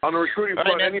 On the recruiting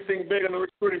front, anything big on the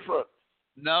recruiting front?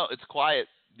 No, it's quiet.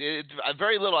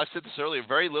 Very little. I said this earlier.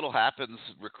 Very little happens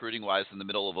recruiting-wise in the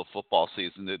middle of a football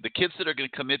season. The kids that are going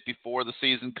to commit before the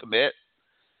season commit,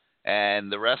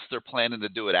 and the rest are planning to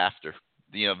do it after.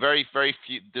 Very, very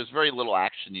few. There's very little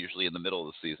action usually in the middle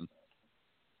of the season.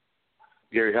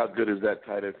 Gary, how good is that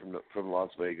tight end from Las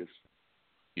Vegas?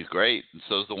 He's great, and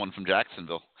so is the one from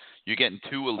Jacksonville. You're getting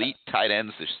 2 elite tight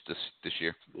ends this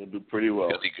year. They'll do pretty well.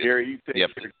 Gary, you take care.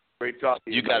 Great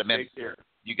talking. You got it, man. Take care.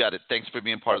 You got it. Thanks for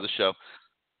being part of the show.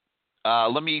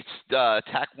 Let me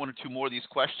tack 1 or 2 more of these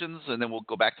questions, and then we'll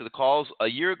go back to the calls. A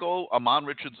year ago, Amon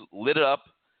Richards lit it up.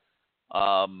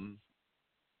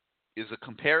 Is a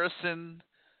comparison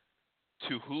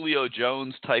to Julio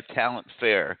Jones type talent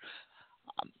fair?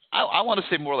 I want to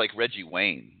say more like Reggie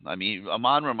Wayne. I mean,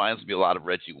 Amon reminds me a lot of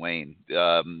Reggie Wayne,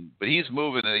 but he's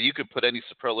moving. You could put any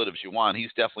superlatives you want.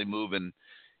 He's definitely moving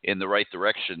in the right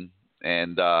direction,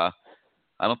 and I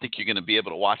don't think you're going to be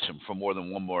able to watch him for more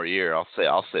than 1 more year.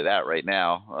 I'll say that right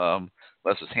now,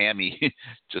 unless his hammy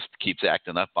just keeps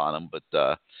acting up on him. But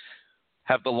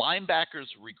have the linebackers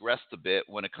regressed a bit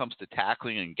when it comes to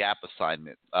tackling and gap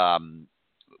assignment?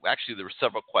 Actually, there were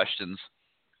several questions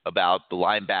about the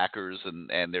linebackers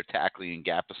and their tackling and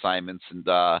gap assignments. And,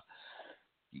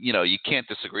 you can't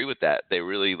disagree with that. They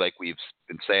really, like we've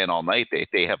been saying all night,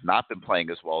 they have not been playing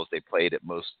as well as they played at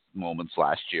most moments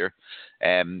last year.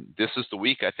 And this is the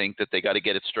week, I think, that they got to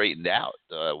get it straightened out,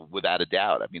 without a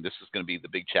doubt. I mean, this is going to be the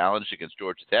big challenge against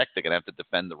Georgia Tech. They're going to have to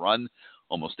defend the run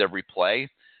almost every play.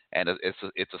 And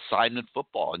it's assignment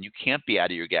football, and you can't be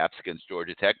out of your gaps against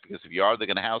Georgia Tech, because if you are, they're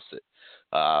going to house it.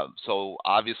 So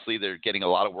obviously they're getting a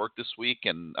lot of work this week,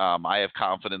 and I have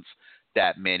confidence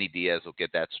that Manny Diaz will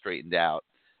get that straightened out,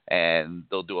 and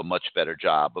they'll do a much better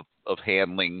job of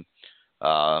handling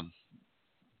the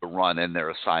run and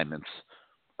their assignments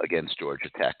against Georgia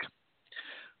Tech.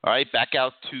 All right, back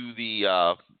out to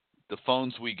the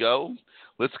phones we go.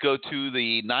 Let's go to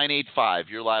the 985.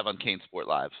 You're live on CaneSport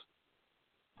Live.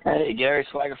 Hey, Gary,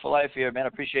 Swagger for life here, man. I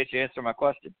appreciate you answering my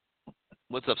question.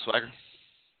 What's up, Swagger?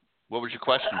 What was your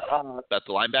question? About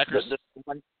the linebackers?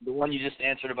 The one you just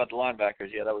answered about the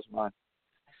linebackers. Yeah, that was mine.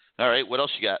 All right, what else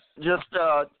you got? Just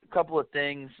a couple of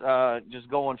things. Just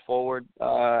going forward,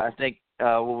 I think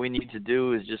what we need to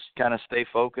do is just kind of stay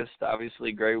focused.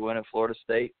 Obviously, great win at Florida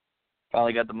State.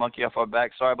 Finally got the monkey off our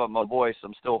back. Sorry about my voice.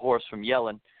 I'm still hoarse from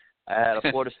yelling. I had a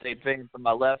Florida State fan to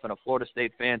my left and a Florida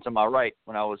State fan to my right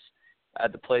when I was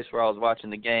at the place where I was watching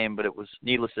the game, but it was,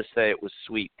 needless to say, it was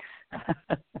sweet.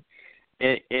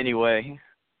 Anyway,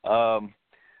 I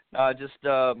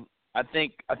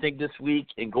think this week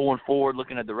and going forward,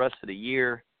 looking at the rest of the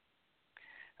year,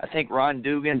 I think Ron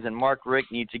Dugans and Mark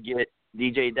Richt need to get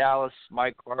DJ Dallas,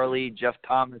 Mike Harley, Jeff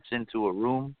Thomas into a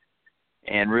room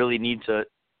and really need to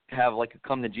have like a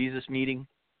come to Jesus meeting,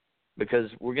 because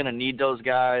we're going to need those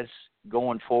guys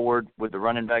going forward with the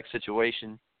running back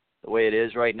situation the way it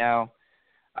is right now.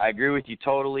 I agree with you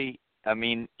totally. I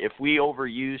mean, if we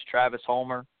overuse Travis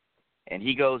Homer and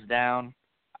he goes down,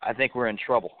 I think we're in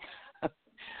trouble,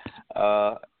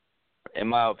 in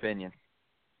my opinion.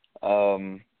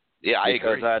 Yeah, I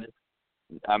agree.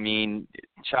 I mean,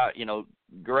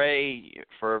 Gray,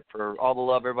 for all the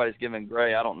love everybody's giving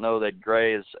Gray, I don't know that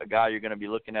Gray is a guy you're going to be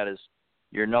looking at as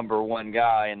your number one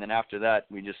guy, and then after that,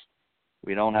 we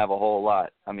don't have a whole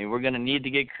lot. I mean, we're going to need to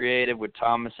get creative with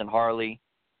Thomas and Harley.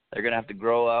 They're going to have to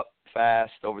grow up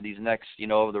fast over these next,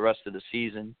 over the rest of the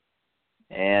season.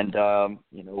 And,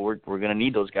 we're going to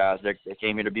need those guys. They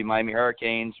came here to be Miami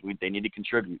Hurricanes. They need to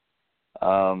contribute.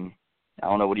 I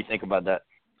don't know. What do you think about that?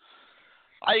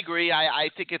 I agree. I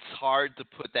think it's hard to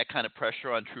put that kind of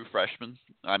pressure on true freshmen.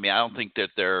 I mean, I don't think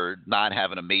that they're not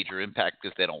having a major impact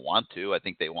because they don't want to. I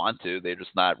think they want to. They're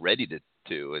just not ready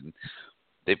to. And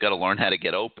they've got to learn how to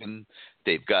get open.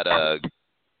 They've got to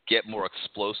get more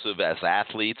explosive as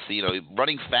athletes.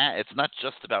 Running fast. It's not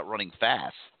just about running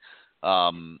fast.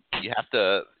 You have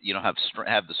to,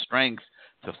 have the strength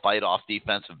to fight off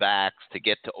defensive backs, to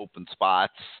get to open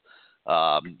spots.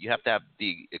 You have to have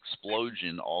the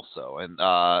explosion also. And,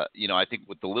 I think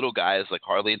with the little guys like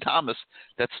Harley and Thomas,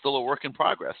 that's still a work in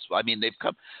progress. I mean,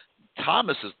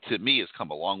 Thomas to me has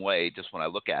come a long way just when I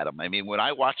look at him. I mean, when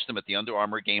I watched him at the Under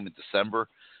Armour game in December,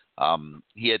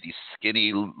 he had these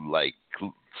skinny legs,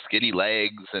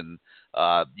 and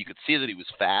you could see that he was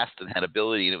fast and had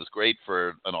ability, and it was great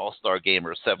for an all-star game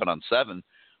or a 7-on-7.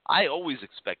 I always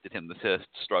expected him to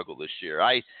struggle this year.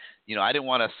 I didn't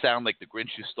want to sound like the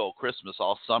Grinch who stole Christmas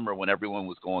all summer when everyone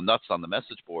was going nuts on the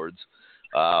message boards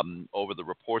over the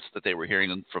reports that they were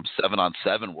hearing from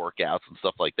 7-on-7 workouts and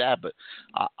stuff like that. But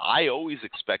I always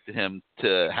expected him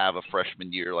to have a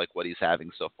freshman year like what he's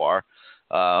having so far.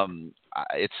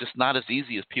 It's just not as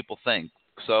easy as people think.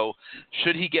 So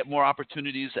should he get more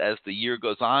opportunities as the year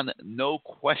goes on? No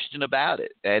question about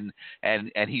it. And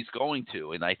he's going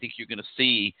to. And I think you're going to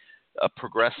see a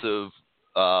progressive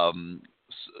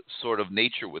sort of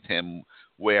nature with him,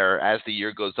 where as the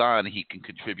year goes on, he can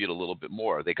contribute a little bit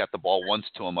more. They got the ball once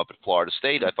to him up at Florida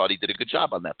State. I thought he did a good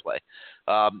job on that play.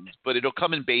 But it'll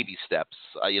come in baby steps.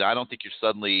 I don't think you're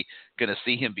suddenly going to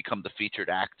see him become the featured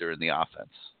actor in the offense.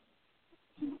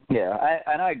 Yeah,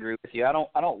 I agree with you. I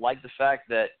don't like the fact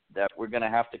that we're going to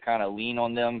have to kind of lean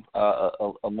on them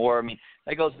more. I mean,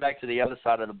 that goes back to the other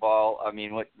side of the ball. I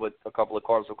mean, what a couple of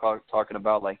callers were talking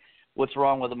about, like, what's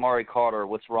wrong with Amari Carter?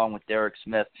 What's wrong with Derek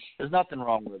Smith? There's nothing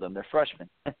wrong with them. They're freshmen.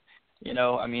 I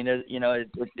mean,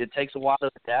 it takes a while to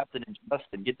adapt and adjust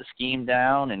and get the scheme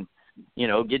down and,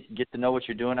 get to know what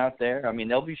you're doing out there. I mean,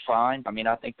 they'll be fine. I mean,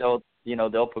 I think they'll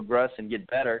progress and get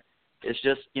better. It's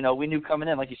just, we knew coming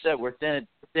in, like you said, we're thin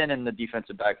in the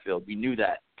defensive backfield. We knew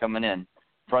that coming in.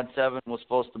 Front seven was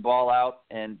supposed to ball out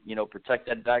and, protect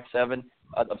that back the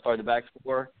back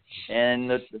four. And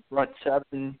the front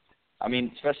seven, I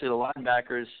mean, especially the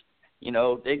linebackers,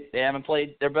 they haven't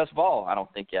played their best ball, I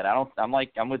don't think yet.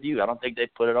 I'm with you. I don't think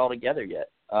they've put it all together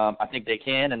yet. I think they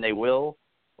can and they will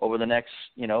over the next,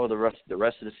 the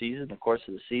rest of the season, the course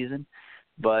of the season.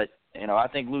 But, I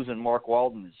think losing Mark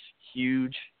Walden is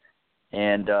huge.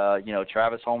 And,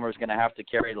 Travis Homer is going to have to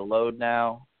carry the load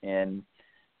now. And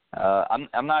I'm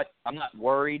not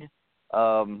worried.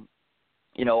 Our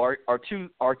two,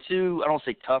 I don't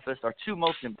say toughest, our two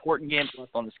most important games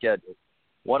left on the schedule.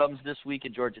 One of them's this week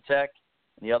at Georgia Tech,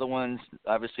 and the other one's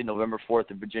obviously November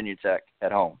 4th at Virginia Tech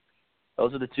at home.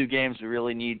 Those are the two games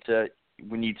we need to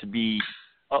be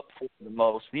up for the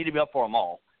most. We need to be up for them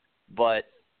all. But,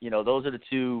 those are the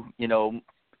two,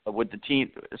 with the team,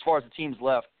 as far as the teams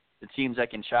left, the teams that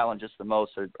can challenge us the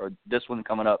most are this one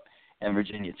coming up and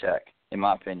Virginia Tech, in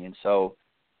my opinion. So,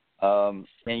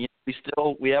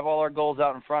 we have all our goals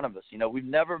out in front of us. We've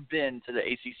never been to the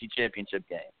ACC championship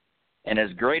game. And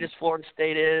as great as Florida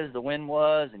State is, the win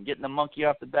was, and getting the monkey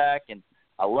off the back, and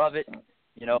I love it.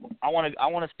 I want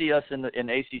to see us in the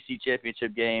ACC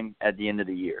championship game at the end of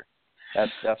the year.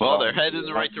 That's well, they're headed in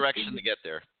the right direction to get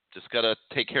there. Just got to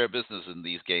take care of business in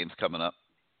these games coming up.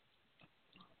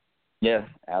 Yeah,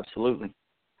 absolutely.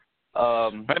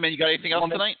 All right, man, you got anything else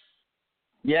tonight?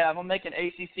 Yeah, I'm going to make an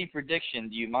ACC prediction.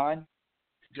 Do you mind?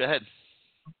 Go ahead.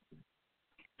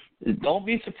 Don't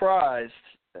be surprised.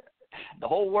 The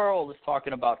whole world is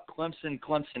talking about Clemson.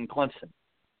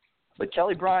 But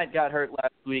Kelly Bryant got hurt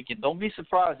last week, and don't be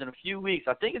surprised in a few weeks.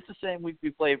 I think it's the same week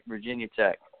we play Virginia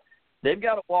Tech. They've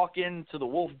got to walk into the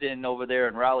Wolf Den over there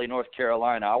in Raleigh, North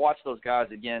Carolina. I watched those guys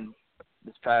again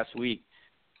this past week,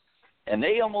 and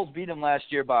they almost beat them last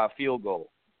year by a field goal.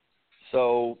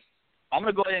 So I'm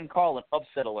going to go ahead and call an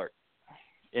upset alert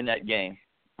in that game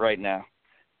right now.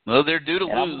 Well, they're due to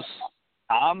lose.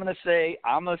 I'm going to say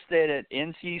that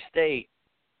NC State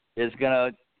is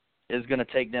going to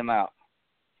take them out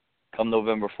come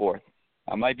November 4th.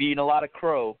 I might be eating a lot of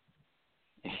crow,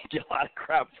 get a lot of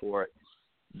crap for it,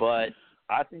 but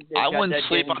I think I wouldn't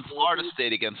sleep on Florida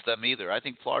State against them either. I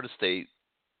think Florida State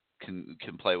can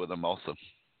play with them also.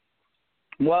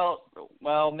 Well,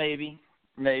 maybe,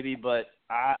 but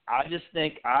I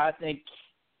think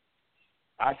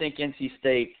NC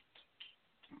State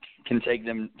can take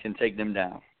them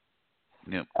down.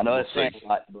 Yep. I know that's saying a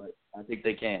lot, but I think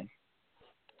they can.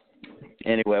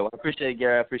 Anyway, well, I appreciate it,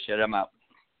 Gary. I appreciate it. I'm out.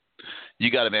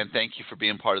 You got it, man. Thank you for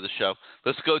being part of the show.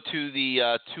 Let's go to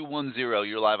the 210.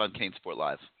 You're live on CaneSport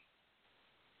Live.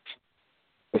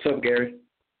 What's up, Gary?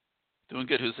 Doing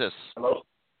good. Who's this? Hello?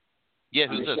 Yeah,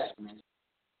 who's this? Shaq, man.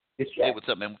 It's Shaq. Hey, what's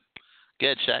up, man? Go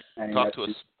ahead, Shaq. Talk to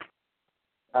us.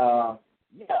 I was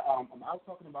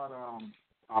talking about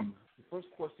the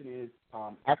first question is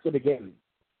after the game,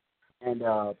 and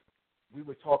we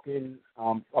were talking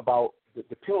about the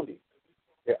penalty.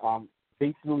 They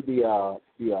threw the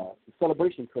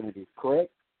celebration penalty,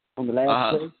 correct, on the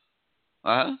last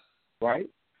play. Right.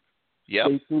 Yeah.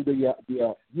 They threw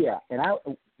and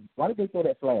why did they throw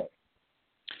that flag?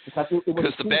 Because it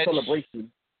was a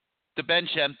celebration. The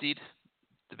bench emptied.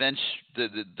 The bench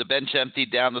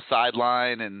emptied down the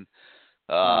sideline, and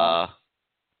they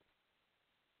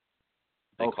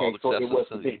called so it was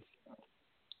the bench.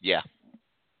 Yeah.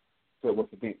 So it was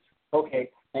the bench. Okay,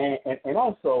 and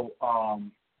also,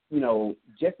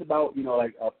 just about,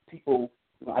 people.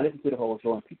 I listened to the whole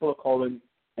show, and people are calling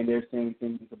and they're saying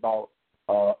things about,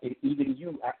 even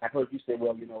you. I heard you say,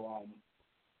 well, the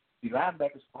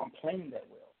linebackers aren't playing that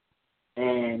well,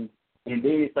 and then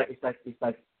it's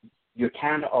like you're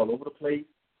kind of all over the place.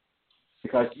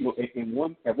 Because at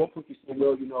one point you say,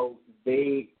 well,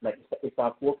 they it's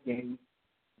our fourth game.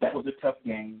 That was a tough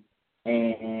game,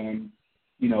 and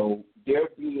they're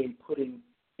being put in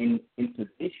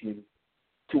position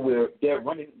to where they're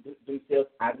running themselves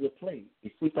out of the play.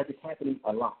 It seems like it's happening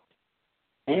a lot.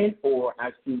 And or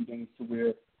I've seen games to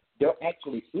where they're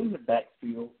actually in the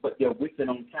backfield, but they're whiffing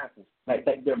on tackles. Like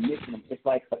they're missing them. It's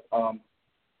like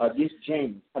this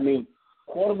James. I mean,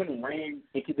 Quarterman ran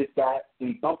into this guy and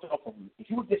he bumped off of him. If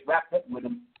he was just wrapped up with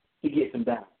him, he gets him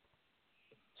down.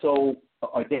 So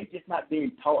are they just not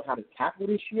being taught how to tackle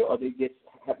this year, or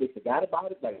have they forgot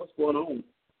about it? Like, what's going on?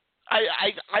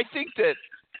 I think that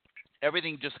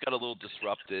everything just got a little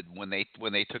disrupted when they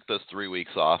took those 3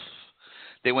 weeks off.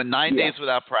 They went 9 days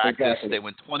without practice. Exactly. They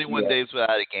went 21 days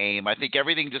without a game. I think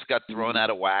everything just got thrown out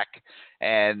of whack.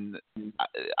 And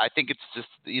I think it's just,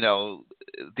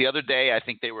 the other day I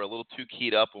think they were a little too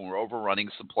keyed up and were overrunning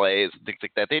some plays and things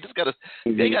like that. They just got to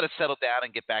they got to settle down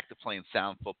and get back to playing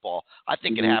sound football. I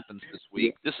think it happens this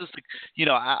week. This is,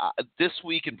 this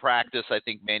week in practice, I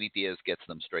think Manny Diaz gets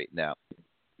them straightened out.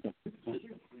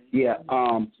 Yeah.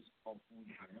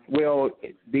 Well,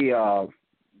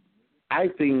 I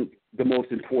think the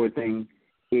most important thing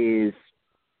is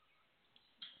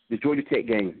the Georgia Tech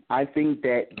game. I think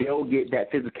that they'll get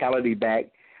that physicality back.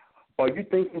 Are you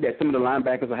thinking that some of the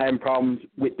linebackers are having problems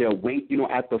with their weight,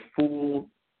 after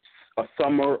a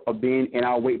summer of being in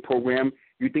our weight program?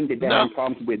 You think that they're having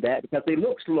problems with that? Because they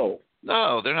look slow.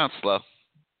 No, they're not slow.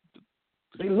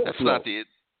 They look slow.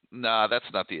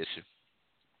 That's not the issue.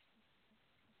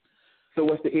 So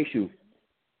what's the issue?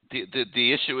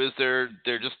 The issue is they're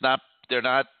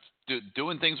not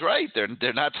doing things right.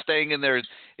 They're not staying in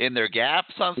their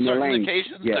gaps on certain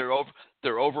occasions. Yeah.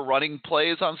 They're overrunning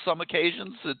plays on some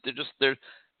occasions. They're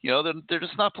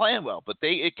just not playing well. But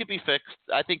it could be fixed.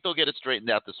 I think they'll get it straightened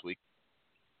out this week.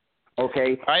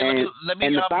 Okay. All right. And, let me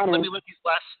let these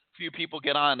last few people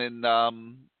get on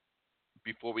and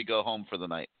before we go home for the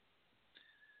night.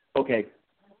 Okay.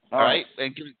 All right.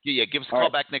 And give us a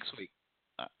call back next week.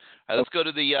 All right, let's go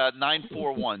to the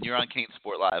 941. You're on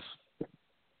CaneSport Live.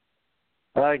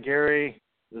 Hi, Gary.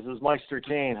 This is Meister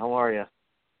Kane. How are you?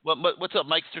 What's up,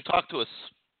 Meister? Talk to us.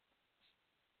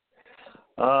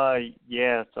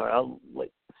 Yeah, sorry. I'm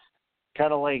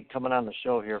kind of late coming on the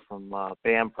show here from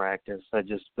band practice. I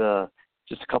just a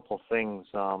couple of things.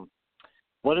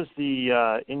 What is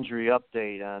the injury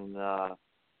update on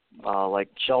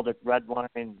Sheldrick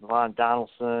Redwine, Ron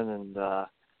Donaldson, and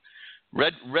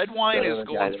Redwine is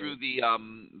going through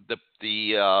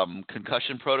the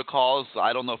concussion protocols.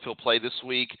 I don't know if he'll play this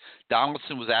week.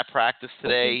 Donaldson was at practice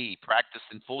today. He practiced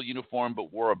in full uniform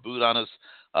but wore a boot on his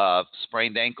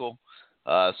sprained ankle.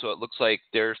 So it looks like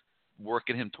they're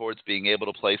working him towards being able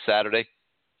to play Saturday.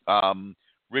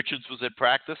 Richards was at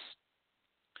practice.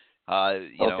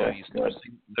 He's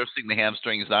nursing the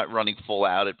hamstring. He's not running full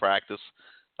out at practice.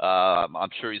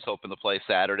 I'm sure he's hoping to play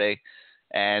Saturday.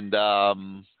 And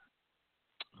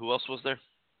who else was there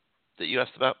that you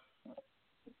asked about?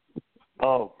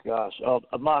 Oh, gosh.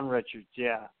 Amon Richards,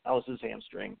 yeah. That was his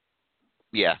hamstring.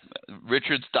 Yeah.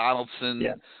 Richards, Donaldson,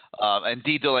 and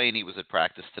D. Delaney was at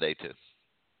practice today, too.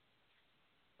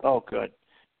 Oh, good.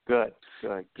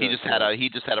 He just had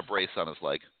a brace on his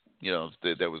leg,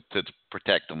 that was to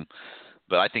protect him.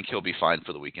 But I think he'll be fine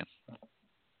for the weekend.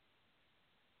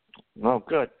 Oh,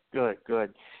 good.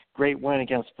 Great win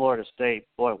against Florida State.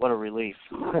 Boy, what a relief.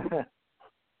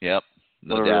 Yep,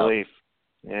 no what a doubt. relief.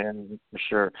 Yeah, for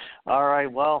sure. All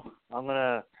right, well, I'm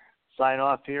gonna sign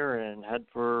off here and head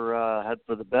for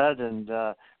the bed, and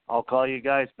I'll call you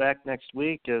guys back next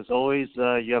week. As always,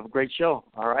 you have a great show.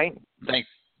 All right.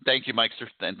 Thank you, Mike,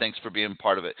 and thanks for being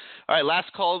part of it. All right,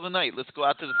 last call of the night. Let's go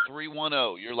out to the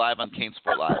 310. You're live on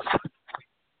CaneSport Live.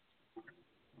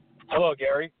 Hello,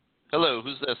 Gary. Hello,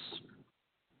 who's this?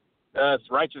 It's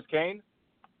Righteous Kane.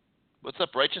 What's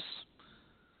up, Righteous?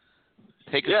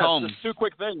 Take us home. Just two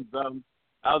quick things.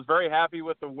 I was very happy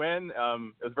with the win.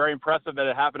 It was very impressive that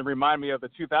it happened to remind me of the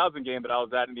 2000 game that I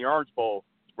was at in the Orange Bowl,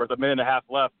 where with a minute and a half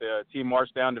left, the team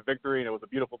marched down to victory, and it was a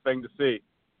beautiful thing to see.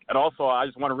 And also, I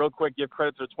just want to real quick give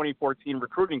credit to the 2014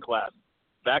 recruiting class.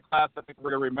 That class, I think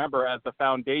we're going to remember as the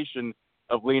foundation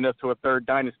of leading us to a third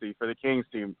dynasty for the Kings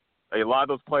team. A lot of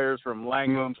those players from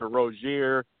Langham to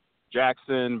Rozier,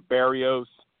 Jackson, Barrios,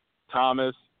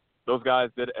 Thomas, those guys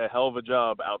did a hell of a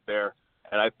job out there.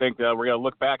 And I think we're going to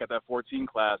look back at that 14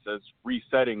 class as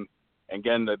resetting and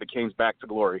getting the Kings back to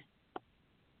glory.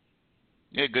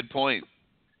 Yeah, good point.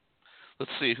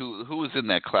 Let's see who was in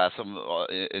that class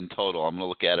in total. I'm going to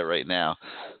look at it right now.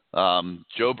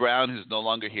 Joe Brown, who's no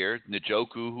longer here.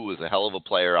 Njoku, who was a hell of a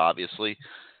player, obviously.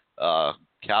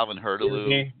 Calvin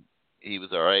Hurtaloo, he was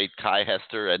all right. Kai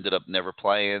Hester ended up never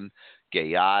playing.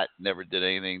 Gayot never did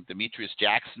anything. Demetrius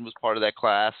Jackson was part of that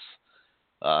class.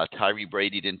 Tyree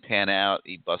Brady didn't pan out.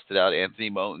 He busted out. Anthony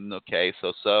Moten, okay,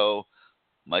 so.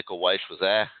 Michael Weiss was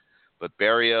But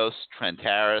Barrios, Trent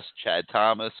Harris, Chad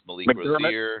Thomas, Malik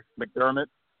Rozier. McDermott,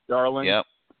 Darling. Yep.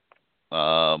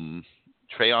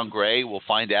 Trayon Gray, we'll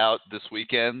find out this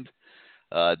weekend.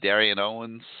 Darian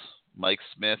Owens, Mike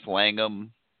Smith,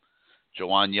 Langham,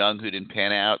 Jawan Young, who didn't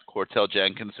pan out. Cortell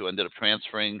Jenkins, who ended up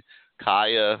transferring.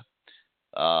 Kaya,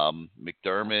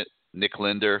 McDermott, Nick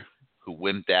Linder, who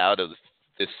wimped out of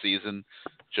this season.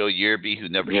 Joe Yearby, who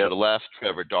never should have left.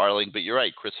 Trevor Darling. But you're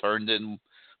right, Chris Herndon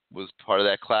was part of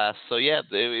that class. So, yeah,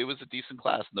 it was a decent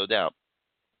class, no doubt.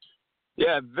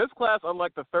 Yeah, this class,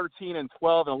 unlike the 13 and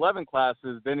 12 and 11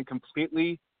 classes, didn't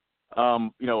completely,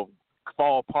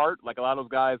 fall apart. Like a lot of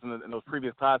those guys in those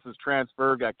previous classes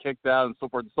transferred, got kicked out, and so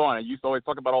forth and so on. I used to always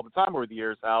talk about all the time over the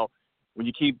years how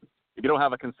if you don't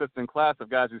have a consistent class of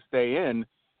guys who stay in,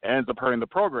 it ends up hurting the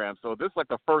program. So this is like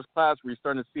the first class where you're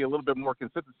starting to see a little bit more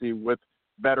consistency with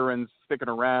veterans sticking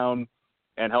around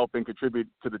and helping contribute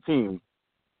to the team.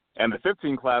 And the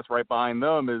 15 class right behind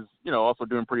them is, also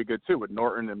doing pretty good too with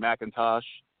Norton and McIntosh,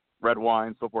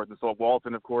 Redwine, so forth and so on.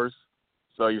 Walton, of course.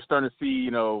 So you're starting to see,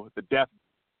 the depth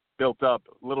built up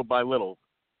little by little.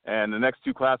 And the next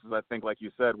two classes, I think, like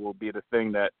you said, will be the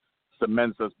thing that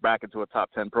cements us back into a top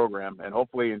 10 program. And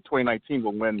hopefully in 2019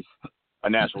 we'll win a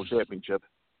national championship.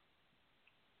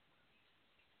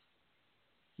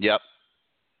 Yep.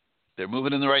 They're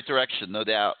moving in the right direction, no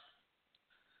doubt.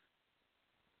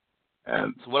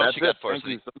 And so what else you got for us?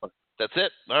 So that's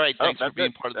it? All right. Thanks for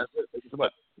being part of the Thank you so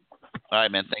much. All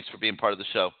right, man. Thanks for being part of the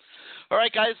show. All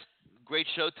right, guys. Great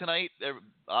show tonight.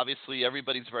 Obviously,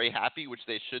 everybody's very happy, which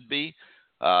they should be.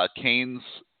 Canes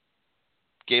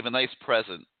gave a nice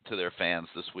present to their fans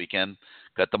this weekend.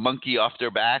 Got the monkey off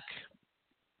their back,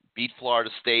 beat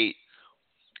Florida State.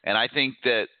 And I think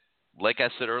that, like I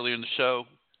said earlier in the show,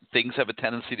 things have a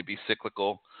tendency to be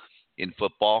cyclical in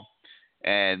football.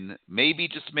 And maybe,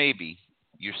 just maybe,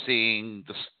 you're seeing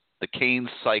the Canes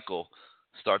cycle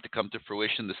start to come to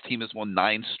fruition. This team has won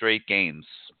 9 straight games.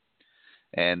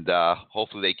 And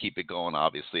hopefully they keep it going,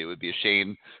 obviously. It would be a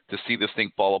shame to see this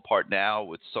thing fall apart now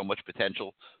with so much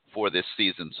potential for this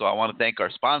season. So I want to thank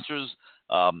our sponsors,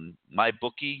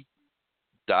 MyBookie.ag.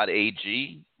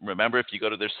 Remember, if you go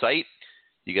to their site,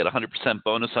 you get a 100%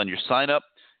 bonus on your sign-up.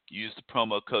 Use the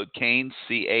promo code CANE,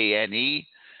 C-A-N-E.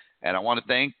 And I want to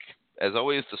thank, as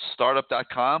always, the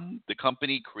Startup.com, the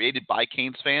company created by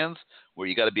Canes fans, where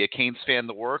you got to be a Canes fan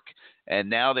to work. And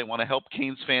now they want to help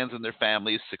Canes fans and their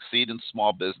families succeed in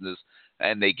small business,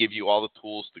 and they give you all the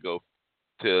tools to go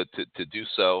to do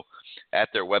so at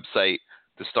their website,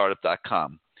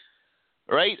 thestartup.com.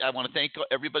 All right, I want to thank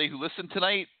everybody who listened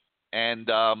tonight, and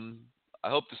I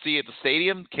hope to see you at the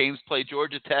stadium. Canes play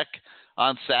Georgia Tech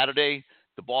on Saturday.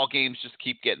 The ball games just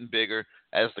keep getting bigger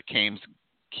as the Canes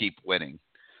keep winning.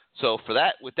 So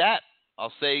with that,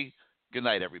 I'll say good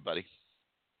night, everybody.